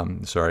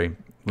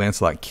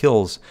Lancelot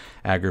kills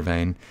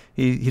Agravain,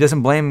 he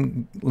doesn't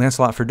blame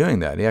Lancelot for doing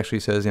that. He actually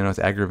says, it's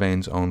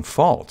Agravain's own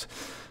fault.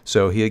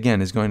 So he,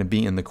 again, is going to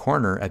be in the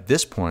corner, at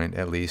this point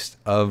at least,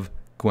 of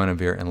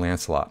Guinevere and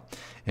Lancelot.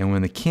 And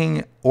when the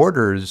king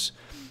orders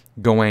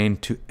Gawain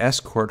to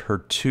escort her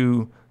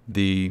to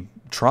the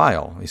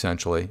trial,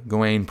 essentially,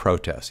 Gawain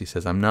protests. He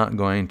says, I'm not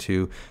going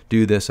to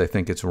do this. I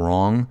think it's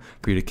wrong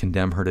for you to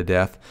condemn her to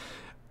death.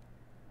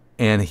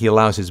 And he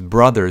allows his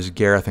brothers,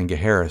 Gareth and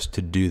Gaheris,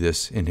 to do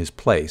this in his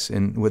place.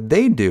 And what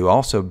they do,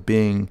 also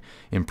being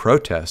in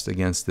protest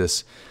against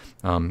this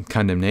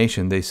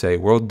condemnation, they say,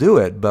 we'll do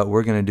it, but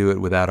we're going to do it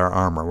without our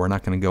armor. We're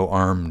not going to go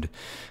armed.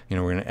 We're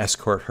going to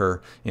escort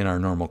her in our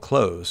normal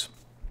clothes.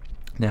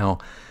 Now,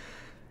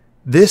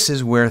 this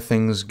is where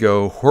things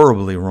go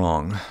horribly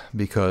wrong,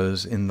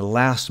 because in the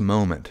last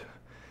moment,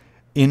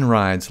 in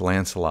rides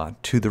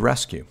Lancelot to the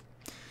rescue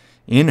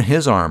in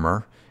his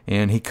armor,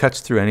 and he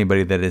cuts through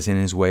anybody that is in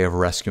his way of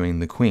rescuing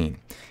the queen.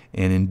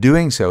 And in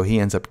doing so, he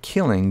ends up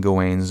killing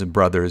Gawain's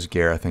brothers,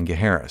 Gareth and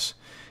Gaheris.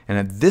 And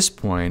at this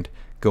point,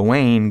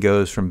 Gawain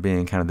goes from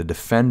being kind of the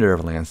defender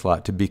of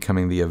Lancelot to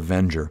becoming the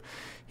avenger.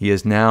 He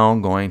is now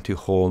going to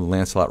hold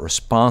Lancelot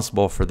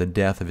responsible for the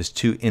death of his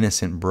two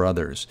innocent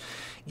brothers.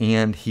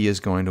 And he is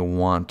going to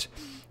want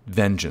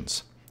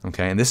vengeance.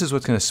 Okay, and this is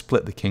what's going to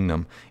split the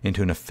kingdom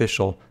into an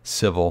official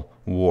civil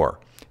war.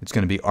 It's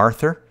going to be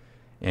Arthur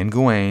and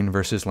Gawain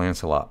versus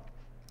Lancelot.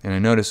 And I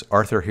notice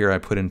Arthur here I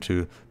put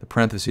into the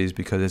parentheses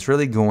because it's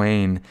really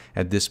Gawain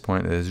at this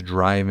point that is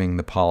driving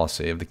the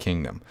policy of the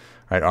kingdom.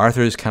 Right?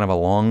 Arthur is kind of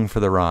along for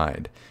the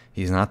ride.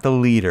 He's not the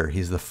leader,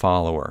 he's the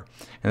follower.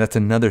 And that's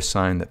another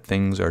sign that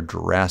things are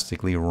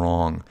drastically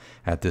wrong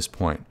at this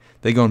point.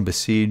 They go and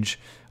besiege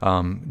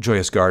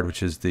Joyous Gard,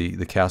 which is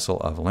the castle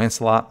of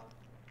Lancelot,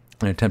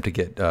 and attempt to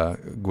get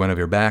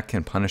Guinevere back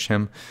and punish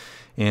him.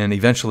 And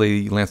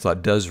eventually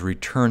Lancelot does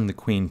return the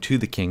queen to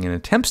the king and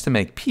attempts to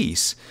make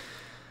peace.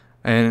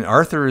 And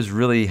Arthur is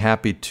really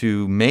happy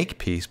to make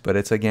peace, but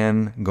it's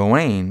again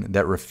Gawain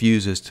that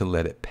refuses to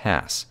let it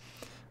pass.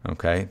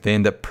 Okay, they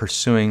end up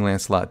pursuing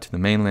Lancelot to the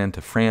mainland,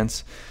 to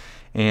France,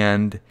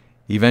 and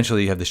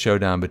eventually you have the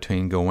showdown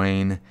between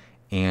Gawain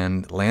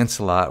and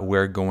Lancelot,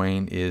 where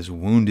Gawain is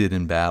wounded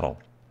in battle.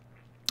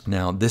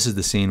 Now, this is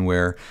the scene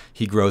where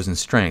he grows in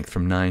strength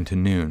from 9 to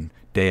noon.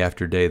 Day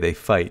after day they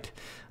fight.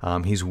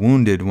 He's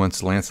wounded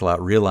once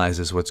Lancelot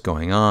realizes what's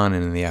going on,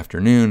 and in the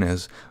afternoon,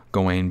 as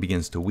Gawain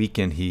begins to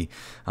weaken, he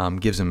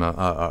gives him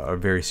a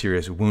very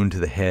serious wound to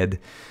the head.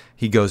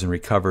 He goes and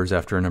recovers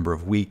after a number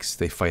of weeks.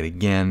 They fight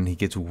again. He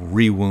gets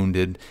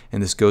re-wounded,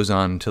 and this goes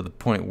on until the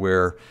point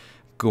where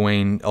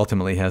Gawain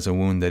ultimately has a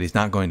wound that he's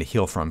not going to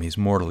heal from. He's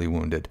mortally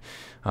wounded,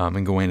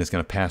 and Gawain is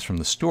going to pass from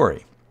the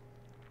story.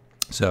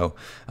 So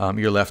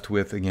you're left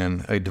with,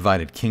 again, a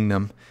divided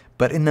kingdom.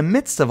 But in the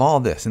midst of all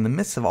this,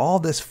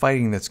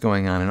 fighting that's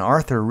going on, and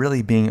Arthur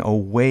really being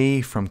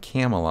away from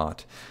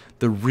Camelot,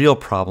 the real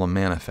problem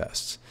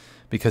manifests,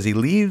 because he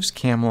leaves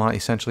Camelot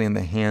essentially in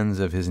the hands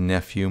of his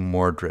nephew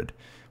Mordred,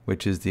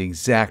 which is the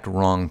exact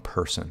wrong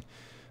person.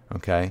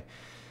 Okay?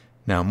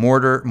 Now,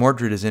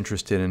 Mordred is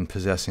interested in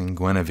possessing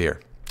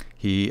Guinevere.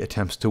 He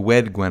attempts to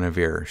wed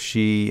Guinevere.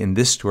 She, in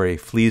this story,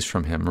 flees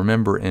from him.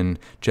 Remember, in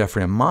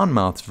Geoffrey of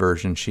Monmouth's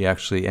version, she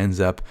actually ends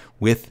up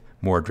with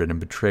Mordred and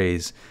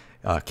betrays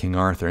King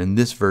Arthur. In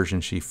this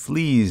version, she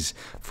flees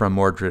from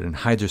Mordred and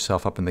hides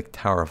herself up in the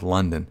Tower of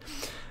London.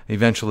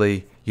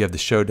 Eventually, you have the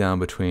showdown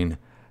between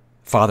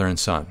father and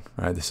son.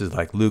 Right? This is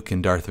like Luke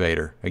and Darth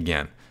Vader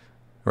again.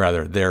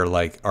 Rather, they're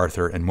like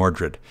Arthur and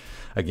Mordred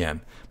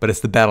again. But it's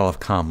the Battle of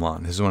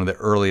Camelot. This is one of the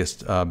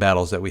earliest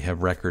battles that we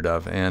have record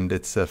of, and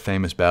it's a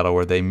famous battle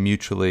where they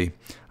mutually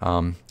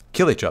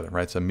kill each other,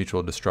 right? It's a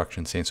mutual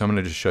destruction scene. So I'm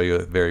going to just show you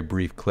a very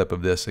brief clip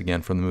of this,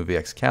 again, from the movie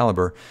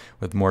Excalibur,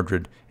 with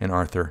Mordred and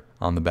Arthur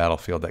on the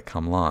battlefield at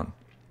Camelot.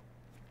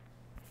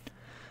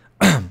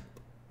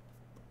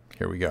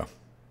 Here we go.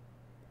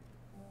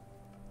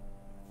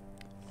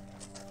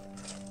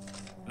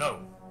 No.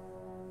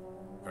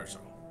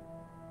 Percival.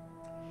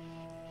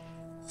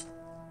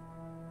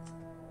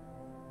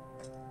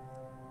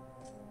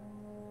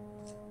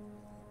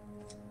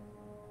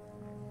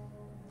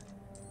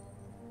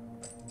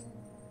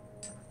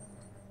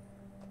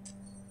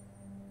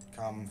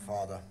 Come,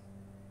 Father.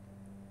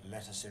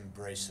 Let us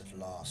embrace at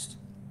last.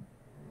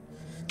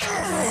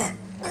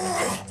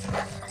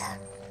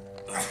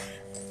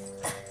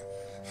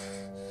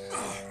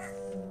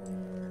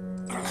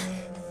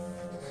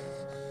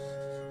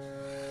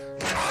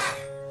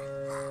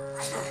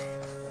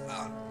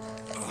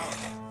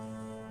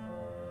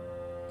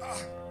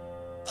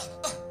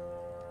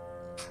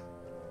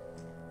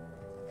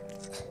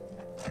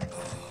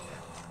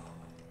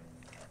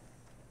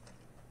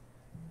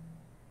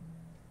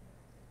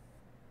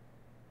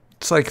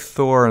 It's like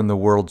Thor and the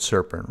world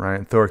serpent,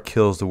 right? Thor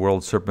kills the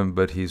world serpent,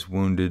 but he's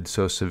wounded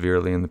so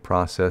severely in the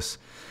process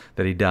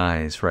that he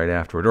dies right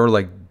afterward. Or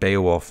like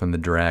Beowulf and the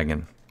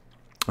dragon.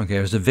 Okay,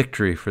 there's a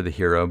victory for the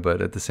hero,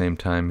 but at the same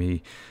time,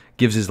 he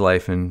gives his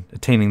life in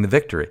attaining the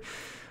victory.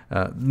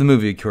 The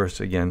movie, of course,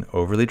 again,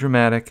 overly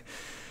dramatic.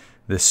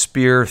 The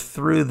spear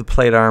through the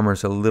plate armor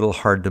is a little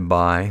hard to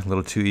buy, a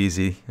little too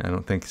easy. I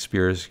don't think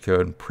spears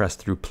could press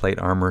through plate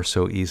armor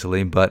so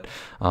easily. But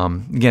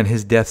again,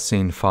 his death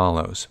scene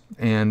follows.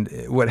 And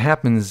what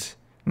happens,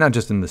 not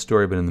just in the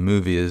story but in the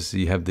movie, is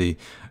you have the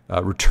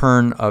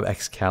return of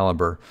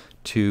Excalibur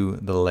to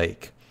the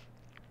lake,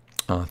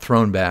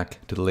 thrown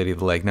back to the Lady of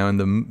the Lake. Now, in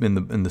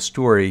the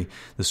story,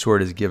 the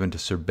sword is given to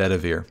Sir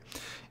Bedivere.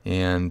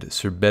 And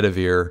Sir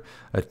Bedivere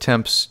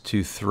attempts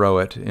to throw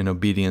it in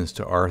obedience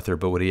to Arthur,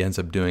 but what he ends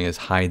up doing is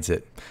hides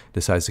it,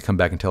 decides to come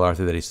back and tell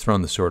Arthur that he's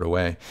thrown the sword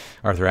away.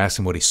 Arthur asks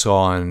him what he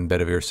saw, and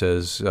Bedivere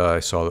says, I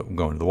saw it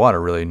go into the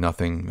water, really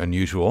nothing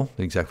unusual,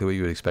 exactly what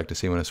you would expect to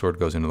see when a sword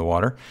goes into the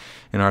water.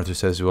 And Arthur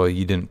says, well,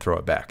 you didn't throw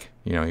it back.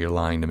 You know, you're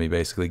lying to me,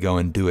 basically. Go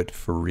and do it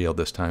for real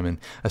this time. And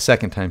a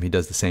second time, he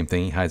does the same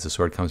thing. He hides the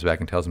sword, comes back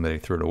and tells him that he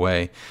threw it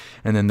away.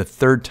 And then the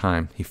third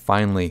time, he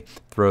finally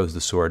throws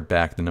the sword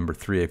back. The number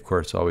 3, of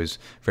course, always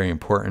very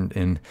important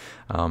in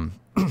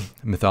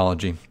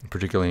mythology,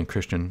 particularly in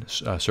Christian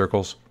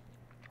circles.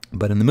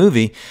 But in the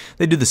movie,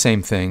 they do the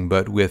same thing,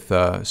 but with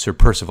Sir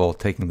Percival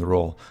taking the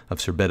role of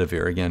Sir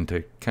Bedivere, again,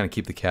 to kind of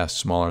keep the cast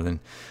smaller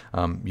than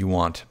you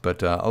want.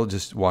 But I'll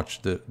just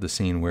watch the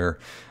scene where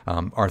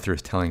Arthur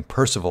is telling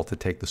Percival to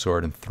take the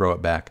sword and throw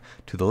it back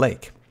to the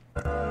lake.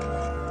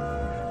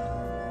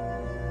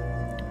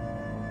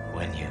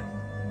 When you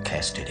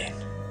cast it in,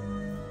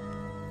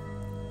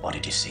 what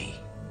did you see?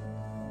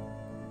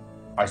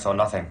 I saw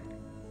nothing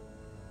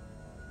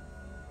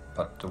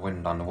but the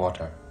wind on the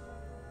water.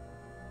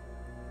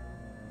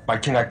 My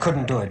king, I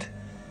couldn't do it.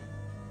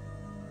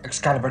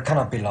 Excalibur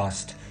cannot be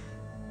lost.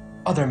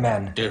 Other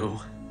men... Do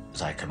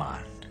as I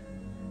command.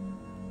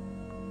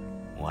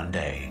 One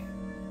day,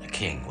 a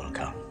king will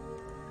come,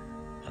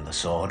 and the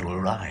sword will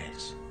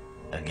rise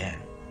again.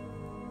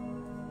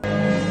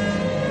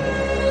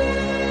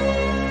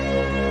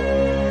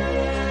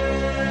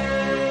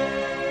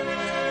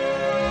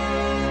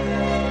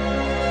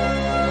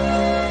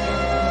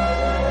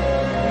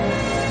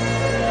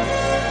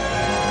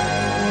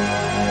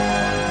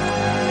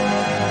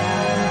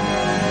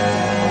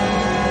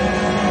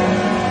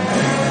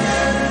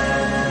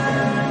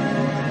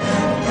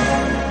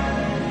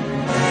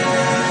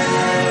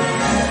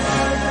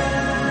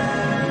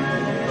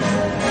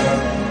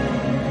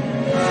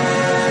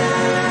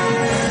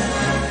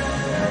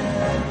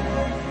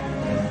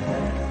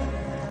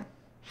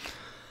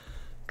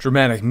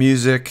 Dramatic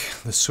music,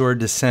 the sword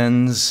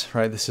descends,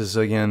 right? This is,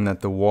 again, at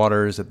the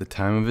waters at the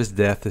time of his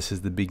death. This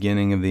is the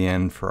beginning of the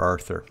end for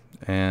Arthur.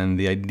 And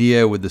the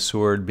idea with the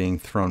sword being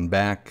thrown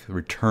back,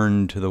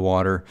 returned to the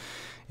water,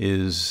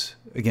 is,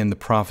 again, the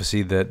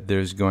prophecy that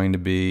there's going to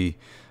be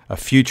a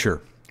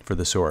future for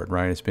the sword,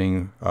 right? It's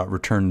being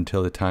returned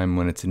until the time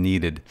when it's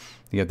needed.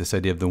 You get this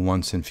idea of the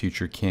once and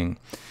future king.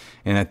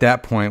 And at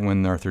that point,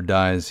 when Arthur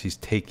dies, he's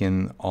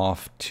taken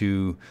off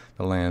to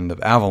the land of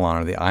Avalon,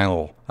 or the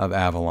Isle of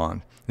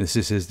Avalon. This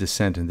is his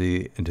descent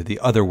into the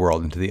other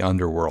world, into the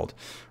underworld,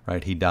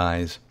 right? He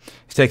dies.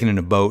 He's taken in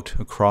a boat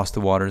across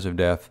the waters of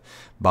death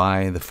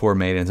by the 4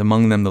 maidens,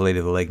 among them the Lady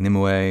of the Lake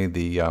Nimue,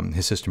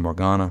 his sister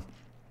Morgana.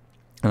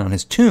 And on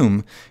his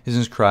tomb is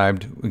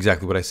inscribed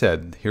exactly what I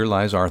said. Here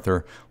lies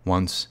Arthur,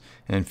 once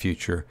and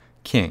future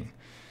king.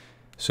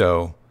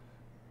 So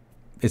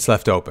it's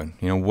left open.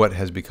 You know, what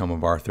has become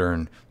of Arthur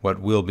and what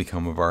will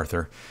become of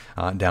Arthur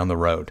down the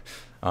road.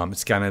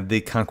 It's kind of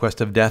the conquest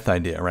of death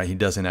idea, right? He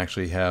doesn't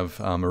actually have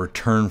a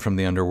return from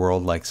the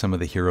underworld like some of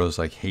the heroes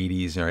like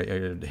Hades,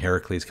 or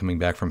Heracles coming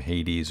back from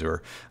Hades,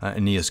 or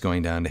Aeneas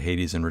going down to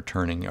Hades and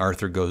returning.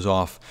 Arthur goes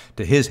off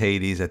to his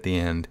Hades at the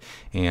end,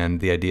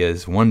 and the idea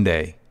is one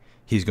day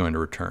he's going to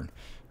return.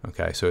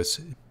 Okay, so it's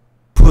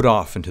put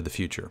off into the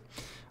future.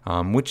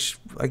 Which,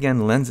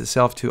 again, lends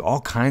itself to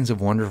all kinds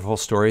of wonderful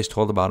stories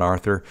told about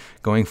Arthur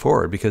going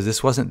forward, because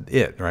this wasn't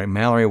it, right?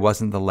 Malory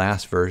wasn't the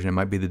last version. It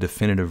might be the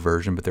definitive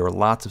version, but there were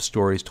lots of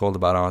stories told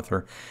about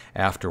Arthur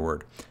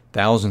afterward,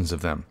 thousands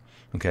of them.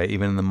 Okay,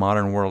 even in the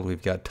modern world,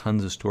 we've got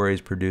tons of stories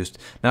produced,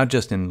 not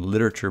just in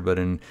literature, but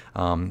in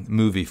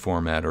movie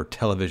format or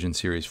television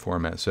series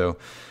format. So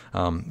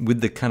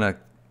with the kind of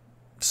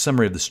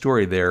summary of the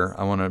story there,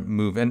 I want to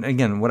move. And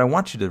again, what I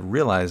want you to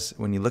realize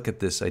when you look at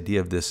this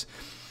idea of this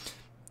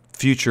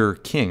future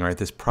king, right,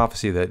 this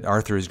prophecy that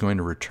Arthur is going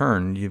to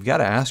return, you've got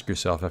to ask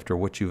yourself, after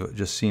what you've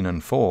just seen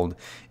unfold,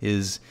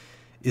 is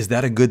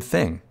that a good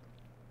thing?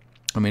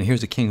 I mean,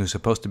 here's a king who's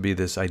supposed to be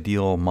this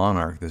ideal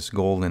monarch, this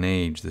golden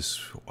age, this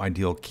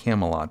ideal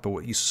Camelot. But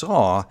what you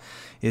saw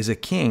is a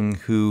king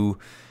who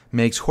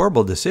makes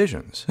horrible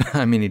decisions.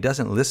 I mean, he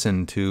doesn't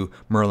listen to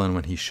Merlin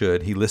when he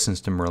should. He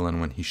listens to Merlin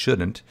when he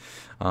shouldn't.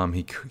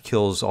 He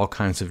kills all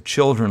kinds of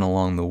children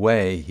along the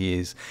way.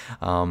 He's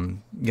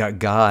got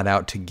God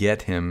out to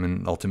get him,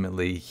 and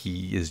ultimately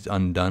he is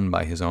undone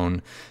by his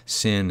own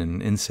sin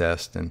and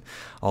incest, and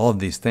all of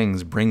these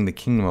things bring the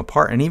kingdom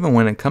apart. And even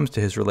when it comes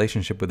to his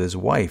relationship with his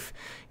wife,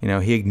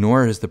 he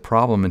ignores the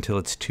problem until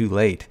it's too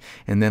late,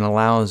 and then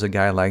allows a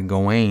guy like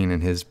Gawain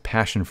and his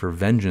passion for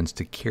vengeance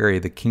to carry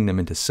the kingdom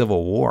into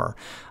civil war.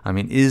 I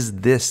mean, is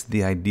this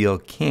the ideal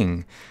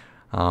king?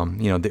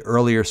 The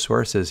earlier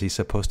sources, he's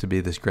supposed to be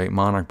this great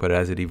monarch, but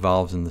as it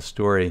evolves in the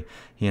story,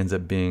 he ends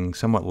up being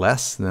somewhat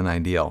less than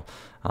ideal.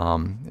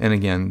 And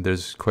again,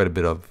 there's quite a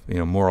bit of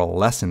moral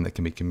lesson that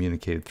can be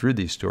communicated through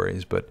these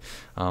stories, but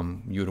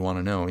you would want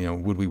to know,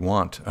 would we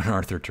want an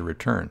Arthur to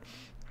return?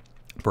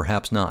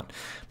 Perhaps not.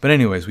 But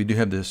anyways, we do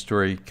have this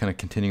story kind of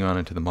continuing on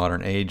into the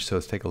modern age, so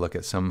let's take a look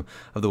at some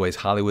of the ways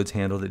Hollywood's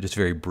handled it, just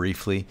very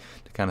briefly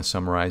to kind of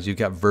summarize. You've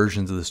got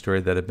versions of the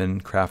story that have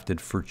been crafted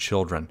for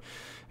children.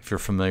 If you're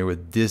familiar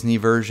with Disney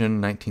version,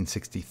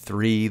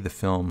 1963, the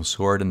film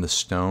Sword in the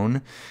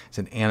Stone. It's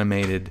an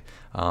animated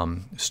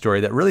story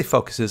that really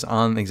focuses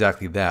on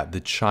exactly that, the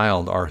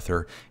child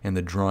Arthur and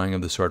the drawing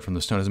of the sword from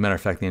the stone. As a matter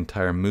of fact, the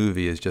entire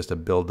movie is just a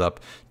build-up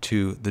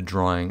to the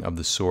drawing of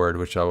the sword,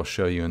 which I will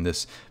show you in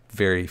this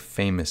very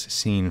famous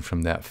scene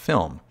from that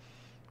film.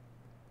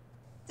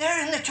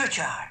 There in the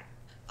churchyard.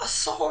 A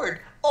sword.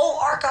 Oh,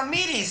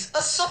 Archimedes,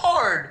 a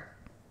sword.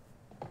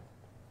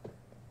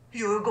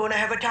 You're going to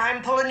have a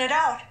time pulling it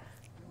out.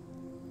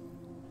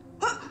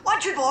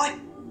 Watch it, boy.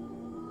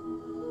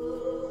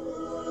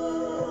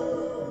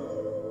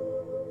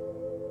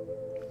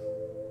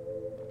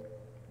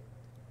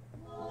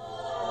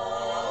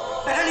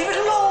 Better leave it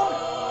alone.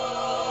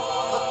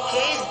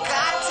 Okay,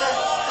 got to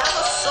have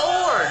a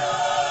sword.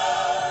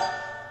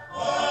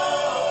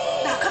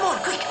 Now, come on,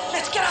 quick.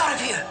 Let's get out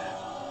of here.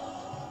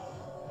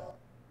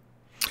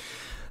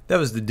 That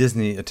was the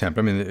Disney attempt.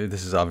 I mean,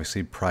 this is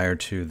obviously prior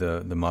to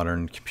the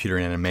modern computer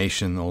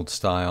animation, old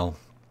style,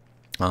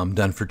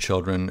 done for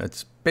children.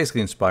 It's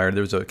basically inspired.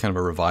 There was a kind of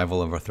a revival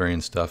of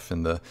Arthurian stuff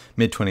in the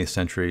mid-20th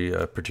century,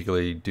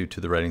 particularly due to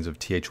the writings of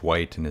T.H.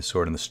 White and his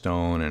Sword in the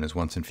Stone and his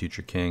Once and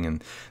Future King,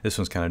 and this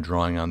one's kind of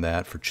drawing on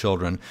that for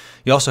children.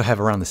 You also have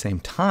around the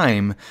same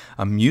time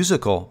a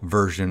musical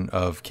version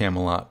of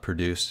Camelot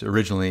produced,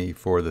 originally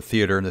for the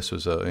theater. This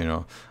was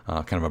a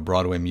kind of a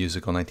Broadway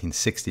musical,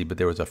 1960, but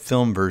there was a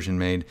film version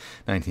made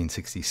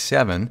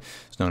 1967.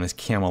 It's known as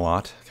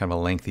Camelot, kind of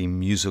a lengthy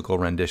musical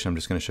rendition. I'm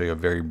just going to show you a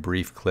very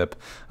brief clip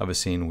of a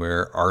scene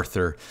where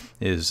Arthur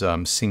is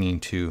singing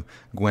to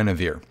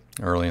Guinevere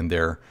early in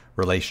their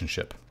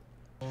relationship.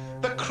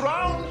 The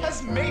crown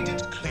has made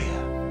it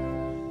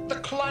clear. The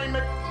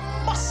climate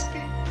must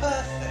be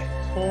perfect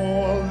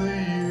for the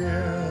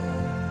year.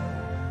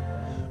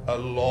 A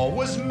law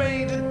was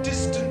made a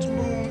distant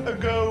moon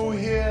ago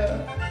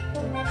here.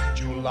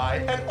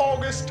 July and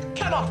August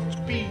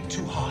cannot be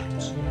too hot.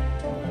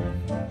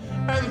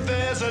 And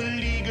there's a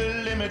legal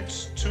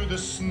limit to the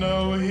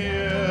snow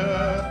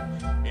here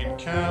in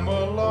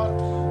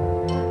Camelot.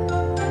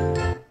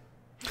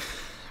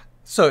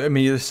 So, I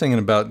mean, you're singing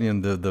about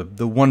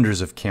the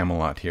wonders of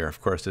Camelot here. Of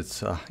course,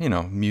 it's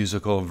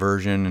musical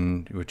version,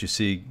 and what you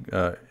see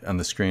on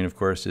the screen, of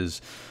course,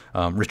 is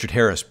Richard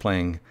Harris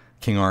playing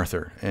King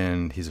Arthur,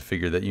 and he's a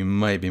figure that you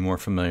might be more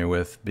familiar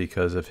with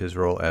because of his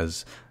role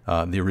as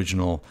the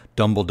original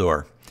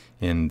Dumbledore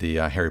in the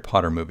Harry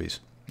Potter movies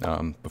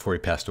before he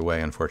passed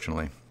away,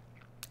 unfortunately,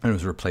 and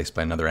was replaced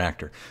by another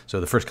actor. So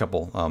the first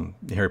couple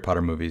Harry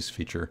Potter movies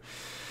feature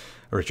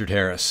Richard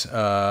Harris.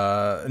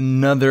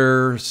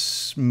 Another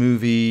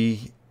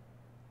movie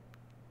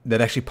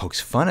that actually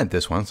pokes fun at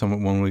this one,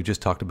 one we just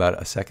talked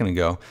about a second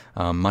ago,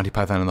 Monty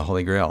Python and the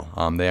Holy Grail.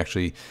 They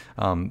actually,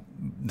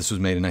 this was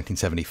made in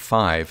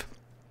 1975,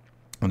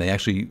 and they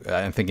actually,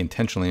 I think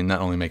intentionally,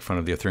 not only make fun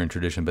of the Arthurian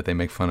tradition, but they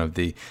make fun of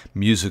the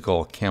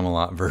musical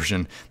Camelot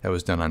version that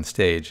was done on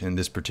stage. And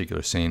this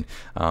particular scene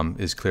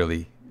is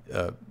clearly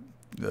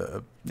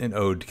an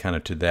ode kind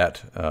of to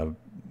that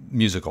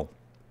musical.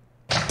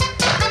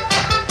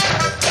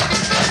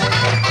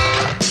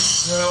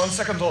 On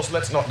second thoughts,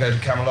 let's not go to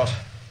Camelot.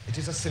 It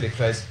is a silly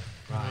place.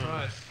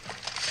 Right.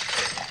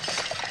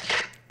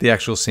 The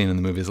actual scene in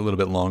the movie is a little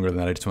bit longer than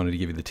that. I just wanted to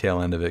give you the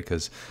tail end of it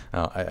because,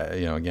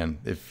 again,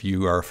 if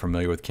you are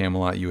familiar with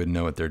Camelot, you would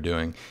know what they're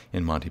doing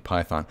in Monty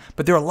Python.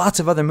 But there are lots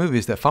of other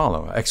movies that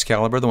follow.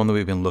 Excalibur, the one that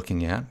we've been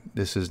looking at.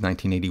 This is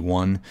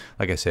 1981.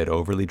 Like I said,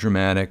 overly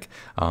dramatic,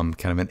 kind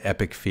of an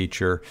epic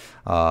feature,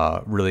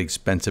 really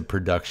expensive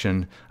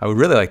production. I would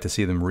really like to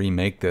see them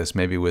remake this,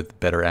 maybe with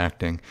better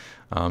acting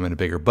and a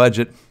bigger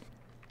budget,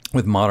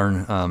 with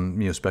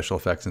modern special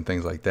effects and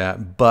things like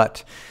that.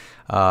 But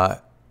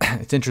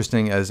it's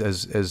interesting,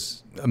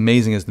 as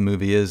amazing as the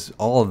movie is,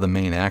 all of the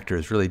main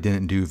actors really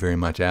didn't do very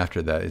much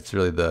after that. It's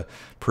really the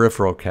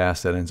peripheral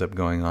cast that ends up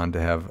going on to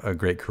have a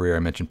great career. I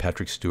mentioned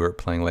Patrick Stewart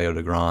playing Leo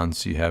de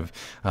Grance. You have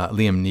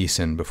Liam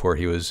Neeson before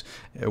he was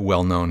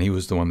well known. He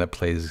was the one that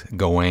plays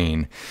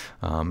Gawain.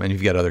 And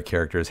you've got other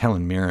characters.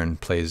 Helen Mirren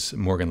plays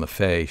Morgan Le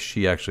Fay.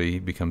 She actually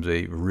becomes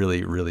a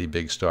really, really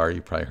big star.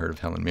 You probably heard of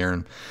Helen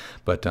Mirren.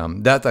 But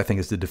that, I think,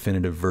 is the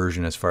definitive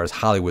version as far as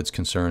Hollywood's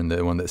concerned,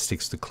 the one that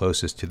sticks the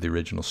closest to the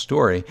original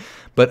story.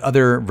 But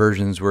other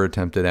versions were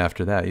attempted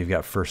after that. You've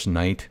got First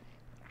Knight,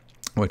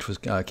 which was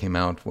came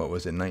out, what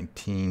was it,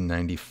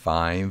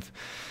 1995,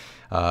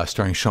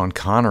 starring Sean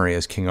Connery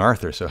as King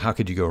Arthur. So how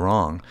could you go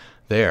wrong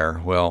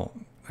there? Well,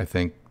 I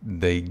think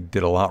they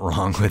did a lot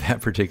wrong with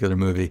that particular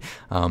movie.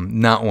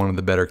 Not one of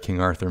the better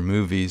King Arthur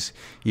movies,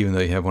 even though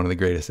you have one of the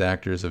greatest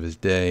actors of his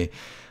day.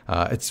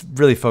 It's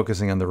really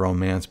focusing on the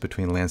romance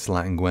between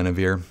Lancelot and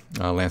Guinevere.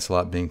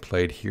 Lancelot being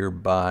played here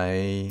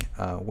by,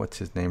 what's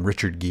his name,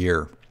 Richard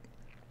Gere.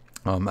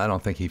 I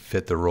don't think he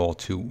fit the role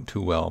too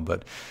well,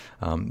 but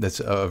that's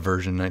a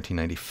version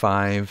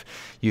 1995.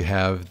 You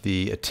have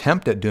the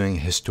attempt at doing a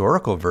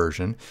historical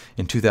version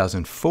in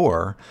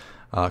 2004.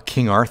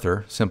 King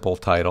Arthur, simple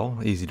title,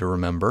 easy to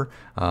remember,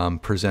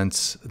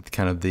 presents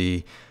kind of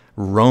the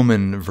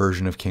Roman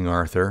version of King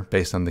Arthur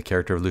based on the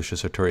character of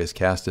Lucius Artorius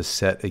Castus,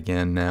 set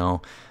again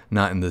now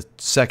not in the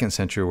 2nd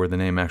century where the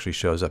name actually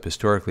shows up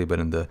historically, but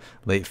in the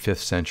late 5th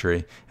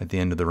century at the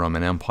end of the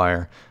Roman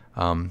Empire.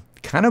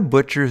 Kind of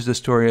butchers the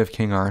story of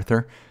King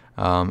Arthur,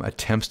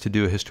 attempts to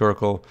do a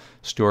historical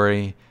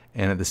story,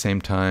 and at the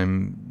same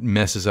time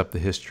messes up the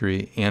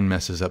history and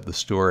messes up the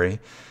story.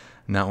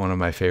 Not one of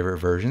my favorite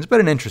versions, but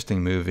an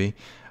interesting movie.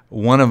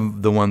 One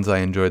of the ones I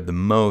enjoyed the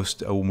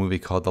most, a movie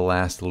called The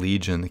Last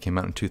Legion that came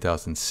out in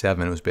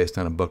 2007. It was based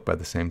on a book by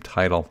the same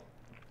title.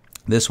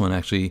 This one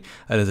actually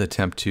is an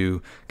attempt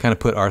to kind of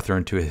put Arthur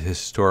into a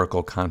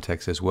historical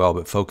context as well,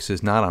 but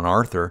focuses not on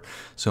Arthur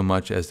so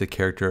much as the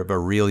character of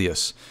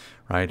Aurelius,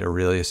 right?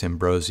 Aurelius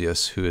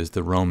Ambrosius, who is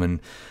the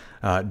Roman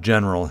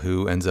general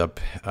who ends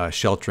up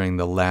sheltering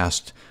the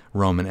last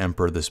Roman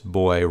emperor, this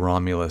boy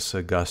Romulus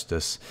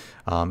Augustus,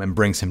 and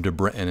brings him to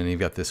Britain. And you've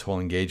got this whole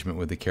engagement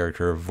with the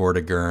character of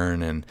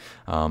Vortigern and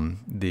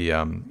the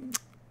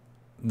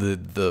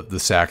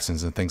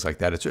Saxons and things like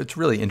that. It's a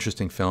really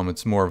interesting film.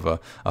 It's more of a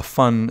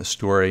fun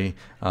story,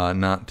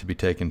 not to be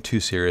taken too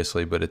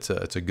seriously, but it's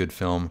a good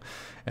film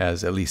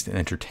as at least an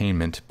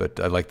entertainment. But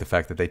I like the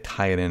fact that they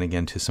tie it in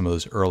again to some of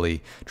those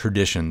early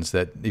traditions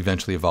that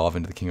eventually evolve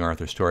into the King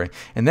Arthur story.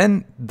 And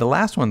then the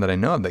last one that I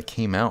know of that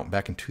came out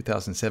back in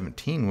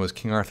 2017 was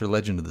King Arthur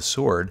Legend of the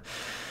Sword,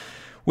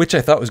 which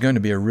I thought was going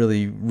to be a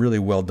really, really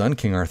well done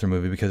King Arthur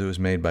movie because it was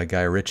made by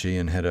Guy Ritchie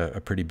and had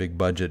a pretty big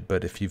budget.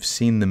 But if you've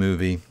seen the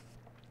movie,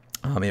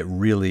 it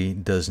really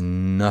does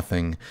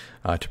nothing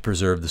to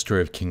preserve the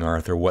story of King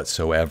Arthur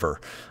whatsoever.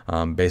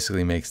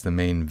 Basically makes the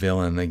main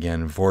villain,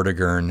 again,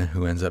 Vortigern,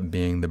 who ends up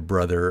being the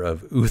brother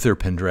of Uther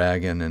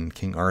Pendragon and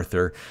King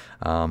Arthur.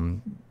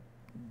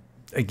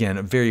 Again,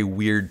 a very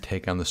weird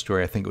take on the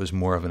story. I think it was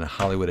more of a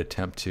Hollywood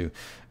attempt to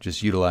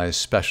just utilize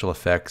special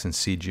effects and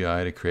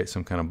CGI to create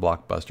some kind of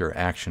blockbuster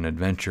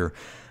action-adventure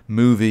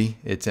movie.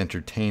 It's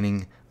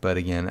entertaining, but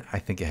again, I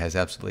think it has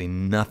absolutely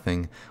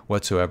nothing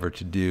whatsoever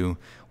to do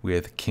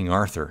with King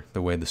Arthur,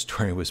 the way the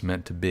story was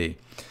meant to be.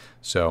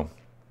 So,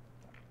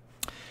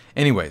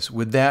 anyways,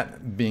 with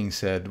that being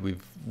said,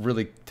 we've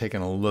really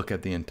taken a look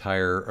at the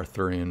entire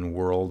Arthurian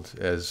world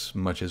as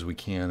much as we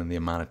can in the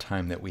amount of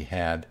time that we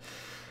had.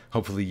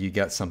 Hopefully you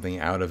got something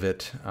out of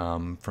it.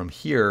 From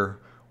here,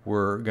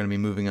 we're going to be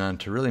moving on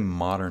to really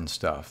modern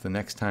stuff. The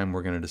next time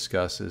we're going to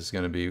discuss is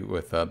going to be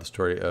with the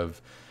story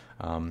of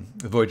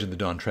The Voyage of the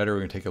Dawn Treader. We're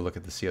going to take a look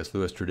at the C.S.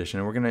 Lewis tradition,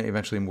 and we're going to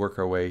eventually work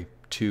our way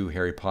to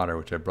Harry Potter,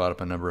 which I've brought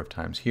up a number of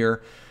times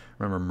here.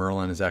 Remember,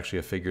 Merlin is actually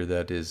a figure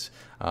that is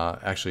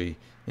actually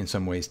in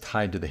some ways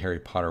tied to the Harry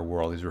Potter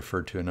world. He's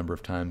referred to a number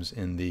of times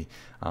in the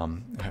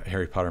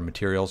Harry Potter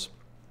materials.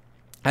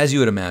 As you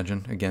would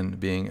imagine, again,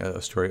 being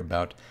a story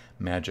about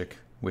magic,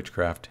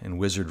 witchcraft, and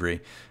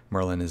wizardry,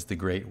 Merlin is the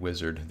great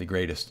wizard, the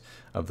greatest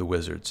of the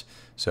wizards.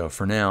 So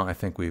for now, I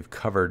think we've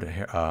covered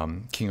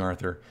King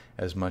Arthur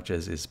as much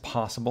as is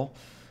possible.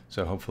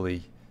 So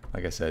hopefully,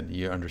 like I said,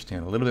 you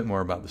understand a little bit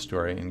more about the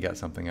story and got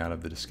something out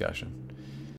of the discussion.